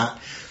like that.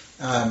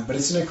 But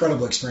it's an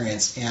incredible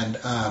experience, and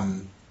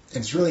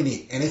it's really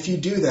neat. And if you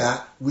do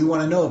that, we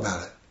want to know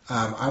about it.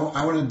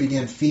 I want to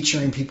begin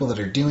featuring people that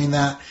are doing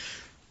that.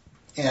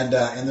 And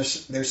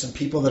there's some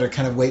people that are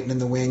kind of waiting in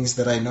the wings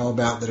that I know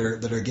about that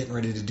are getting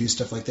ready to do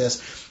stuff like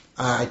this.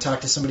 I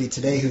talked to somebody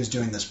today who's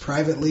doing this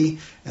privately,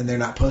 and they're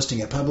not posting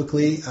it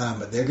publicly,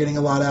 but they're getting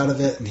a lot out of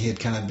it. And he had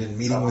kind of been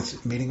meeting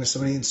with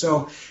somebody, and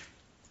so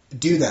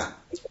do that.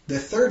 The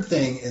third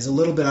thing is a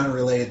little bit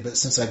unrelated, but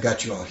since I've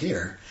got you all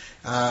here,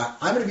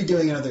 I'm going to be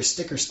doing another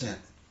sticker stint.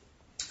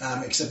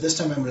 Except this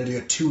time I'm going to do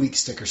a 2-week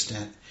sticker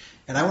stint,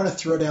 and I want to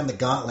throw down the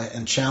gauntlet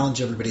and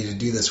challenge everybody to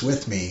do this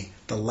with me.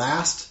 The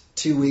last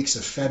 2 weeks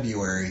of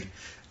February,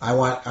 I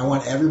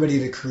want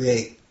everybody to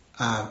create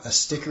a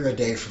sticker a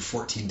day for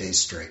 14 days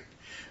straight.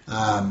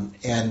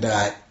 And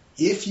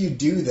if you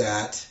do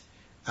that,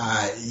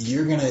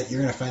 you're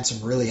gonna find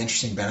some really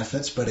interesting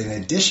benefits. But in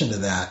addition to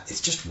that,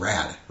 it's just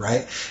rad,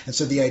 right? And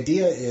so the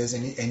idea is,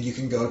 and you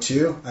can go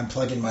to, I'm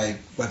plugging my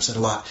website a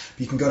lot.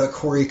 You can go to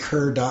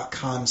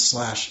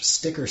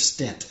CoreyKerr.com/sticker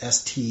stint,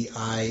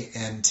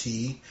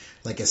 STINT,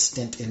 like a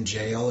stint in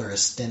jail or a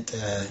stint,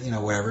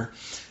 whatever.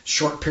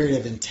 Short period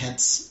of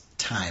intense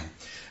time.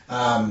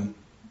 And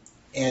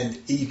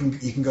you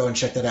can go and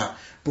check that out.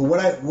 But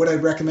what I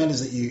recommend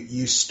is that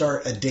you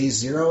start a day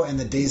 0, and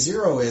the day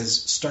 0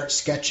 is start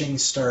sketching,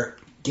 start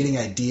getting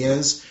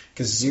ideas,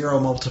 because 0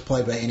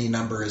 multiplied by any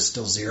number is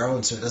still 0,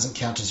 and so it doesn't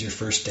count as your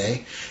first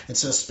day. And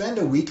so spend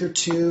a week or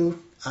 2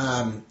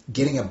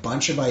 getting a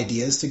bunch of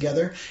ideas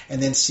together,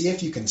 and then see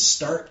if you can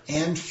start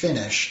and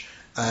finish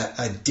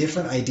a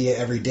different idea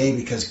every day,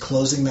 because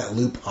closing that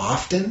loop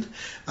often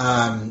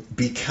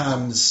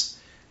becomes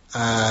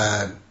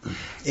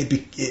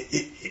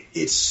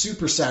it's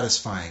super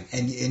satisfying,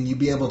 and you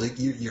be able to,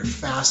 you're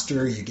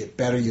faster, you get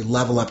better, you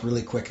level up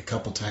really quick a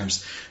couple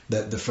times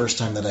the first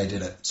time that I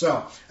did it.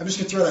 So I'm just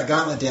gonna throw that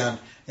gauntlet down,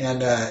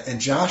 and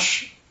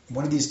Josh,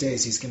 one of these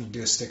days he's gonna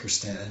do a sticker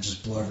stint and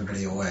just blow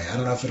everybody away. I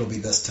don't know if it'll be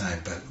this time,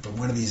 but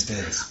one of these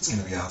days it's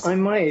gonna be awesome. I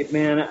might,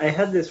 man. I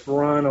had this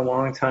run a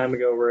long time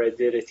ago where I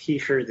did a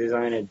t-shirt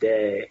design a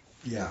day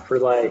for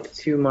like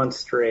 2 months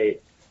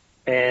straight.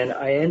 And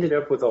I ended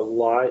up with a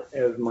lot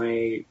of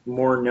my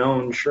more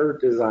known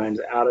shirt designs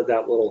out of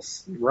that little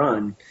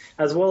run,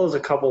 as well as a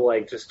couple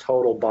like just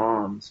total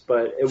bombs.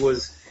 But it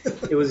was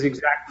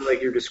exactly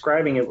like you're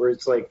describing it, where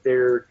it's like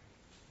there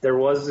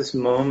was this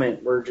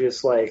moment where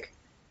just like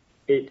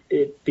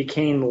it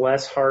became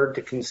less hard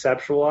to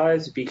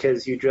conceptualize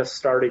because you just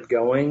started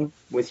going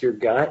with your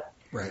gut.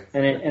 Right.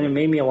 And it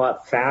made me a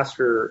lot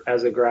faster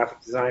as a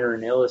graphic designer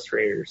and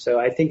illustrator. So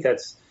I think that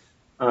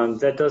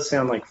does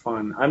sound like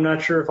fun. I'm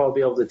not sure if I'll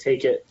be able to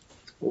take it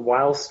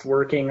whilst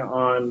working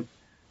on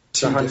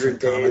the 100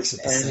 days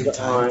and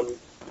on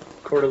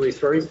quarterly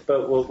stories,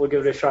 but we'll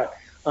give it a shot.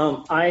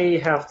 I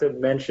have to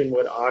mention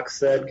what Ox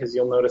said, because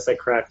you'll notice I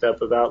cracked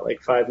up about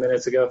like 5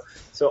 minutes ago.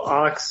 So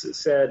Ox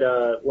said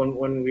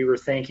when we were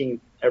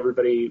thanking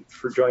everybody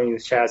for joining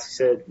the chat, he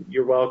said,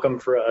 "You're welcome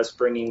for us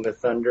bringing the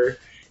thunder."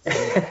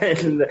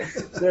 And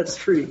that's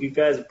true. You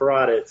guys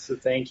brought it, so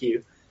thank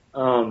you.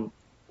 And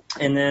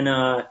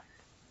then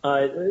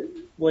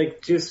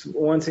like just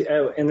once,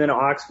 and then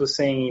Ox was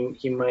saying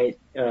he might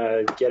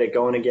get it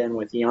going again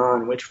with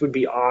Jan, which would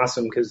be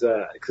awesome because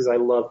I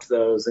loved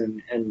those,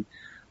 and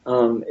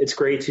it's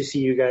great to see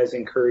you guys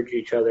encourage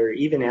each other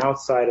even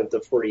outside of the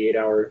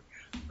 48-hour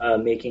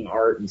making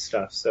art and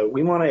stuff. So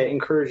we want to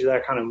encourage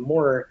that kind of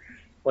more.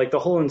 Like the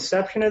whole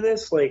inception of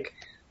this, like,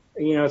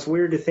 you know, it's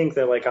weird to think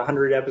that like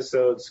 100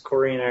 episodes,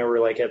 Corey and I were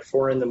like at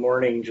 4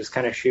 a.m. just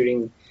kind of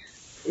shooting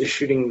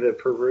the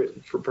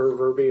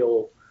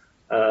proverbial.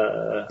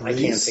 I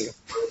can't think of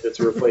a word that's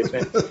a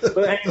replacement.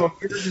 But anyway,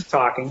 we were just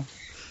talking,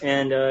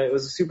 and it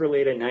was super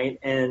late at night,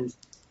 and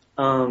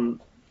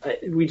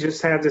we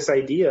just had this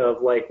idea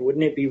of like,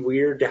 wouldn't it be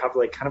weird to have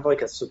like kind of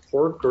like a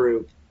support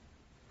group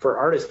for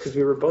artists, because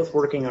we were both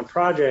working on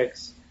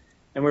projects,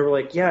 and we were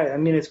like, yeah, I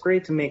mean, it's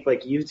great to make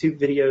like YouTube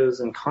videos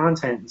and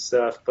content and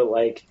stuff, but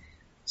like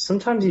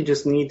sometimes you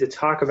just need to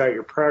talk about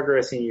your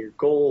progress and your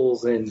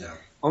goals and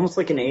almost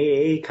like an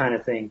AA kind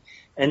of thing.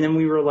 And then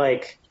we were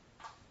like,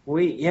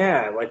 wait,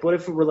 yeah, like what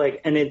if it were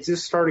like, and it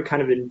just started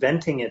kind of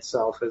inventing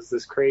itself as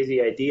this crazy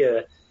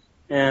idea.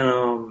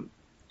 And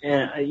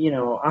you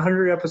know,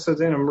 100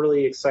 episodes in, I'm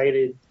really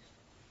excited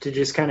to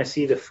just kind of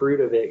see the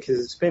fruit of it, because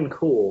it's been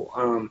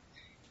cool.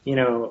 You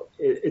know,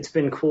 it's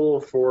been cool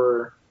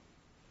for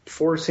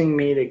forcing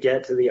me to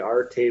get to the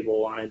art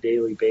table on a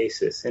daily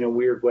basis in a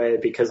weird way,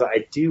 because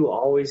I do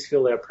always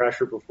feel that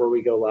pressure before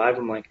we go live.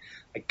 I'm like,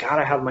 I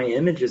gotta have my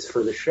images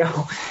for the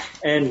show.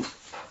 And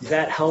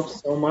that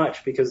helps so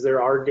much, because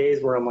there are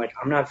days where I'm like,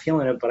 I'm not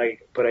feeling it, but I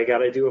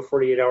gotta do a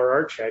 48-hour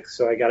art check,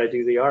 so I gotta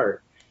do the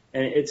art.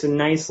 And it's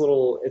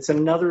it's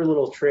another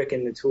little trick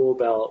in the tool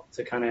belt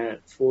to kind of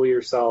fool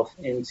yourself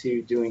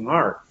into doing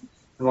art.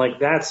 And like,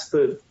 that's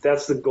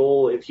the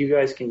goal. If you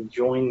guys can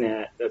join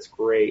that, that's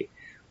great.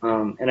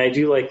 And I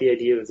do like the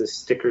idea of the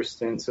sticker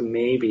stint. So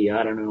maybe,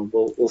 I don't know,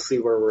 we'll see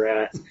where we're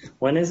at.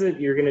 When is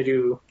it you're going to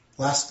do?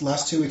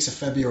 Last 2 weeks of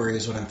February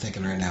is what I'm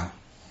thinking right now.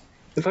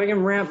 If I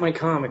can wrap my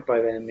comic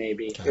by then,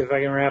 maybe. Okay. If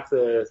I can wrap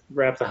the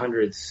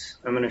hundreds,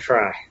 I'm going to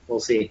try. We'll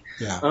see.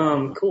 Yeah.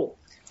 Cool.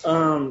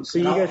 So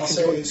you guys I'll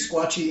say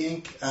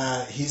Squatchy Inc.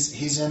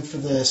 He's in for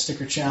the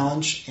sticker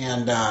challenge,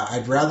 and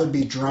I'd rather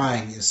be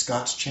drawing is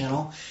Scott's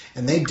channel,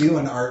 and they do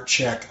an art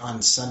check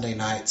on Sunday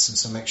nights, and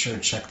so make sure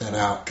to check that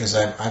out, because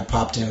I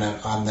popped in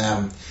on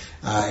them,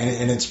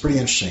 and it's pretty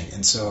interesting,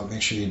 and so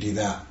make sure you do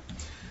that.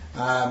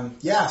 So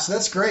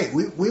that's great.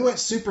 We went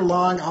super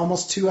long,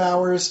 almost 2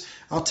 hours.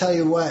 I'll tell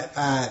you what,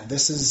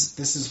 this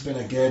has been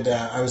a good.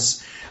 I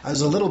was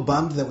a little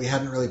bummed that we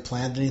hadn't really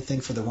planned anything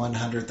for the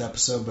 100th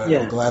episode, but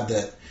I'm glad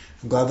that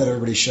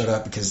everybody showed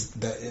up, because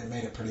it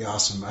made it pretty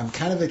awesome. I'm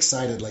kind of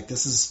excited. Like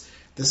this is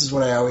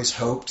what I always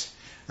hoped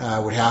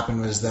would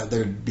happen, was that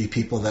there'd be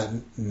people that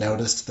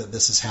noticed that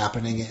this is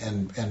happening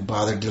and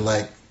bothered to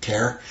like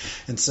care,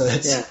 and so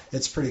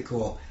it's pretty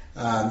cool.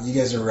 You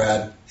guys are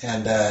rad,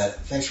 and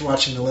thanks for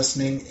watching and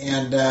listening.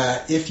 And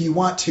if you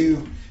want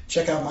to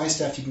check out my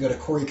stuff, you can go to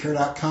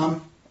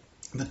CoreyKerr.com.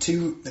 The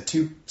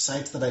two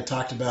sites that I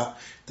talked about,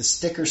 the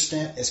Sticker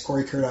Stint is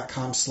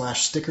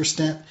CoreyKerr.com/Sticker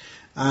Stint,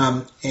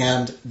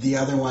 and the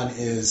other one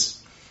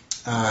is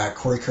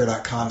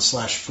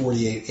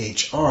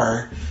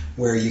CoreyKerr.com/48HR,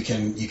 where you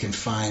can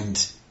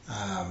find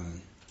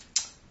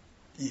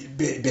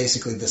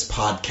basically this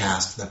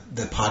podcast,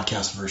 the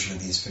podcast version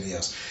of these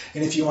videos.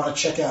 And if you want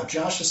to check out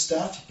Josh's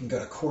stuff, you can go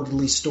to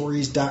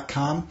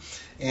QuarterlyStories.com,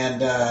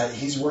 and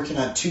he's working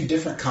on 2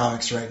 different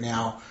comics right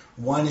now.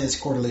 One is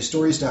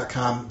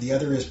QuarterlyStories.com. The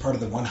other is part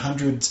of the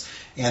 100s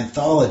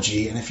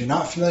anthology. And if you're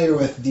not familiar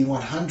with the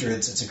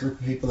 100s, it's a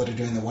group of people that are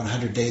doing the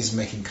 100 days of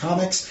making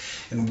comics.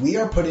 And we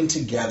are putting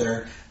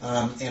together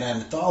an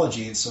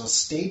anthology. And so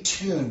stay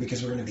tuned,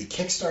 because we're going to be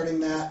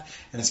kickstarting that.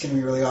 And it's going to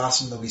be really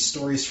awesome. There'll be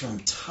stories from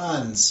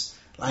tons.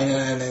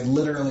 And I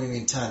literally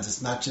mean tons.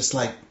 It's not just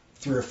like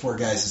 3 or 4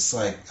 guys. It's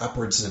like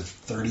upwards of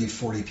 30,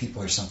 40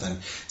 people or something.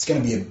 It's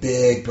going to be a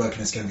big book,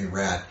 and it's going to be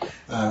rad.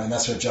 And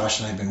that's what Josh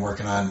and I have been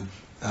working on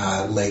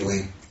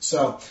lately.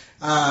 So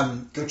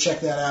go check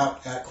that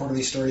out at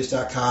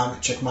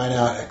QuarterlyStories.com. Check mine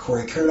out at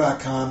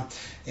CoreyKerr.com.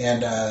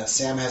 And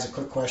Sam has a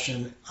quick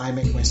question. I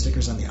make my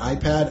stickers on the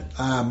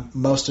iPad.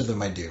 Most of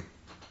them I do,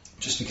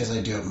 just because I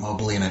do it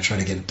mobily and I try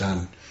to get it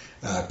done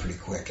pretty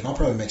quick. And I'll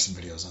probably make some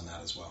videos on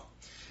that as well.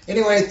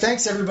 Anyway,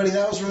 thanks everybody.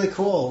 That was really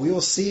cool. We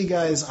will see you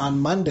guys on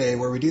Monday,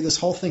 where we do this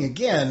whole thing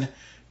again,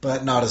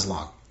 but not as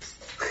long.